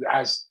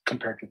as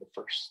compared to the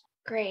first.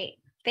 Great.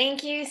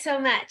 Thank you so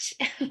much.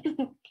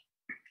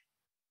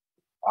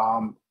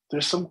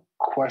 There's some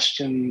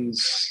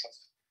questions.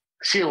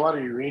 I see a lot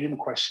of uranium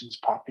questions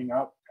popping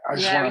up. I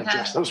just want to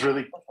address those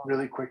really,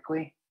 really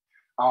quickly.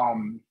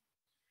 One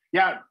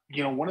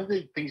of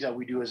the things that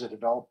we do as a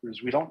developer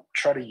is we don't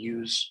try to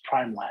use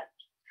prime land.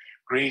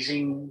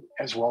 Grazing,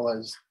 as well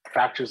as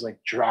factors like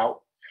drought,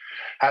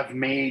 have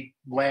made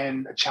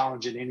land a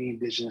challenge in any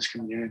indigenous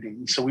community.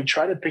 And so we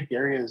try to pick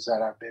areas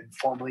that have been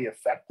formerly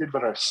affected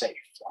but are safe.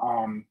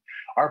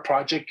 Our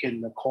project in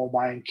the Coal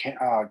Mine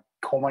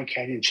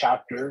Canyon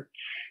chapter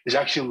is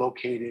actually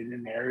located in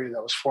an area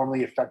that was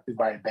formerly affected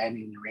by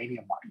abandoned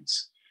uranium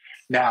mines.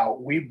 Now,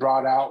 we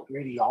brought out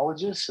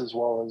radiologists as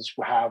well as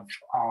have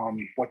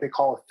what they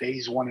call a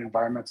phase 1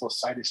 environmental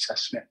site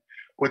assessment,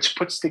 which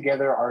puts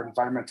together our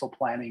environmental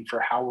planning for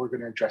how we're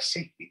going to address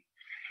safety.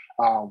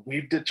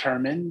 We've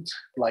determined,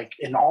 like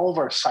in all of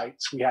our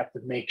sites, we have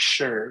to make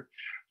sure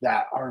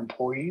that our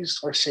employees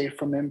are safe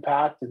from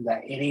impact and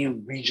that any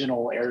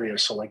regional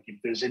areas, so like if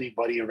there's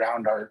anybody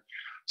around our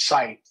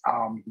site,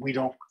 we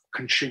don't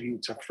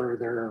contribute to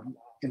further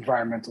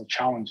environmental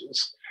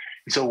challenges.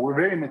 And so we're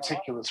very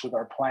meticulous with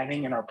our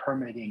planning and our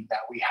permitting,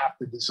 that we have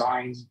to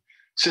design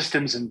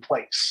systems in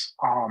place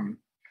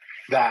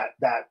that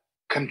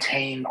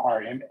contain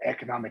our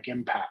economic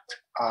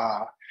impact,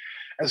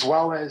 as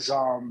well as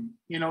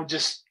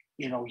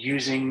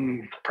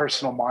using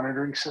personal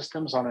monitoring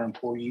systems on our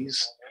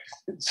employees.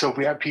 So if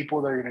we have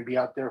people that are going to be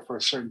out there for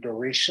a certain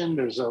duration,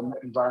 there's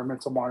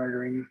environmental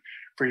monitoring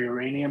for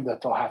uranium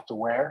that they'll have to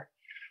wear.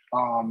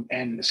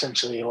 And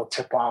essentially it'll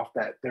tip off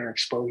that their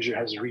exposure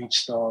has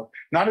reached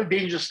not a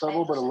dangerous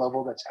level, but a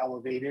level that's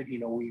elevated.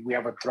 We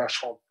have a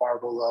threshold far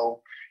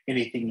below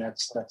anything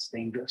that's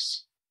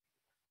dangerous.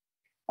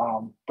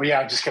 But yeah,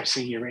 I just kept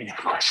seeing uranium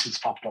questions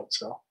pop up.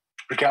 So,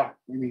 Raquel,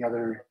 any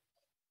other?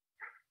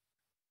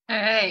 All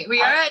right,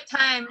 we are at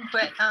time,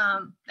 but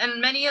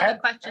and many of the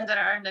questions that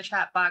are in the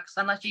chat box,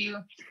 unless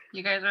you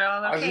guys are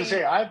all okay. I was gonna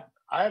say I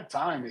have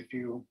time if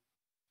you.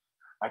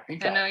 I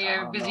know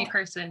you're a busy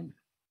person.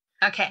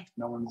 Okay.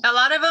 A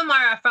lot of them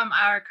are from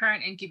our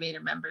current incubator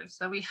members.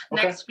 So we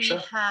have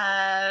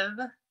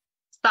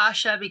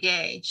Sasha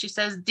Begay. She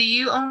says, do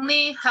you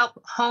only help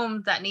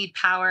homes that need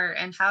power?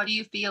 And how do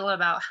you feel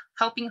about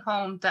helping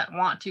homes that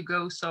want to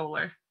go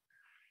solar?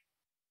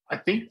 I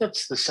think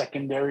that's the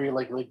secondary,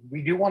 like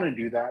we do want to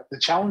do that. The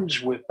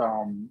challenge with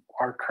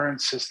our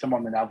current system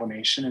on the Navajo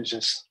Nation is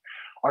just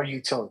our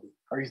utility.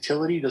 Our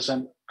utility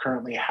doesn't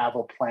currently have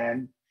a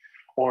plan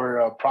or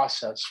a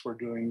process for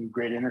doing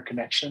grid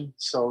interconnection.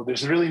 So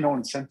there's really no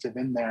incentive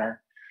in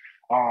there.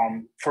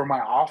 For my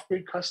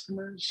off-grid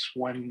customers,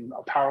 when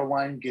a power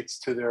line gets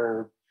to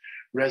their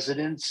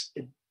residents,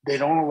 they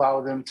don't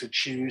allow them to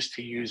choose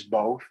to use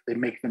both. They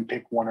make them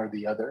pick one or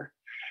the other.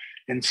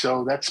 And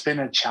so that's been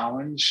a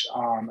challenge.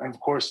 And of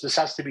course, this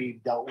has to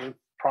be dealt with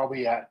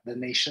probably at the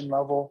nation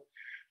level.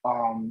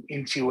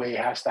 NTUA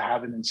has to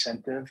have an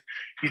incentive.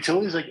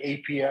 Utilities like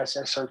APS,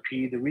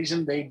 SRP, the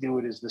reason they do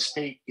it is the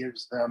state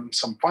gives them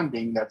some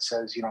funding that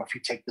says, if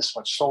you take this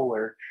much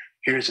solar,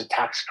 here's a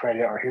tax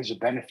credit or here's a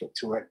benefit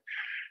to it.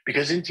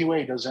 Because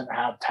NTUA doesn't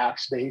have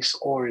tax base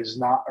or is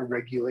not a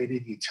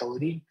regulated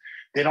utility,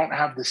 they don't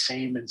have the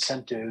same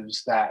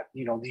incentives that,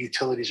 the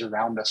utilities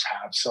around us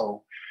have.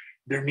 So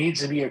there needs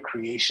to be a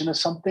creation of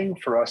something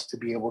for us to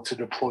be able to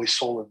deploy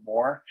solar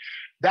more.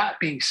 That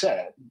being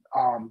said,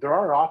 there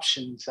are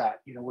options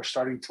that, we're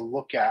starting to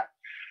look at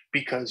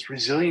because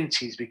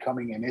resiliency is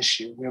becoming an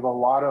issue. We have a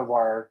lot of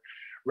our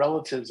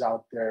relatives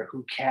out there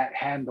who can't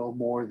handle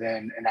more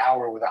than an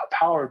hour without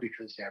power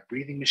because they have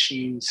breathing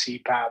machines,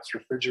 CPAPs,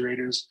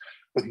 refrigerators,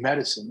 with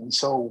medicine. And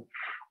so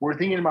we're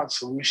thinking about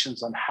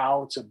solutions on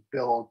how to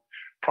build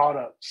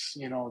products,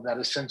 that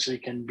essentially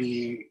can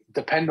be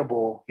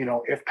dependable,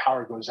 if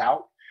power goes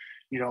out.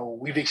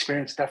 We've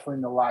experienced definitely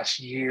in the last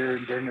year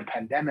during the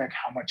pandemic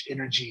how much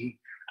energy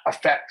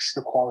affects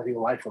the quality of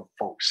life of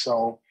folks.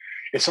 So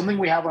it's something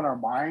we have on our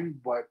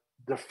mind, but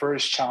the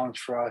first challenge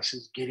for us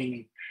is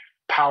getting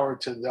power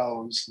to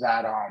those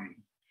that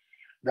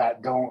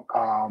don't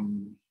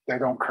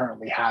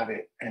currently have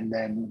it, and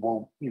then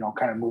we'll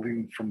kind of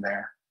moving from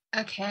there.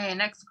 Okay,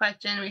 next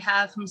question we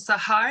have from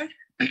Sahar.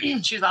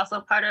 She's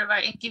also part of our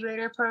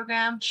incubator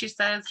program. She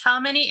says, how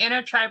many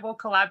intertribal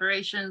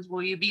collaborations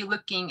will you be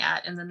looking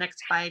at in the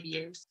next 5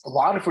 years? A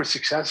lot if we're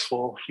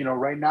successful.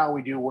 Right now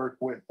we do work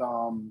with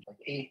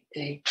like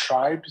eight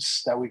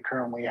tribes that we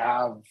currently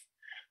have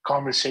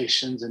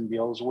conversations and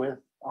deals with.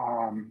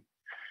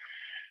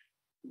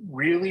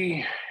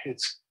 Really,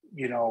 it's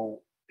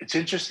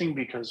interesting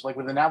because like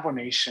with the Navajo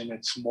Nation,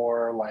 it's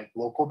more like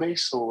local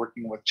based. So we're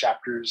working with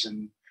chapters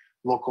and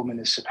local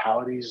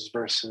municipalities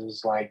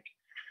versus like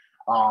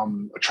a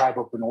tribe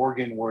up in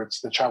Oregon where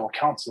it's the tribal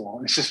council.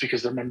 And it's just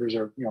because their members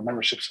are,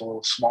 membership's a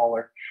little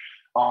smaller.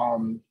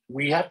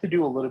 We have to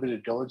do a little bit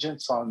of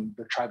diligence on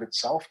the tribe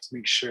itself to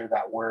make sure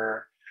that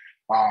we're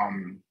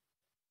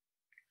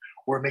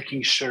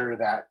making sure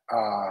that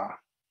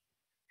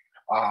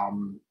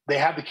they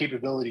have the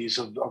capabilities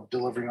of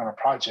delivering on a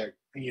project.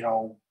 The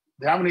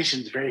Navajo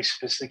Nation is very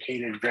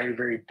sophisticated, very,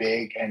 very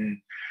big,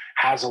 and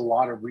has a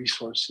lot of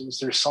resources.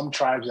 There's some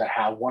tribes that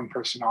have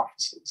one-person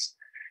offices.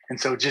 And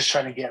so just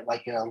trying to get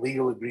like a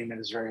legal agreement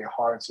is very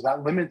hard. So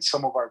that limits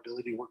some of our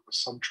ability to work with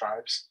some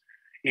tribes,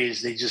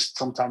 is they just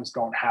sometimes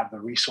don't have the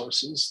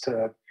resources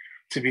to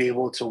be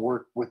able to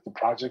work with the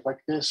project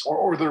like this,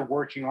 or they're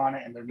working on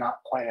it and they're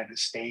not quite at a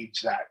stage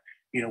that,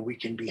 we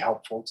can be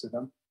helpful to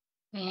them.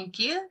 Thank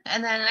you.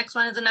 And then the next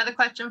one is another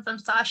question from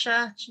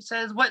Sasha. She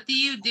says, what do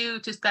you do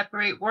to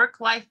separate work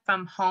life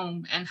from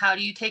home? And how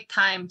do you take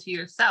time to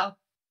yourself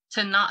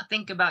to not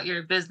think about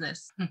your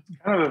business?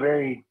 Kind of a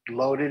very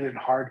loaded and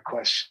hard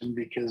question,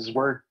 because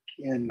work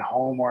and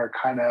home are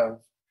kind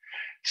of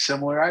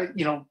similar.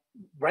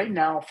 Right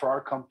now for our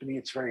company,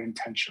 it's very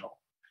intentional.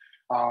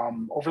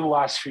 Over the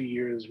last few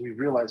years, we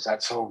realized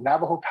that. So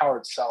Navajo Power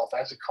itself,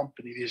 as a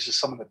company, these are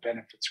some of the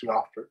benefits we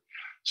offer.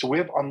 So we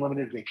have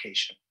unlimited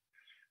vacation.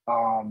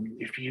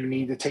 If you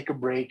need to take a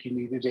break, you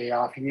need a day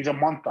off, you need a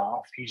month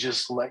off, you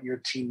just let your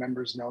team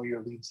members know,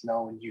 your leads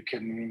know, and you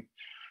can,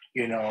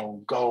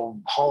 go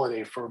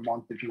holiday for a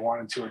month if you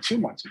wanted to, or 2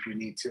 months if you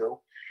need to.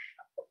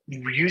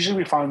 Usually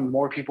we find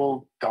more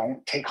people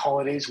don't take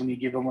holidays when you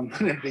give them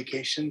unlimited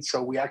vacation.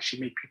 So we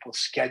actually make people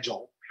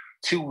schedule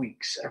 2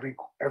 weeks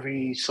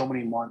every so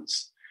many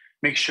months.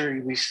 Make sure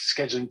you're at least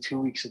scheduling 2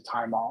 weeks of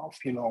time off.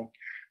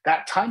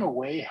 That time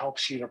away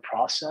helps you to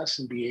process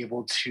and be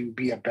able to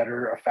be a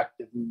better,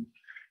 effective,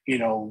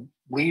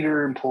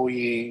 leader,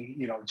 employee.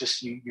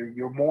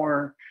 You're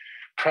more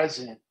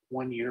present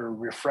when you're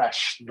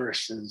refreshed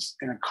versus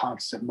in a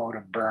constant mode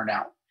of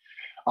burnout.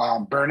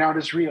 Burnout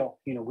is real.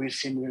 We've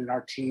seen it in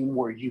our team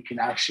where you can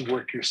actually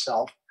work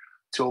yourself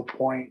to a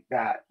point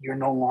that you're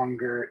no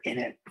longer in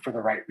it for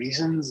the right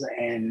reasons,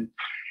 and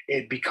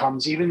it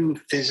becomes even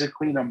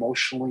physically and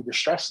emotionally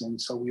distressing.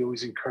 So we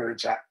always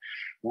encourage that.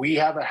 We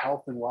have a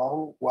health and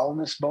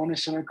wellness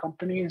bonus in our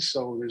company.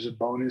 So there's a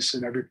bonus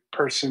in every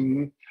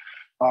person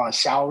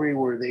salary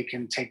where they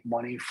can take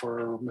money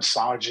for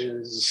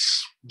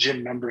massages,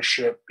 gym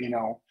membership.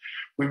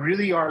 We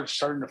really are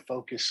starting to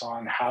focus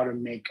on how to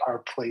make our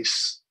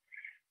place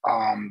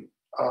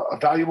a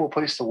valuable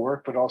place to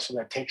work, but also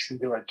that takes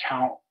into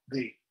account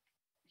the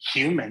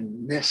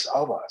humanness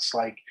of us.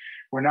 Like,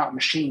 we're not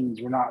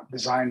machines. We're not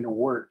designed to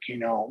work,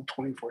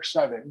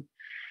 24/7.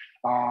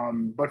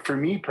 But for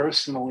me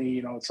personally,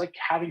 it's like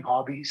having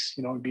hobbies,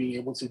 and being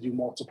able to do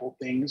multiple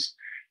things.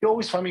 You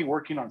always find me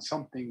working on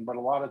something, but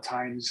a lot of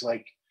times,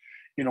 like,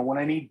 when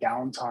I need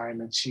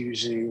downtime, it's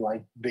usually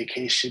like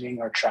vacationing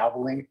or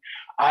traveling.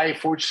 I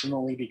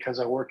fortunately, because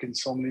I work in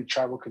so many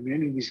tribal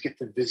communities, get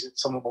to visit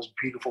some of the most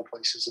beautiful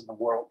places in the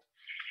world.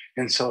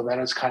 And so that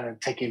is kind of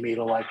taking me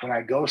to, like, when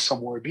I go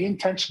somewhere, be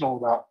intentional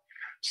about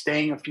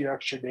staying a few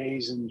extra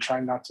days and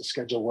trying not to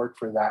schedule work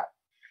for that.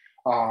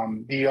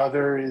 The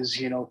other is,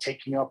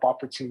 taking up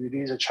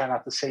opportunities. I try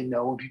not to say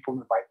no when people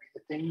invite me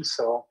to things.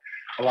 So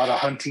a lot of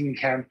hunting,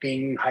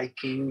 camping,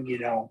 hiking,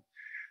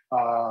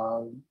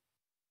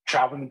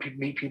 traveling to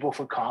meet people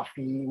for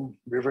coffee,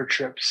 river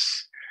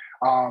trips.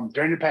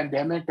 During the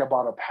pandemic, I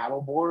bought a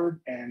paddle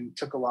board and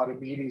took a lot of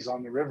meetings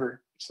on the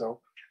river.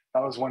 So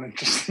that was one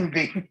interesting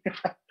thing.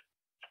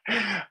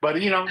 But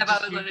I've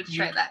always wanted to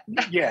try that.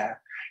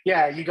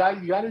 Yeah, you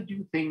got to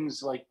do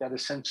things like that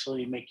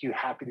essentially make you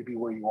happy to be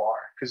where you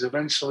are. Because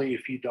eventually,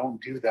 if you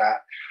don't do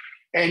that,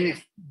 and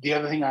if the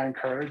other thing I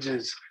encourage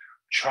is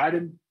try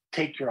to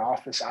take your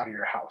office out of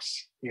your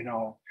house.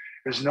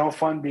 There's no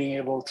fun being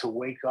able to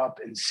wake up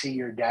and see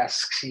your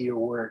desk, see your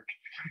work,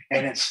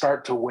 and it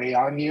start to weigh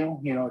on you.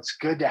 It's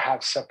good to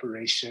have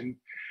separation.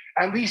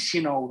 At least,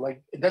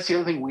 like, that's the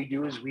other thing we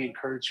do is we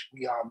encourage,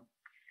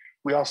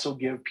 We also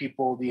give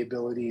people the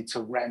ability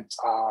to rent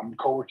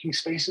co-working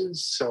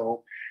spaces,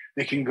 so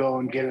they can go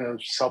and get a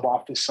sub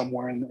office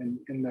somewhere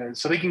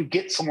so they can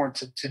get somewhere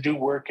to do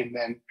work and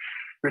then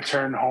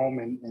return home,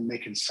 and they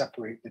can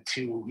separate the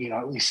two,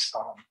 at least,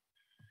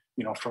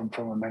 from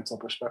a mental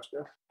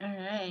perspective. All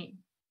right.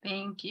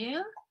 Thank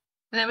you.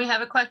 And then we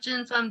have a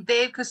question from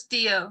Dave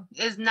Castillo.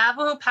 Is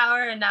Navajo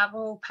Power and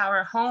Navajo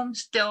Power Home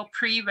still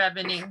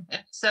pre-revenue?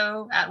 If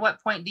so, at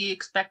what point do you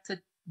expect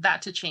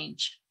that to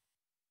change?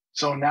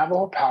 So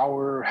Navajo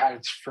Power had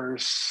its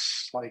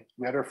first,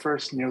 we had our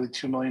first nearly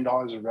 $2 million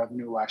of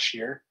revenue last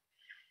year.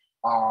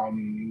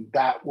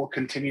 That will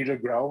continue to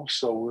grow.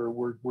 So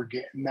we're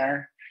getting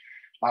there.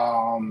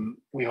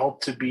 We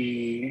hope to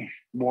be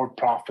more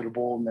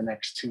profitable in the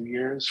next 2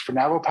 years. For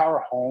Navajo Power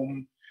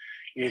Home,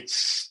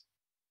 it's,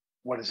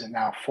 what is it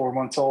now, 4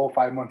 months old,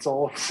 5 months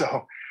old.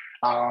 So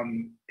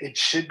it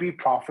should be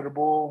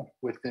profitable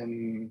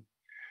within,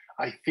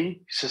 I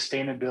think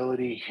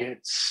sustainability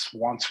hits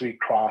once we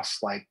cross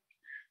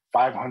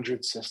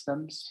 500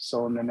 systems.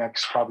 So in the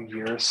next probably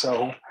year or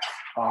so,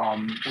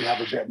 we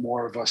have a bit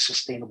more of a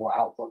sustainable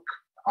outlook.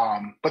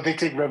 But they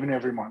take revenue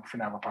every month for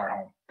Navajo Power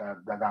Home.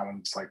 That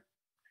one's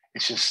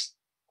it's just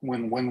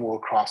when we'll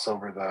cross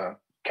over the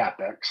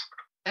CapEx.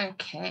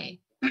 Okay.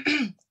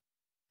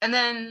 And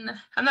then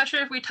I'm not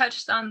sure if we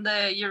touched on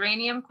the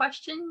uranium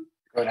question.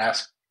 Go ahead,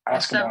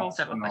 ask several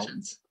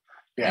questions.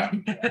 Yeah.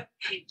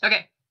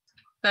 Okay.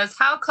 That's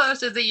how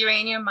close is the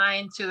uranium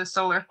mine to the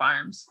solar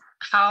farms?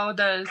 How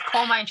does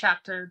Coal Mine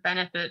Chapter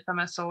benefit from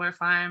a solar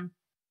farm?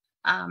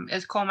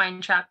 Is Coal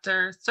Mine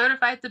Chapter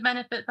certified to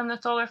benefit from the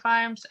solar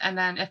farms? And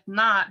then if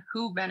not,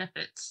 who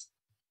benefits?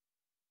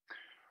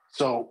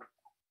 So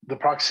the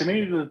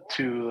proximity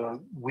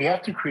we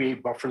have to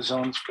create buffer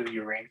zones for the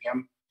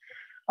uranium.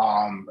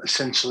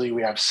 Essentially,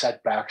 we have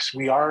setbacks.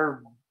 We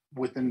are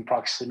within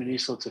proximity,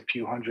 so it's a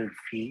few hundred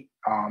feet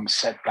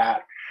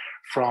setback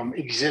from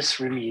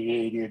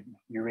remediated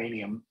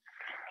uranium.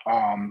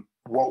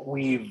 What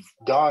we've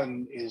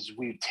done is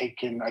we've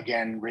taken,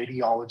 again,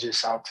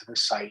 radiologists out to the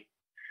site,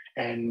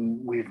 and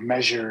we've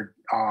measured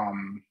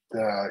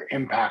the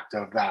impact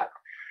of that.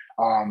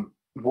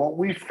 What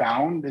we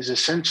found is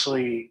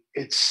essentially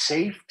it's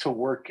safe to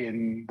work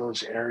in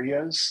those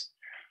areas,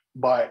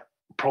 but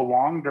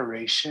prolonged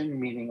duration,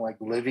 meaning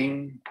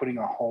putting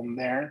a home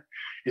there,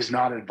 is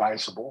not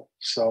advisable.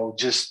 So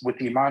just with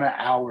the amount of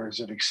hours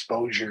of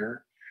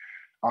exposure,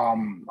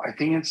 I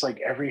think it's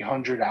every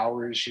 100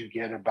 hours you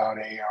get about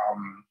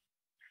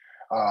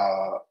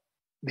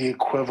the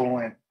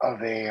equivalent of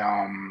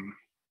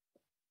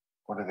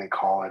what do they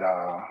call it?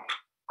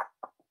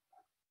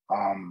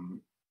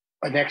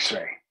 An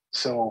X-ray.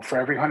 So for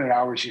every 100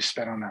 hours you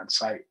spend on that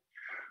site.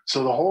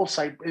 So the whole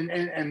site,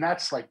 and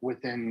that's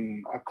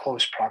within a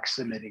close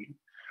proximity.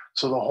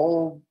 So the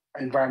whole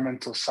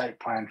environmental site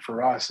plan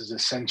for us is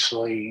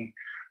essentially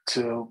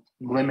to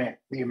limit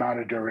the amount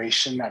of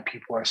duration that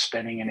people are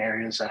spending in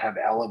areas that have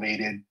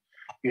elevated,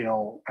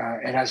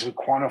 and as we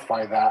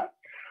quantify that.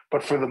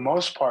 But for the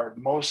most part,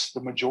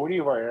 the majority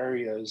of our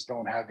areas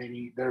don't have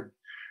any, the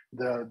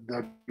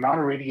amount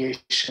of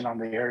radiation on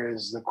the area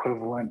is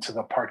equivalent to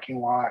the parking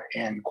lot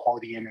and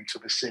Quality Inn into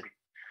the city.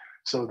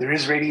 So there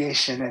is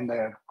radiation in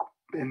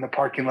the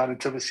parking lot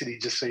into the city,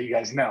 just so you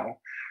guys know.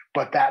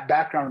 But that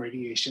background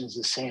radiation is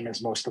the same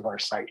as most of our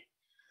site.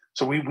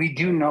 So we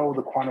do know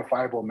the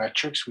quantifiable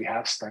metrics. We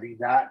have studied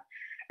that,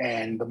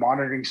 and the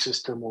monitoring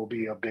system will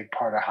be a big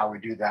part of how we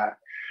do that.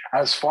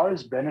 As far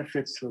as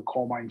benefits to the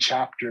Coal Mine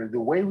Chapter, the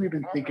way we've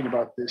been thinking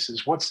about this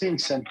is, what's the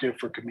incentive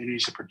for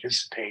communities to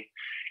participate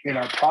in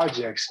our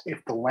projects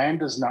if the land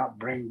does not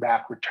bring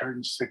back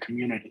returns to the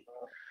community?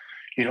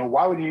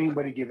 Why would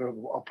anybody give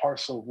a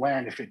parcel of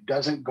land if it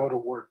doesn't go to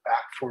work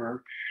back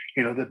for,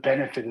 the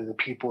benefit of the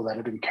people that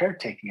have been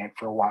caretaking it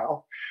for a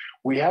while?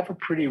 We have a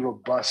pretty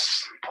robust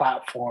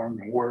platform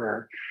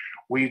where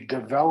we've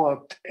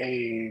developed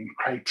a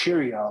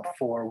criteria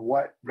for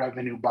what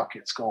revenue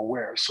buckets go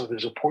where. So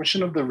there's a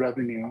portion of the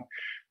revenue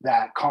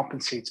that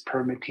compensates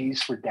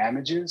permittees for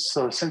damages.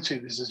 So essentially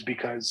this is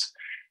because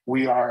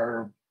we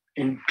are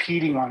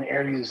impeding on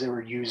areas they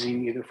were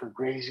using either for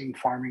grazing,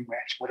 farming,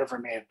 ranch, whatever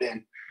it may have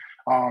been.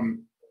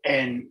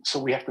 And so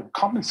we have to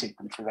compensate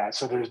them for that.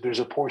 So there's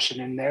a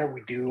portion in there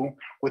we do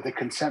with the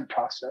consent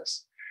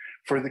process.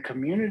 For the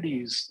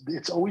communities,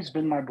 it's always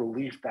been my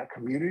belief that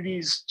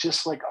communities,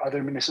 just like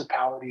other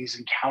municipalities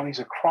and counties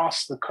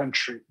across the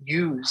country,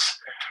 use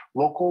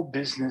local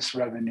business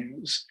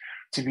revenues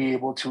to be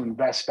able to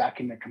invest back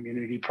in the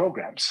community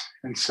programs.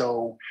 And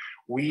so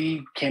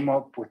we came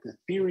up with a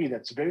theory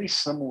that's very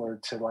similar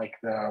to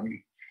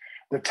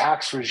the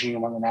tax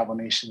regime on the Navajo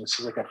Nation, which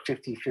is a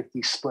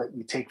 50-50 split.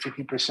 You take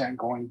 50%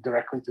 going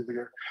directly to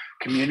the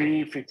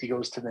community, 50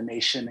 goes to the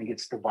nation and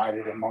gets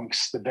divided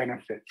amongst the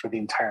benefit for the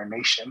entire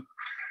nation.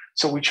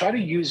 So we try to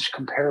use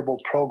comparable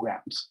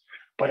programs,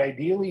 but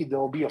ideally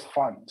there'll be a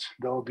fund.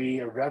 There'll be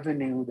a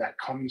revenue that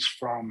comes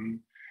from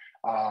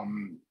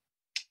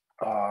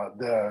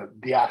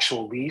the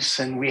actual lease.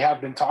 And we have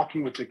been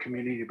talking with the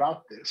community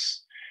about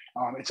this.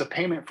 It's a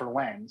payment for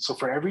land. So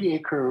for every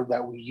acre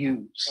that we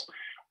use,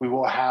 we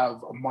will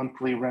have a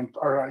monthly rent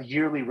or a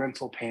yearly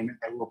rental payment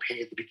that we'll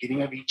pay at the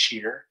beginning of each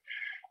year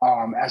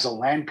as a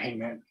land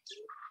payment.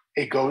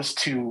 It goes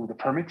to the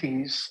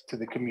permittees, to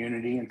the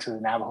community, and to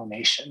the Navajo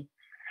Nation.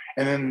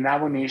 And then the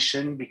Navajo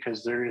Nation,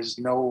 because there is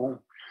no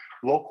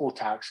local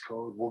tax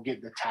code, will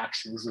get the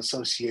taxes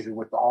associated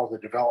with all the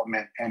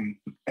development and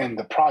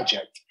the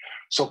project.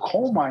 So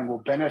coal mine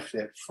will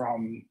benefit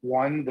from,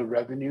 one, the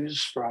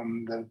revenues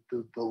from the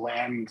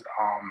land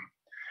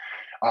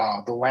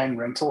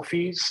rental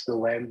fees, the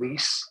land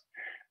lease.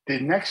 The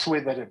next way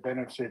that it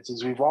benefits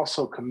is we've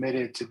also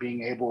committed to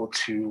being able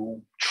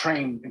to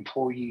train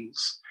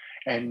employees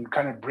and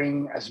kind of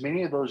bring as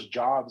many of those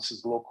jobs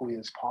as locally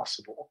as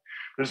possible.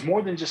 There's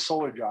more than just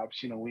solar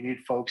jobs. We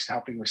need folks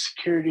helping with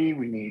security.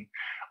 We need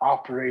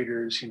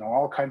operators,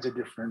 all kinds of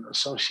different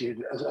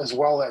associated, as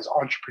well as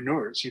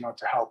entrepreneurs,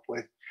 to help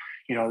with,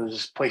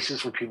 there's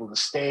places for people to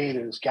stay,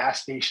 there's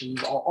gas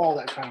stations, all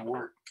that kind of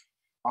work.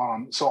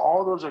 So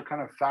all those are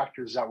kind of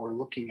factors that we're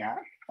looking at.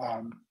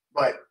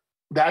 But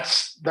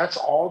that's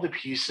all the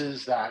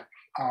pieces that,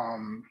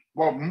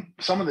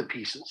 some of the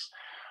pieces.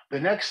 The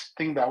next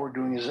thing that we're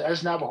doing is,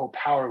 as Navajo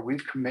Power,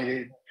 we've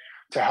committed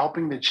to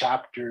helping the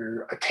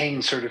chapter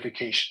attain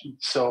certification.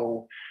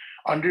 So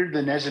under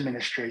the Nez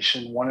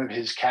administration, one of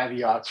his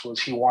caveats was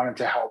he wanted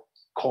to help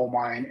coal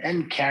mine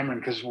and Cameron,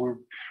 because we're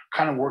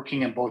kind of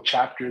working in both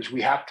chapters.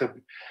 We have to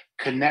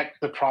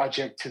connect the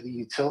project to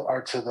the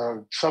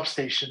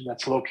substation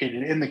that's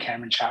located in the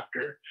Cameron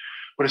chapter,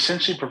 but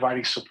essentially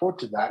providing support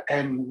to that.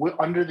 And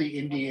under the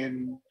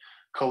Indian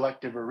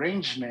collective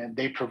arrangement,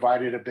 they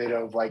provided a bit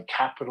of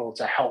capital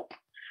to help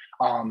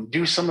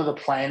do some of the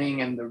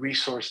planning and the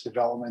resource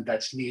development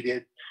that's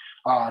needed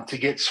to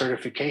get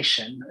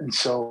certification. And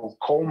so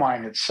coal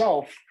mine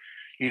itself,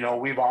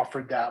 we've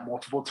offered that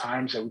multiple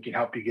times, that we can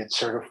help you get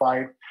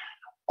certified.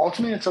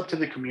 Ultimately, it's up to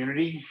the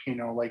community.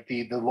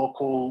 The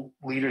local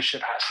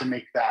leadership has to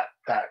make that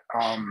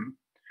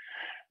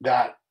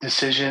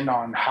decision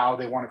on how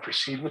they want to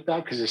proceed with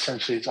that, because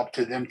essentially it's up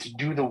to them to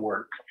do the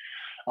work.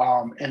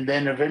 And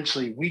then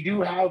eventually, we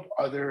do have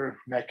other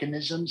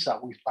mechanisms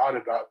that we've thought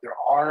about. There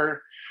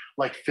are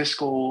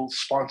fiscal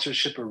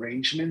sponsorship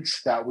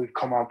arrangements that we've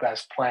come up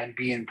as Plan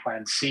B and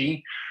Plan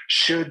C,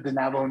 should the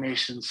Navajo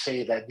Nation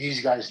say that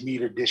these guys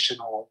need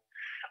additional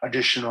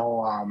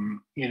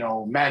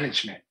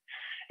management.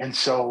 And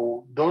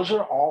so those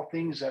are all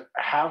things that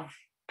have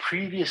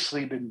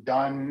previously been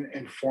done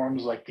in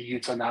forms like the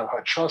Utah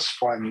Navajo Trust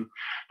Fund,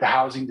 the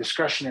Housing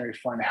Discretionary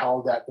Fund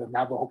held at the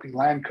Navajo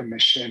Land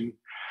Commission.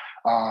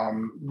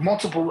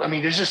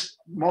 There's just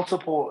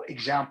multiple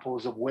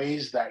examples of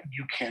ways that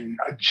you can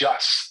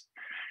adjust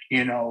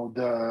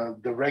the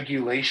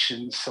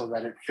regulations so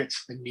that it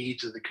fits the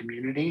needs of the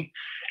community.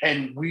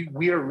 And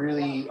we are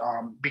really,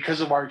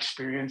 because of our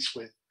experience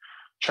with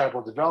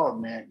tribal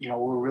development,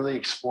 we're really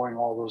exploring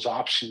all those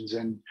options.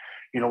 And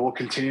we'll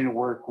continue to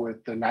work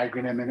with the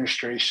Nigerian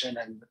administration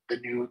and the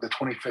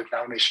 25th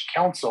Navajo Nation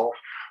Council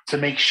to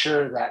make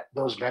sure that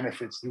those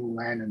benefits do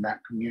land in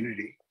that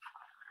community.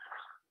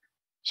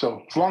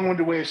 So it's a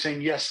long-winded way of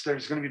saying, yes,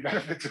 there's going to be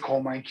benefits to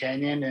Coal Mine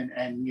Canyon.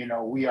 And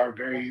we are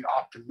very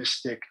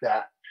optimistic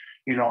that,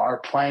 our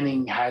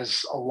planning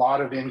has a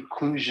lot of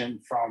inclusion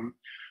from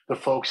the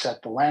folks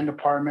at the Land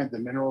Department, the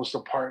Minerals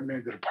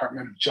Department, the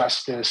Department of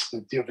Justice,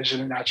 the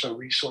Division of Natural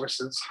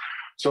Resources.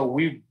 So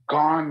we've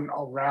gone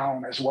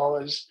around, as well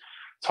as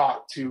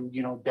talked to,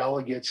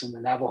 delegates in the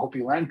Navajo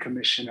Land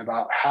Commission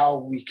about how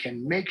we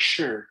can make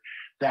sure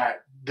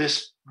that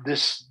this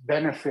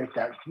benefit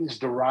that is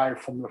derived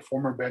from the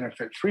former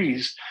benefit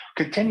freeze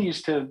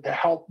continues to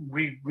help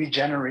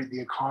regenerate the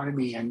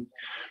economy and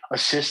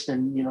assist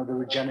in the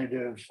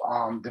regenerative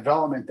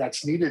development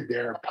that's needed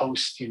there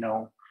post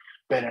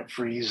Bennett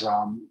freeze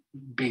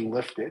being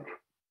lifted.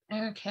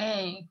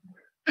 Okay.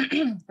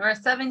 We're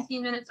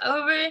 17 minutes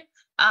over,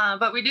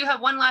 but we do have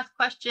one last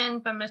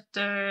question from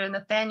Mr.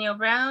 Nathaniel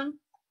Brown.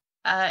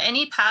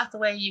 Any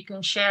pathway you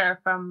can share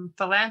from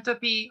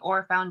philanthropy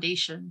or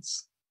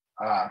foundations?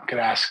 Could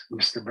I ask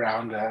Mr.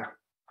 Brown to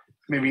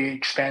maybe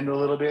expand a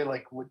little bit?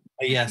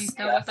 Yes.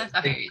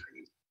 Okay.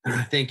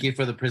 Thank you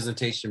for the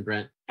presentation,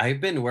 Brent. I've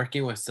been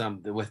working with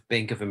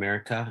Bank of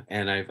America,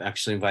 and I've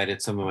actually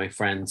invited some of my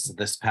friends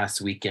this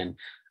past weekend.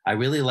 I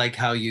really like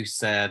how you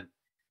said,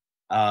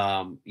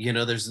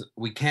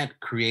 we can't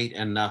create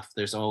enough.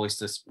 There's always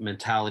this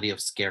mentality of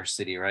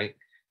scarcity, right?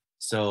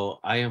 So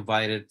I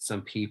invited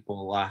some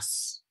people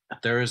last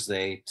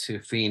Thursday to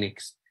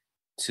Phoenix,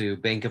 to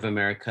Bank of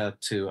America,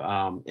 to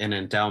an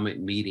endowment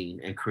meeting,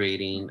 and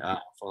creating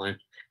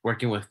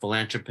working with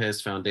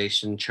philanthropists,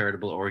 foundation,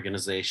 charitable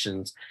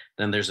organizations.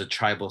 Then there's a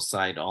tribal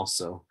side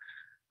also.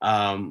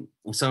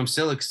 So I'm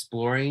still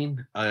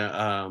exploring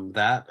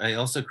that. I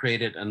also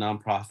created a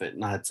nonprofit,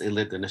 Nahats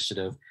Elite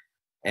Initiative,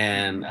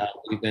 and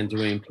we've been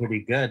doing pretty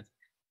good.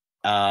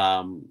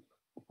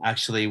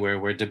 Actually,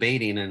 we're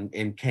debating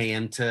in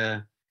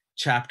Kayenta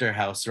Chapter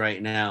House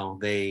right now.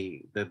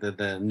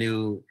 The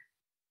new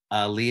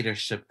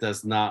leadership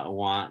does not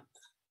want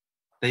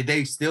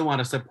they still want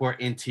to support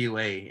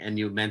NTUA, and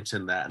you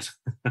mentioned that.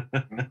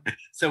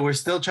 So we're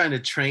still trying to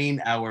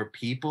train our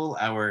people,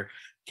 our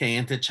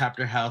Kayenta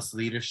chapter house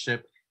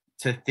leadership,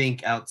 to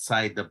think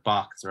outside the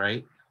box,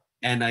 right?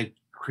 And I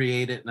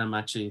created, and I'm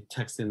actually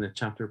texting the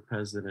chapter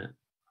president.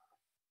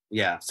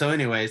 Yeah. So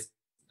anyways,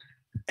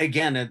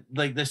 again,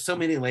 like there's so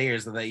many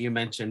layers that you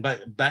mentioned,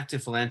 but back to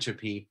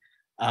philanthropy.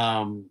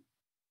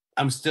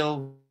 I'm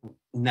still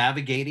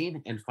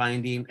navigating and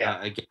finding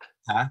a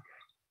path.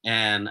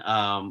 And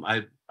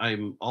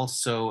I'm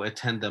also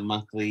attend the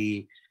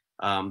monthly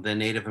the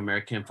Native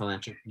American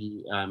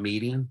philanthropy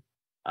meeting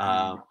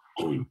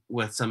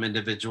with some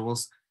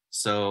individuals.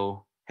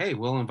 So hey,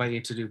 we'll invite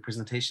you to do a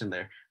presentation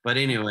there. But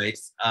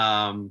anyways,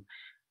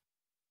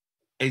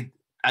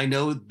 I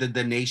know that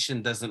the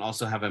nation doesn't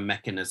also have a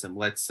mechanism.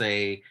 Let's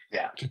say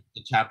the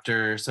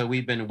chapter. So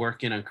we've been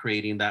working on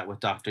creating that with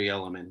Dr.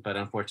 Yellowman, but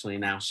unfortunately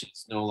now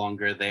she's no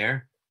longer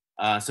there.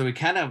 So we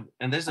kind of,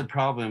 and there's a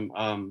problem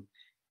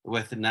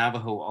with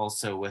Navajo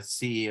also, with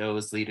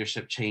CEOs,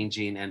 leadership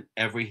changing, and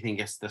everything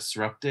gets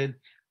disrupted.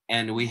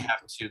 And we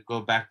have to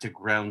go back to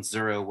ground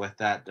zero with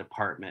that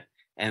department,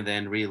 and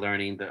then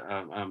relearning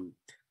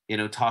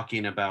the,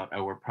 talking about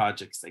our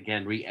projects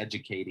again,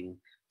 re-educating.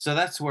 So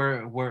that's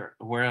where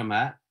I'm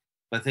at.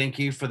 But thank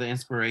you for the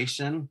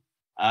inspiration.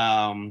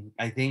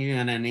 I think you're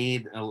gonna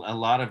need a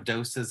lot of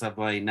doses of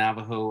like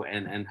Navajo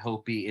and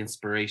Hopi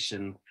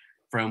inspiration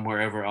from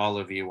wherever all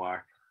of you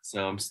are.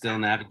 So I'm still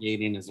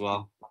navigating as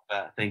well.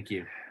 But thank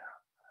you.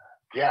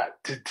 Yeah,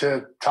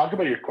 to talk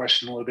about your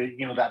question a little bit,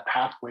 that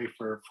pathway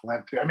for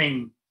philanthropy. I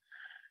mean,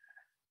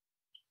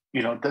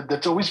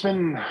 that's always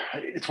been,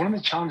 it's one of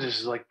the challenges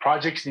is like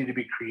projects need to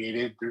be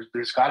created.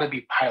 There's got to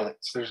be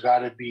pilots. There's got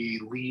to be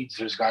leads.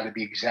 There's got to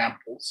be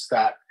examples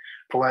that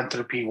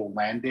philanthropy will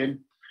land in.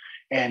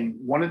 And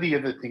one of the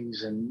other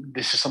things, and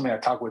this is something I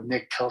talk with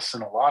Nick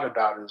Tilson a lot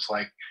about, is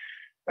like,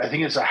 I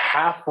think it's a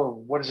half of,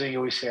 what does he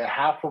always say? A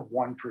half of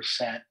 1%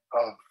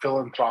 of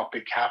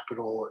philanthropic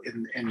capital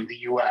in the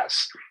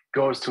US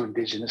goes to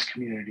Indigenous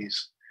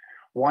communities.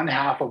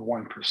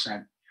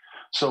 0.5%.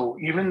 So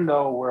even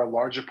though we're a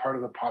larger part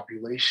of the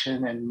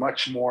population and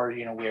much more,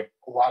 we have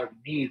a lot of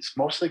needs,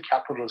 most of the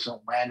capital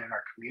doesn't land in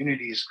our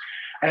communities.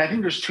 And I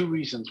think there's two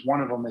reasons.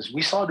 One of them is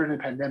we saw during the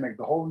pandemic,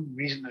 the whole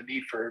reason, the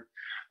need for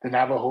the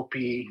Navajo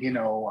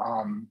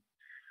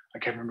I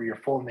can't remember your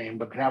full name,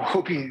 but the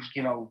Navajo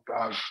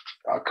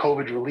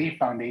COVID Relief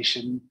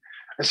Foundation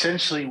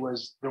essentially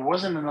was, there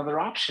wasn't another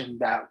option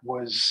that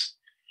was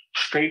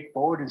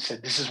straightforward and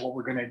said, this is what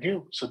we're going to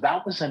do. So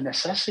that was a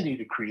necessity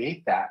to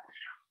create that.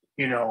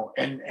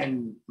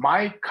 And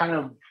my kind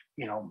of,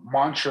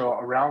 mantra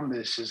around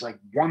this is like,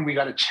 one, we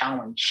got to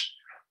challenge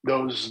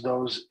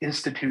those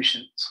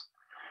institutions.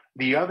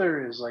 The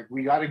other is like,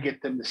 we got to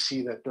get them to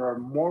see that there are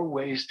more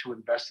ways to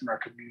invest in our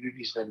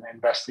communities than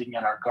investing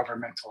in our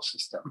governmental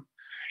system.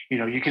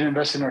 You can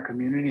invest in our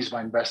communities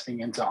by investing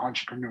into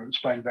entrepreneurs,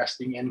 by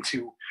investing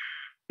into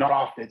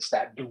nonprofits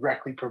that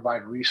directly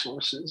provide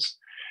resources.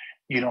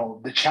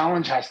 The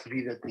challenge has to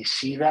be that they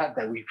see that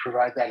we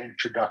provide that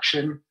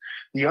introduction.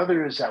 The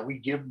other is that we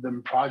give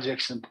them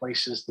projects and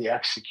places to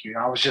execute.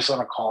 And I was just on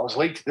a call. I was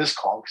late to this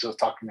call because I was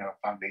talking to a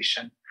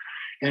foundation.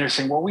 And they're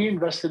saying, well, we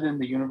invested in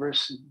the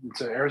university,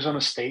 to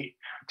Arizona State,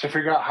 to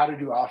figure out how to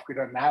do off-grid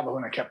on Navajo.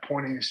 And I kept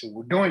pointing and said,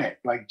 we're doing it.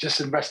 Like, just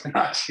invest in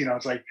us.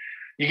 It's like,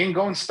 you can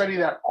go and study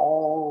that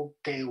all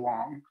day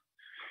long.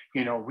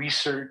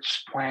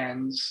 Research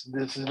plans,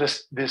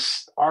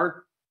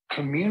 our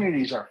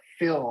communities are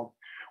filled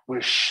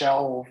with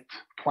shelved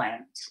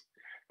plans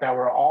that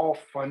were all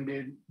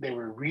funded. They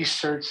were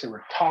researched, they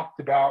were talked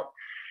about.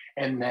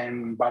 And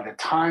then by the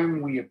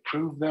time we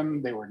approved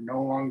them, they were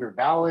no longer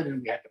valid,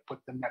 and we had to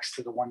put them next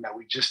to the one that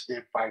we just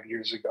did 5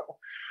 years ago.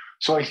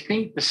 So I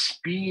think the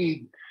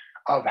speed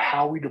of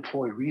how we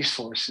deploy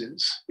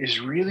resources is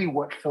really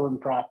what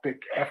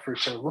philanthropic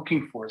efforts are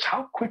looking for, is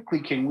how quickly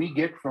can we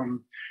get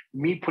from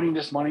me putting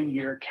this money in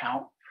your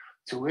account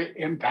to it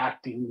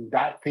impacting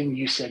that thing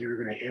you said you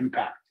were going to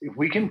impact. If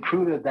we can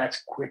prove that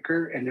that's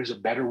quicker and there's a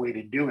better way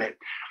to do it,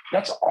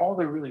 that's all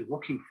they're really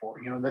looking for.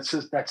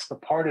 That's the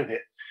part of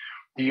it.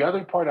 The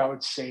other part I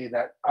would say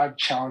that I've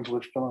challenged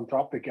with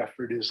philanthropic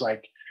effort is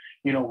like,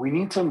 we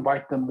need to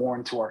invite them more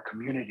into our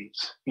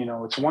communities.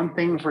 It's one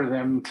thing for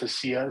them to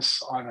see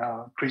us on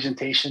a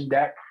presentation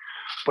deck,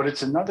 but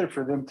it's another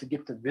for them to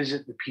get to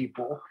visit the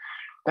people.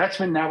 That's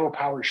been Navajo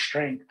Power's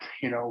strength.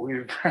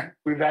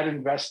 We've had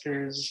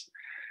investors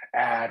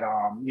at,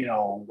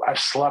 I've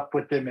slept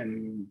with them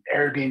in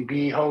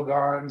Airbnb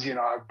hogans.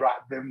 I've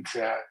brought them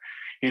to,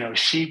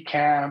 sheep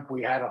camp.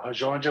 We had a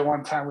Hajonja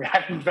one time. We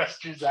had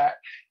investors that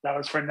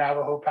was for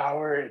Navajo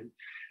Power. And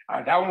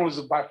that one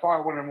was by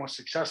far one of the most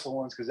successful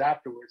ones, because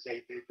afterwards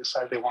they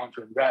decided they wanted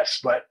to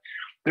invest. But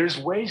there's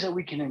ways that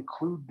we can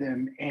include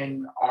them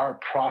in our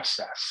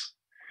process.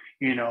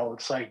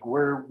 It's like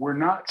we're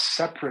not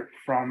separate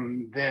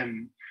from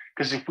them,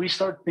 because if we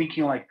start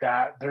thinking like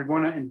that, they're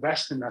going to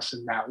invest in us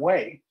in that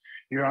way.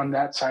 You're on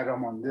that side,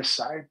 I'm on this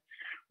side.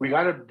 we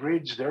got to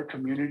bridge their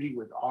community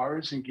with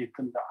ours and get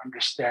them to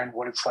understand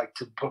what it's like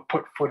to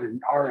put foot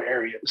in our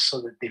areas so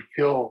that they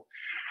feel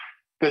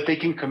that they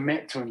can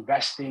commit to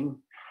investing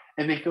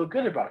and they feel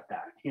good about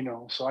that,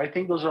 So I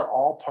think those are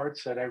all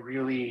parts that I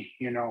really,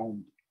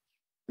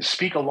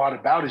 speak a lot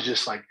about, is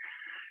just like,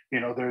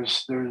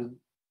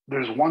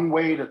 there's one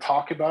way to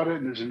talk about it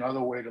and there's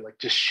another way to like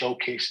just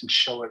showcase and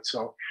show it.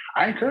 So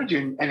I encourage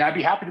you, and I'd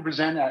be happy to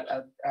present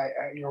at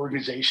your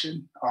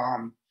organization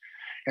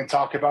and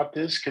talk about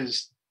this,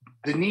 because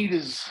the need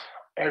is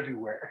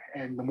everywhere.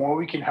 And the more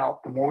we can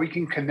help, the more we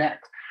can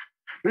connect.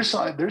 There's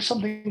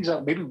some things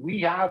that maybe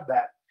we have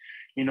that,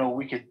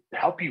 we could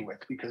help you with,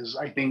 because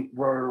I think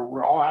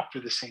we're all after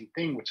the same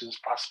thing, which is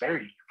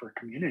prosperity for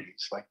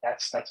communities. Like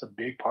that's a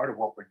big part of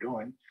what we're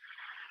doing.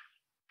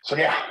 So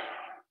yeah,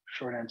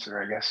 short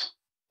answer, I guess.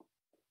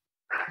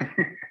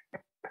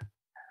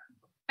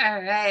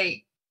 All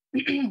right.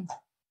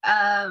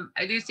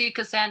 I do see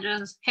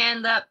Cassandra's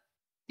hand up.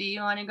 Do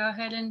you want to go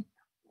ahead and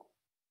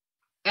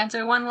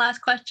answer one last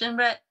question,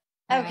 Brett?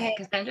 Okay.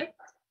 Cassandra?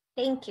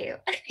 Thank you.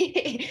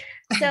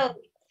 So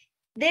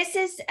this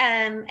is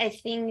a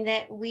thing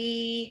that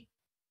we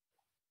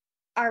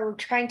are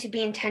trying to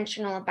be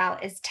intentional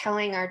about, is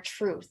telling our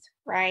truth,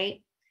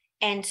 right?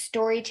 And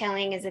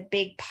storytelling is a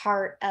big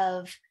part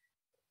of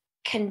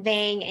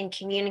conveying and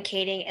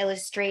communicating,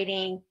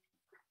 illustrating,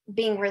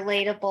 being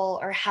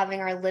relatable, or having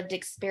our lived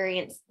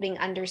experience being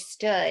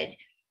understood.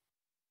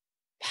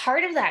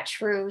 Part of that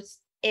truth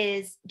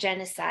is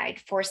genocide,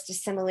 forced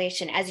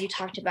assimilation, as you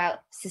talked about,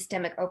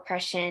 systemic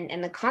oppression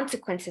and the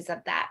consequences of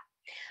that.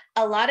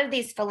 A lot of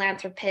these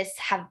philanthropists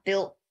have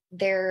built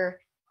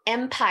their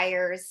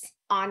empires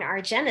on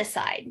our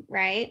genocide,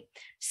 right?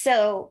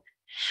 So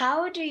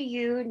how do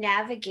you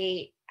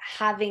navigate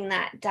having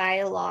that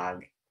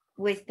dialogue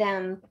with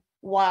them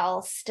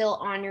while still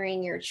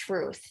honoring your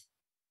truth?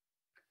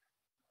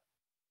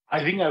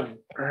 I think I've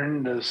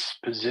earned this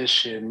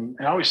position,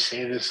 and I always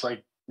say this,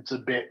 like, it's a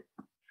bit,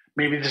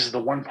 maybe this is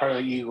the one part of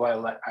the ego I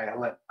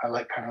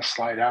let kind of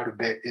slide out a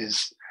bit,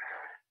 is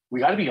we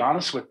got to be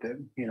honest with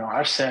them.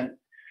 I've sent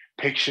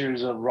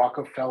pictures of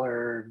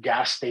Rockefeller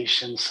gas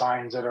station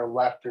signs that are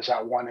left as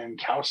at one in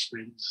Cow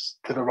Springs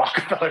to the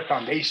Rockefeller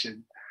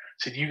Foundation.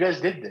 Said, you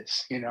guys did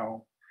this,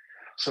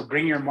 so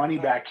bring your money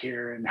back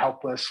here and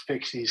help us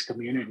fix these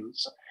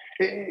communities.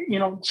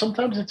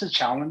 Sometimes it's a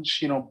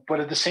challenge, but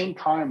at the same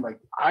time, like,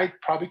 I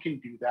probably can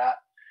do that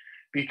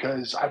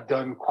because I've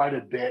done quite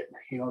a bit,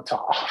 to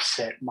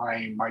offset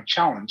my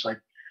challenge, like,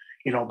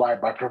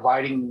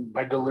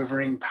 by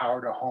delivering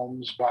power to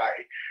homes, by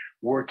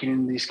working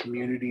in these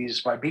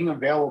communities, by being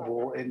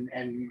available and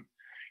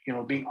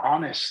being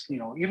honest,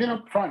 even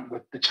up front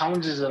with the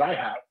challenges that I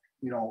have.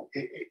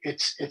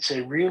 It's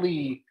a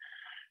really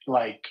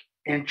like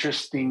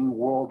interesting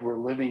world we're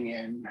living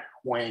in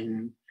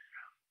when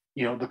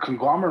the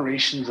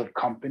conglomerations of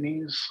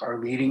companies are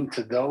leading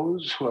to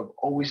those who have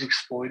always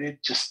exploited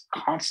just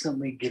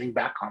constantly getting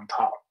back on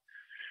top.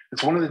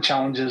 It's one of the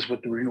challenges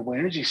with the renewable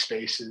energy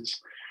space is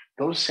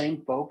those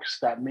same folks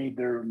that made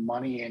their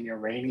money in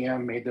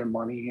uranium, made their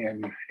money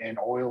in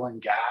oil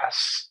and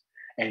gas,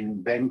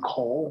 and then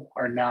coal,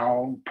 are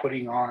now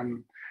putting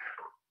on,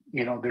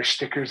 their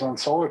stickers on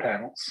solar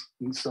panels.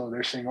 And so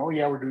they're saying, oh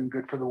yeah, we're doing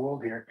good for the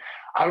world here.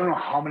 I don't know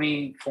how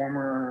many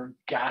former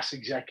gas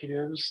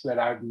executives that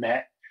I've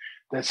met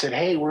that said,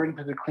 hey, we're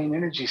into the clean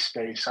energy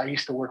space. I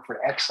used to work for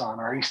Exxon,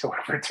 or I used to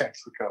work for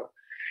Texaco.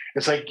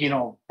 It's like,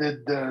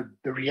 the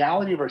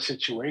reality of our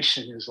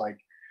situation is like,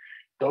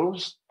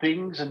 those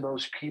things and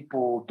those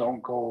people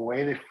don't go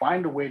away. They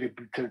find a way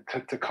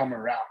to come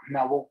around.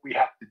 Now, what we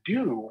have to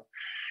do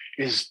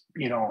is,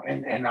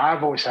 and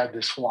I've always had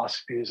this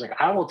philosophy is like,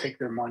 I will take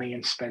their money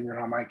and spend it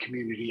on my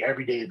community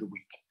every day of the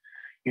week.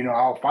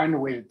 I'll find a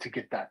way to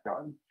get that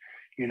done.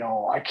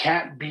 I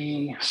can't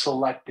be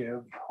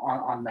selective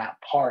on that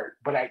part,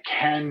 but I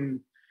can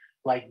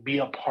like be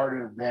a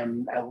part of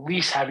them, at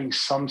least having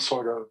some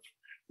sort of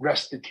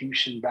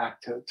restitution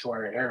back to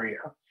our area.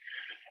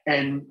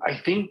 And I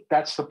think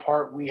that's the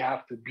part we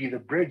have to be the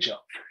bridge of,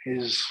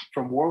 is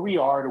from where we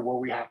are to where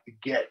we have to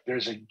get.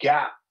 There's a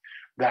gap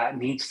that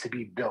needs to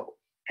be built.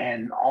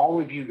 And all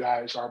of you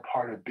guys are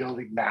part of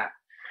building that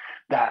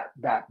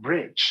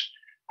bridge.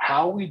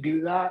 How we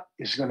do that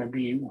is going to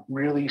be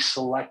really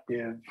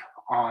selective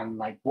on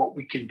like what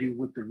we can do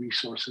with the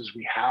resources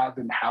we have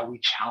and how we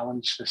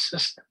challenge the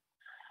system.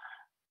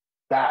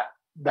 That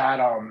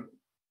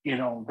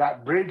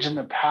bridge in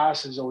the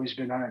past has always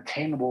been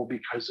unattainable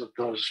because of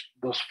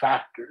those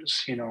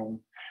factors,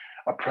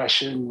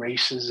 oppression,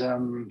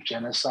 racism,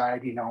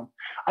 genocide.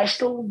 I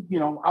still,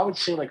 I would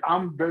say like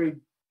I'm very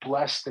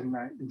blessed and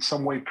in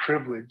some way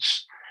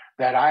privileged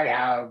that I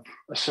have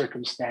a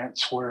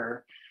circumstance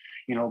where,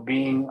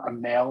 being a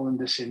male in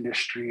this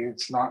industry,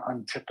 it's not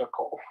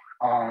untypical.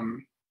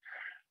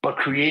 But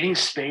creating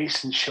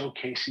space and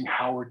showcasing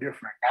how we're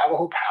different.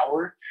 Navajo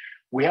Power,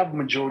 we have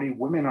majority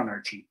women on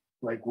our team.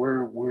 Like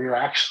we're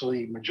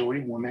actually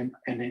majority women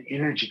in an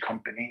energy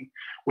company,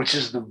 which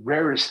is the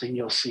rarest thing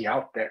you'll see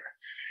out there.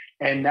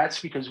 And that's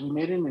because we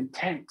made an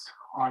intent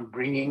on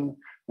bringing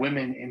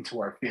women into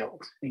our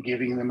field and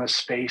giving them a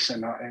space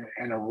and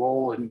a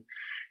role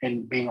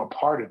and being a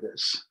part of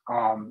this.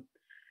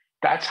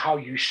 That's how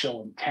you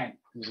show intent.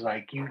 It's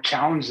like you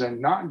challenge them,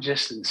 not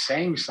just in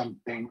saying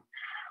something,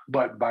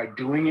 but by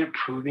doing it,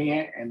 proving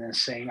it, and then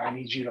saying, I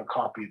need you to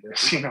copy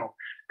this,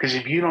 because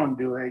if you don't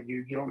do it,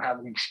 you don't have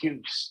an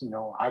excuse.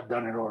 I've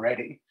done it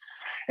already.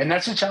 And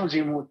that's the challenge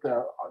even with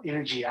the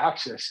energy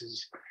access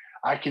is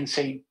I can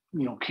say,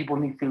 people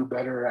need to do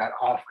better at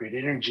off-grid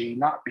energy,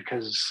 not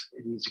because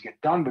it needs to get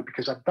done, but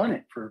because I've done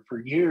it for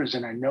years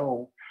and I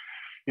know,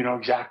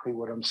 exactly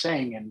what I'm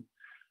saying. And,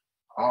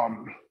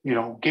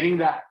 getting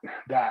that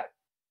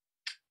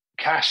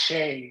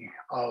cachet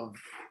of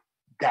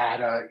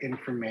data,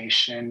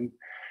 information,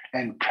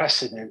 and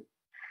precedent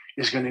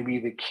is going to be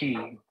the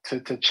key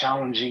to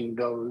challenging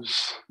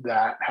those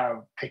that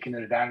have taken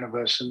advantage of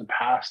us in the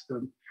past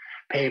to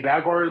pay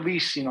back, or at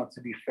least,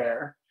 to be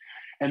fair.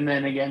 And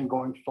then again,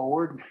 going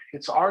forward,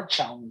 it's our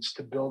challenge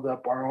to build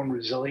up our own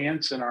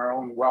resilience and our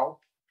own wealth,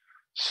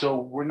 so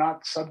we're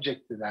not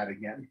subject to that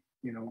again.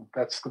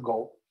 That's the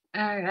goal.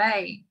 All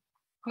right.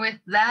 With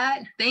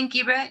that, thank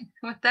you, Brett.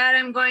 With that,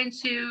 I'm going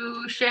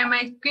to share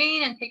my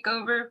screen and take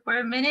over for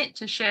a minute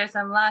to share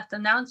some last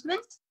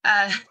announcements.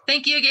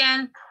 Thank you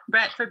again,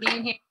 Brett, for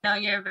being here. I know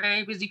you're a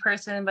very busy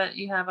person, but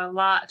you have a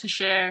lot to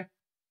share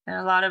and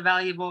a lot of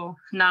valuable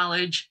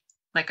knowledge,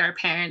 like our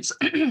parents.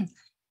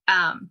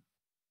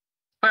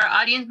 For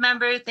our audience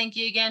members, thank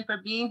you again for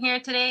being here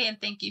today,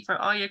 and thank you for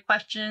all your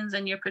questions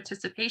and your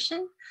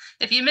participation.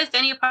 If you missed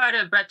any part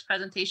of Brett's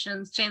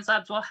presentations, Change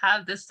Labs will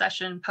have this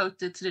session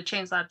posted to the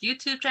Change Labs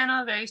YouTube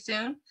channel very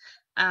soon,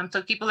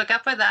 so keep a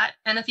lookout for that.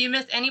 And if you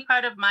missed any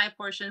part of my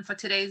portion for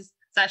today's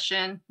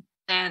session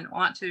and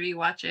want to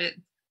rewatch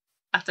it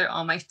after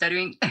all my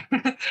stuttering,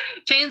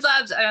 Change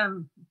Labs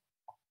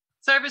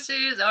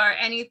services or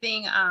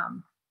anything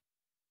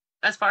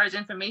as far as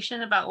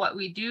information about what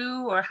we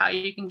do or how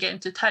you can get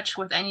into touch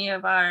with any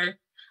of our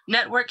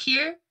network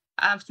here,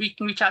 so you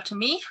can reach out to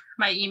me.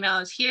 My email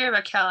is here,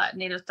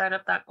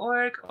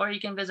 Raquel@nativestartup.org, or you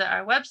can visit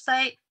our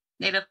website,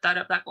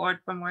 nativestartup.org,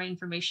 for more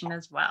information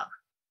as well.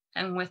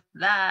 And with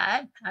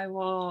that, I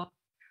will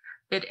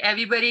bid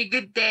everybody a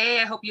good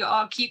day. I hope you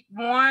all keep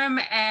warm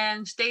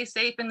and stay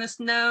safe in the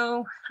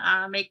snow,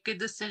 make good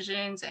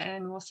decisions,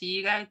 and we'll see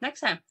you guys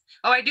next time.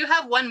 Oh, I do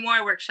have one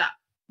more workshop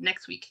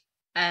next week,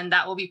 and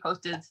that will be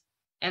posted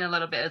in a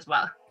little bit as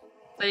well.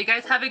 So you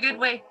guys have a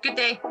good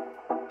day.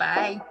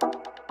 Bye.